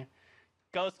doing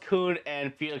Ghost Kun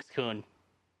and Felix Kun.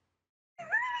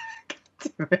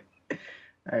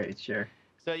 All right, sure.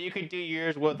 So you could do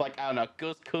yours with like I don't know,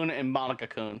 Ghost Kun and Monica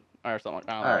Kun or something.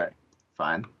 I don't know. All right,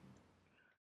 fine.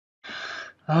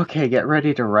 Okay, get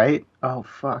ready to write. Oh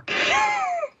fuck.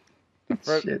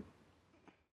 Shit.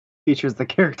 Features the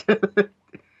character.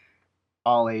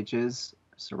 All ages.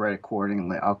 So write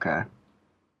accordingly. Okay.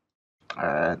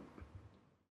 Alright.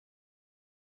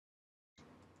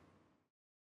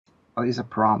 I'll use a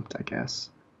prompt, I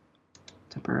guess.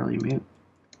 Temporarily mute.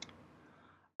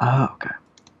 Oh, okay.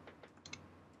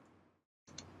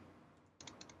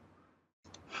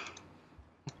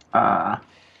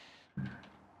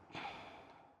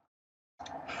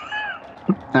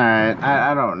 Alright,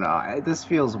 I don't know. This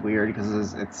feels weird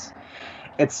because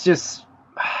it's just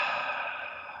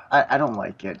I don't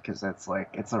like it because it's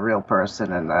like it's a real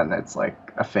person and then it's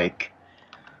like a fake.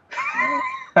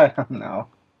 I don't know.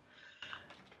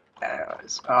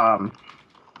 Anyways, all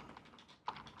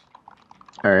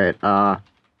right,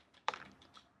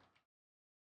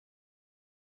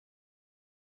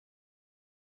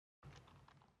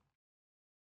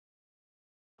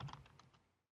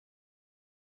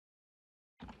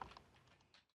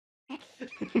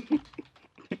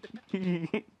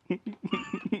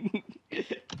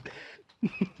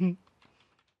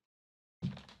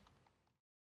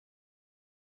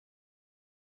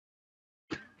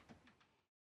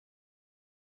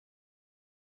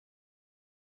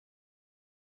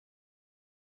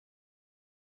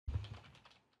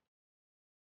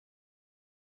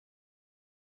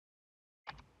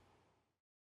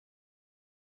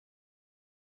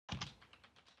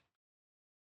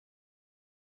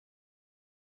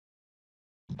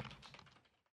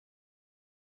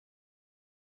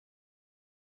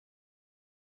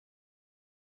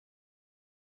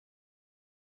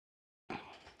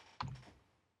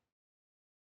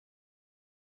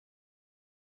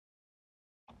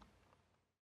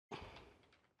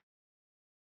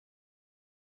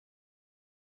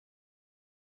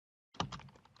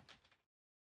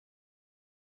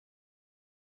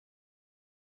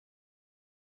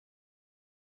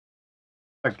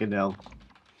 fucking hell.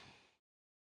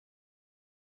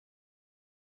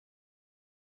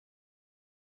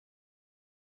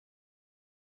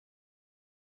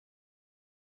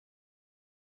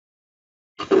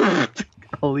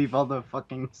 I'll leave all the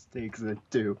fucking mistakes in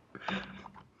too.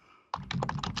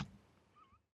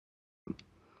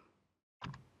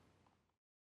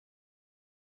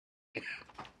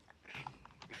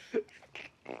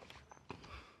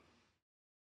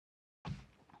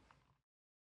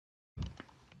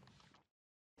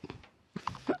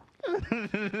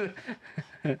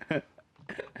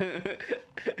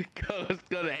 Ghost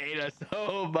gonna hate us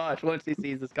so much once he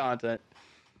sees this content.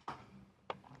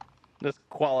 This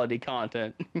quality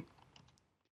content.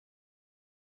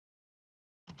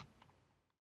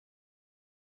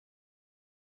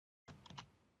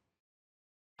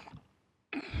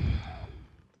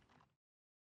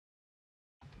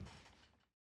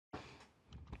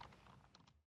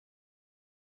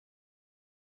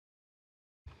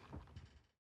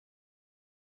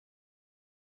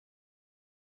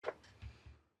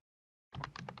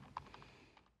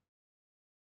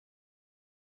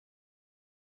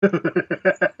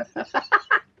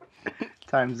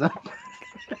 Time's up.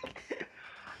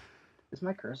 Is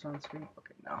my cursor on screen?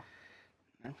 Okay, no.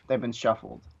 They've been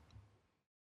shuffled.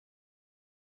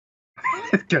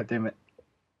 God damn it.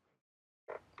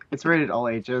 It's rated all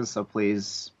ages, so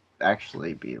please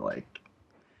actually be like...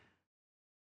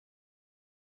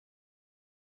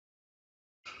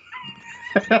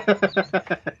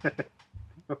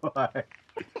 Why?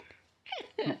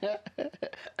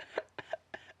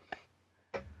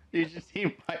 You should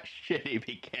see my shitty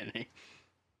beginning.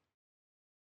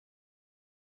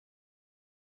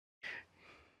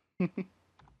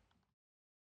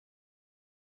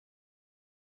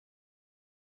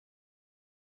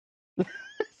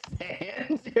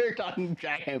 Sans? You're talking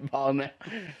Dragon Ball now.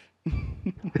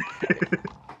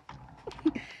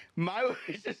 My was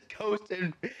just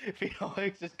ghosting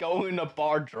Felix just going to a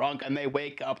bar drunk and they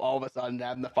wake up all of a sudden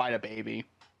having to find a baby.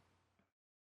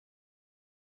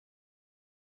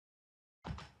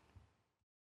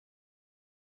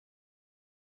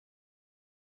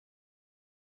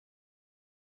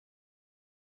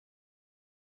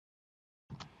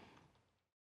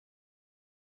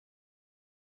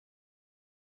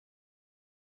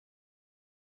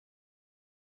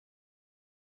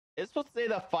 It's supposed to say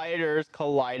the fighters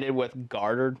collided with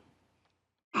Gardered.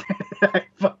 I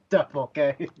fucked up,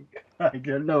 okay? I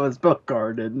didn't know it's spelled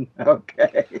garden.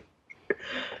 Okay.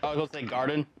 I was supposed to say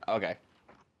garden? Okay.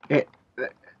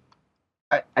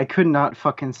 I could not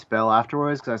fucking spell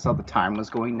afterwards because I saw the time was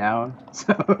going down.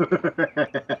 So.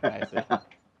 I see.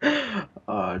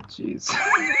 Oh, jeez.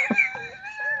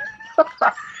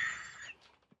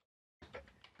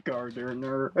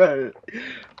 Gardener.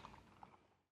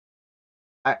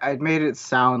 I made it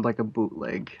sound like a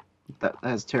bootleg. That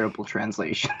has terrible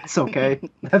translations. Okay,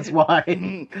 that's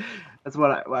why. That's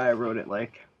why I wrote it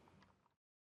like.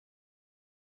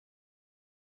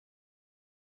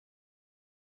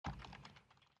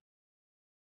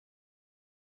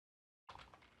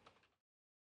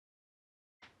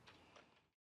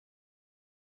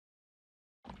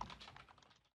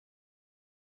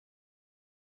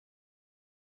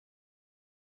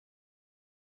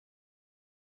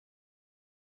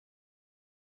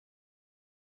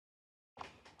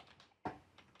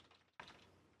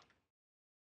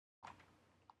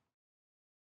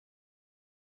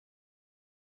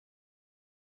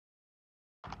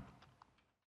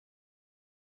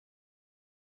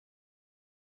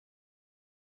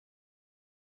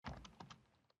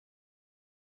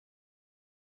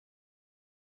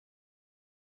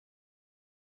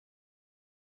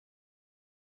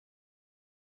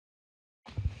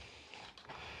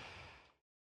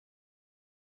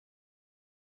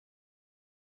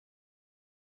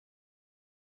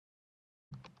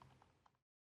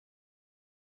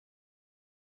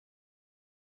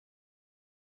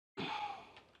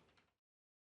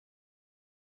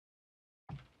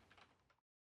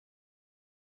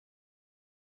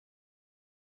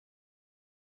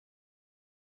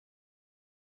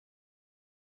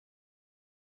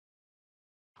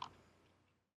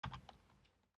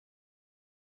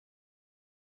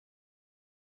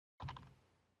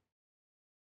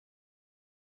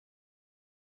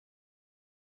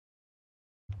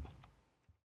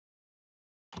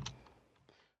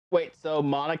 Wait, so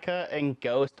Monica and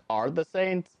Ghost are the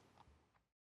Saints?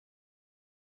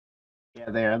 Yeah,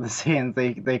 they are the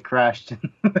Saiyans. They crashed in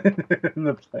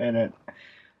the planet.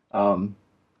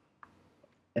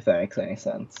 If that makes any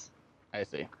sense. I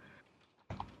see.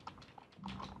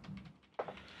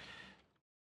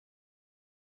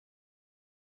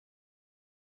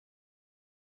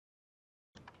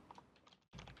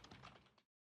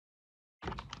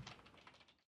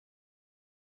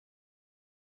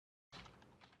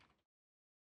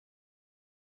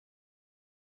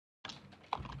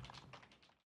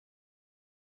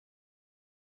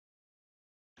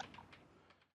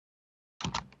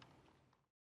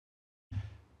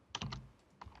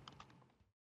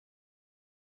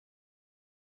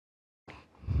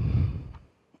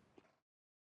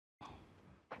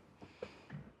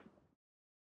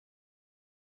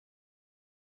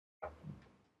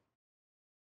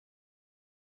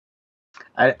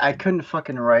 I couldn't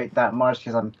fucking write that much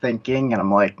because I'm thinking and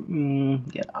I'm like,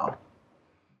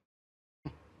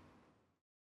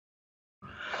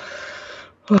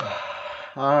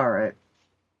 All right.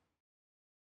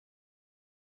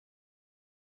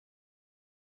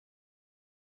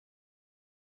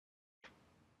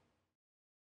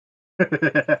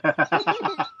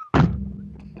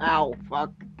 Ow,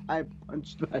 fuck. I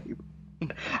punched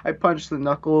the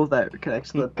knuckle that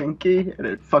connects to the pinky and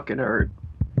it fucking hurt.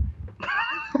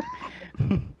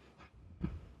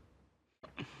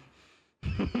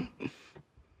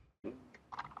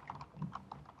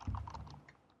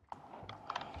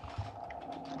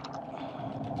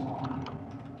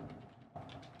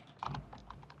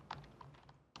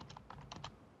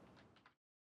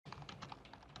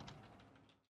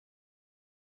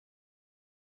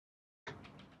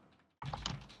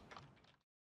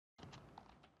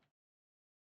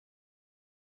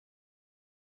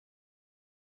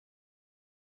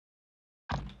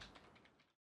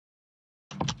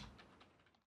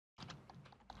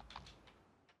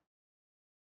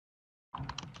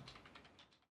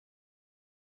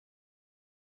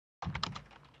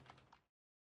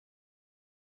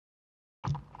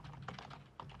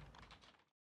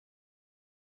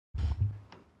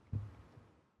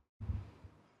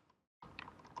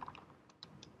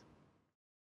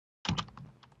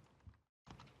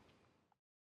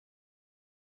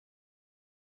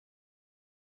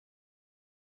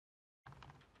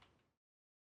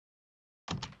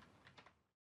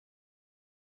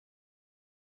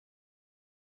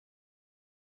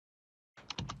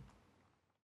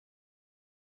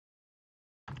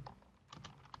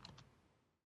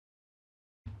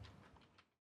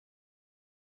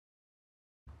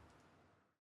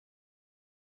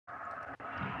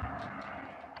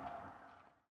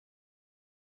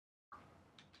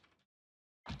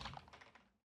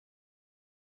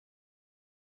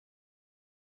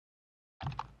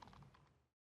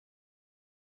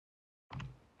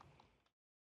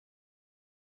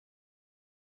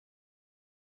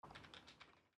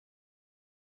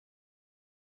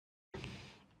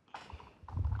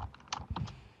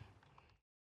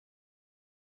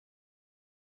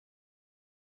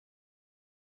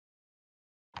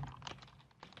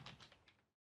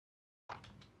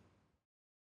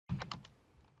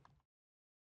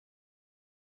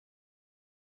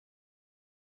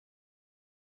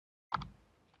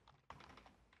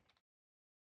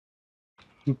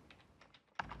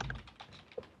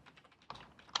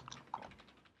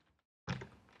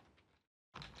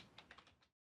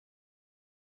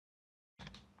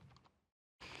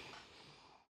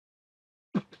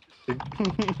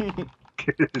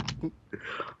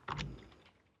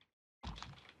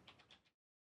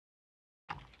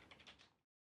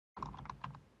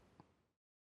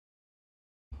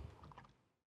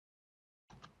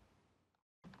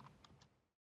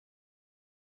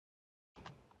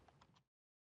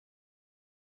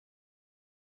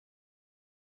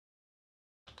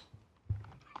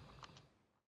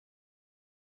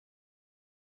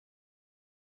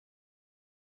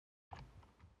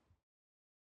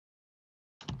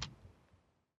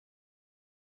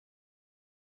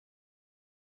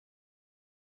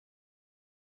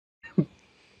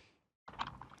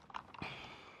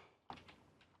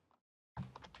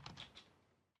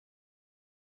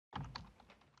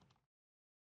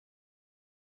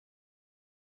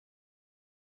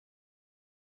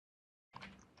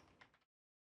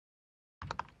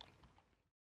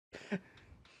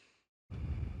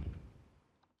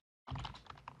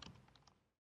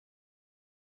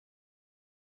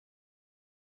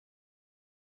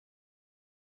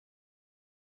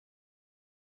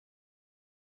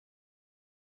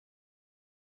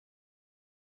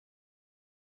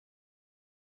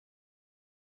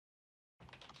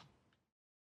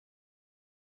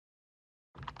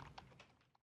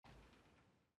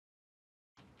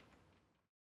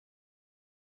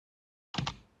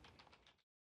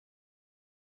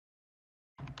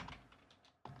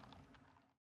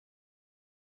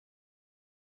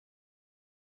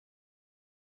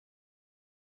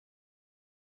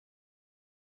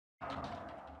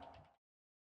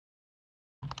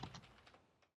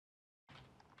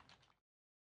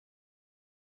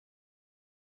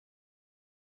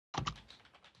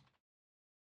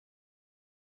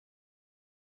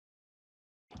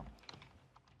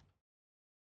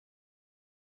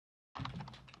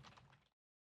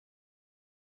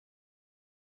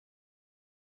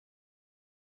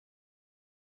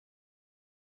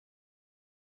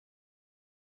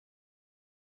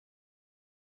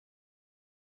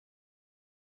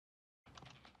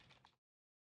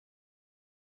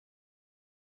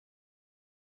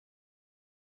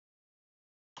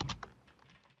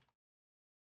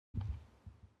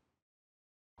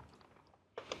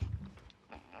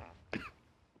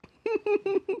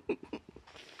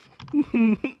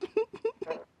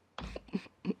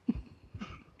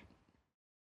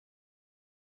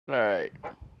 All right.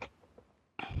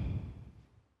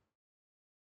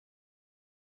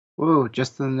 Whoa,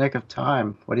 just in the nick of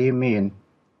time. What do you mean?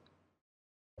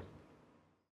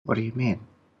 What do you mean?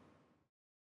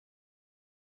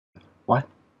 What?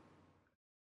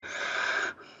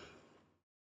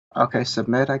 Okay,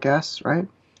 submit, I guess, right?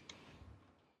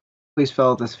 Please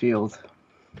fill this field.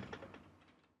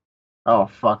 Oh,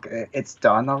 fuck. It's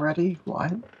done already?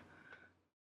 What?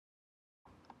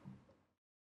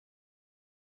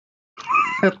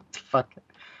 Fuck.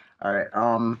 Alright,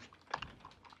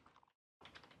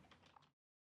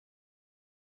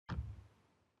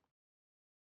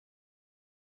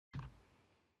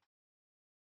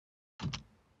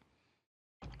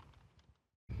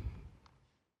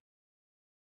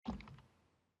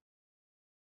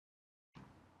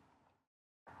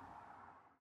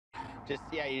 Just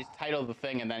yeah, you just title the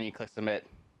thing and then you click submit.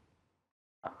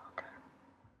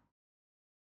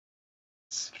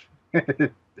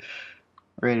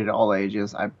 rated all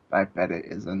ages. I bet it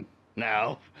isn't.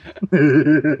 No.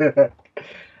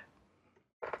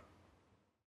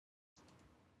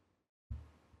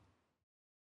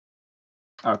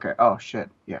 Okay. Oh shit.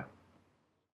 Yeah.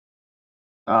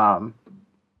 Oh,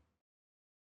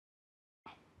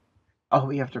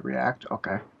 we have to react.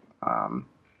 Okay. Um.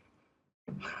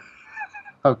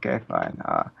 Okay. Fine.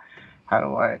 How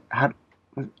do I? How?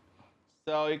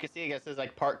 So you can see, I guess it's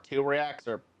like part 2 reacts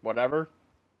or whatever.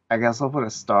 I guess I'll put a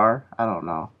star. I don't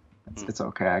know. It's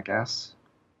okay. I guess.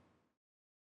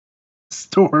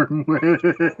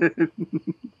 Stormwind.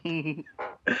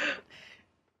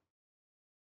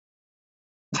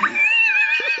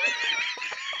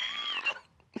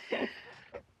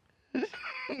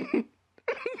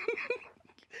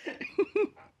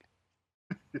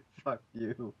 Fuck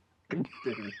you.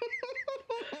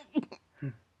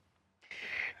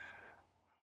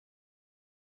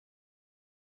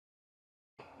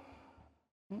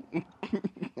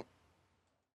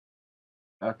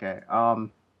 Okay.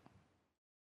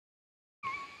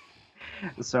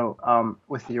 So,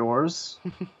 with yours,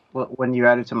 when you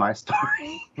added to my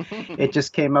story, it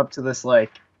just came up to this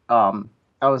like, I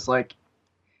was like,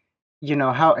 you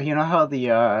know how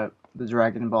the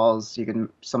Dragon Balls you can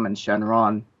summon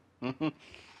Shenron,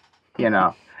 you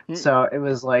know. So it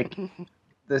was like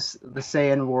the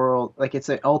Saiyan world, like it's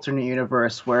an alternate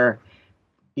universe where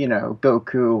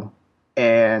Goku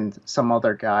and some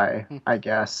other guy, I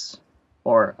guess,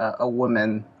 or a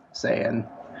woman saying,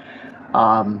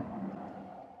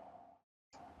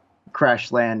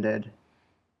 crash landed.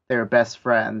 They were best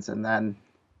friends, and then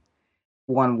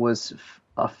one was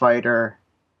a fighter,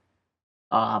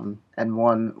 and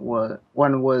one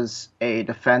was a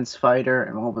defense fighter,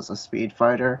 and one was a speed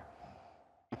fighter,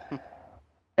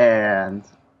 and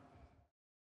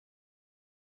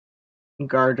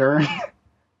Gardern,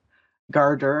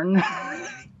 Gardern,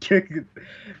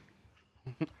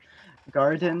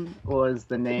 Garden was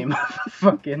the name of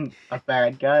fucking a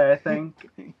bad guy, I think.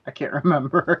 I can't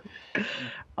remember.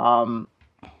 And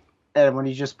when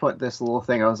he just put this little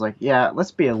thing, I was like, yeah,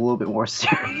 let's be a little bit more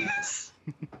serious.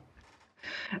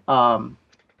 And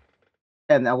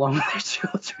along with their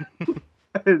children,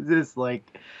 it's just like,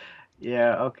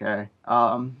 yeah, okay.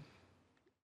 Yeah,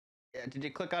 did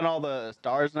you click on all the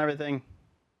stars and everything?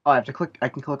 Oh, I have to click. I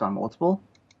can click on multiple.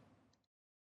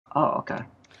 Oh, okay.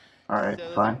 All right, so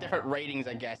there's fine. like different ratings,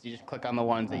 I guess. You just click on the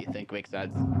ones that you think make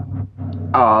sense.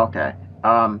 Oh, okay.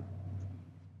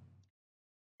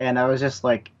 And I was just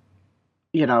like,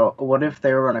 what if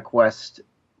they were on a quest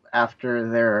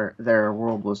after their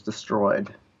world was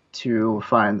destroyed to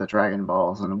find the Dragon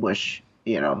Balls and wish,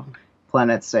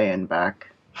 Planet Saiyan back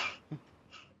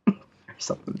or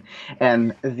something.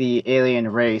 And the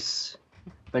alien race,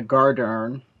 the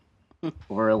Gardern,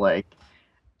 were like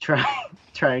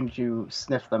trying to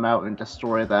sniff them out and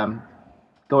destroy them,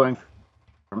 going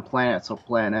from planet to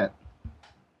planet.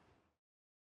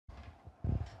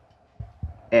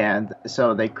 And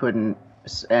so they couldn't,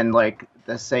 and like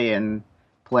the Saiyan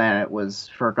planet was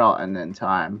forgotten in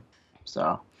time.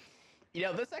 So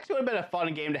This actually would have been a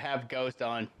fun game to have Ghost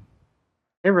on.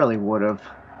 it really would have.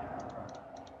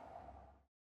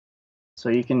 So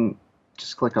you can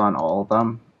just click on all of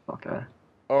them. Okay.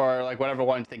 Or like whatever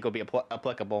one you think will be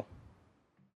applicable.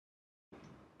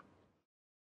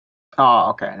 Oh,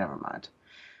 okay. Never mind.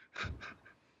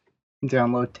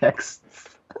 Download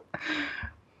texts.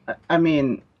 I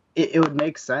mean, it would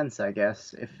make sense, I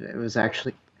guess, if it was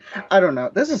actually. I don't know.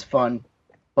 This is fun,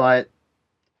 but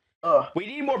we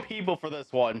need more people for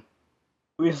this one.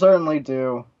 We certainly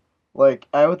do. Like,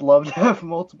 I would love to have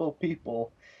multiple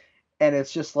people, and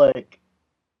it's just like,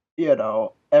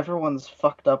 everyone's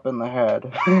fucked up in the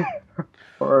head.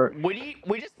 Or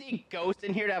we just need Ghost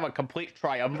in here to have a complete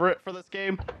triumvirate for this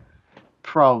game.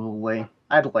 Probably,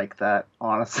 I'd like that,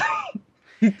 honestly.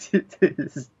 So we could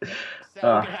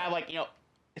have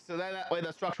so that way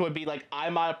the structure would be like I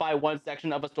modify one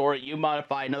section of a story, you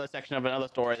modify another section of another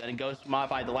story, then Ghost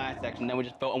modify the last section, then we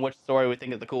just vote on which story we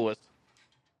think is the coolest.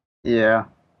 Yeah.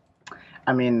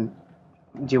 I mean,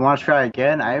 do you want to try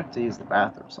again? I have to use the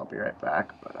bathroom, so I'll be right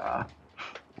back. But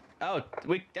Oh,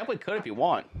 we definitely could if you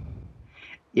want.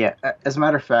 Yeah. As a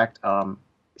matter of fact,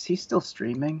 is he still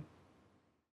streaming?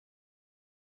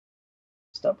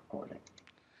 Stop recording.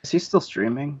 Is he still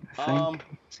streaming? I think.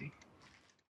 Let's see.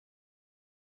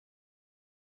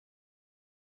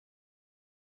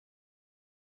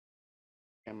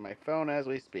 And my phone as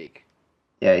we speak.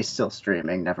 Yeah, he's still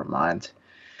streaming. Never mind.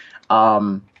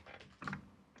 I'll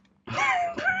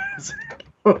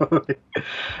be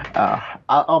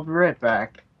right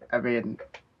back. I mean,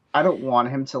 I don't want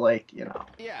him to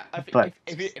Yeah, if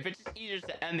it's just easier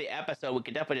to end the episode, we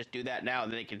could definitely just do that now,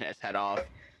 and then he can just head off.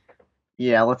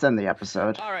 Yeah, let's end the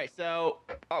episode. All right, so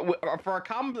for our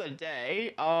comment of the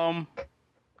day,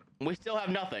 we still have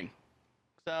nothing.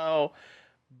 So,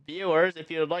 viewers,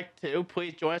 if you'd like to,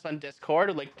 please join us on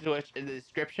Discord. Link to it in the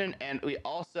description, and we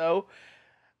also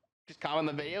just comment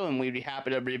on the video, and we'd be happy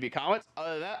to review comments.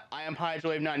 Other than that, I am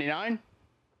HydroWave99.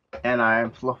 And I'm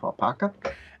Fluff Alpaca.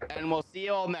 And we'll see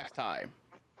you all next time.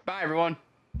 Bye, everyone.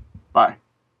 Bye.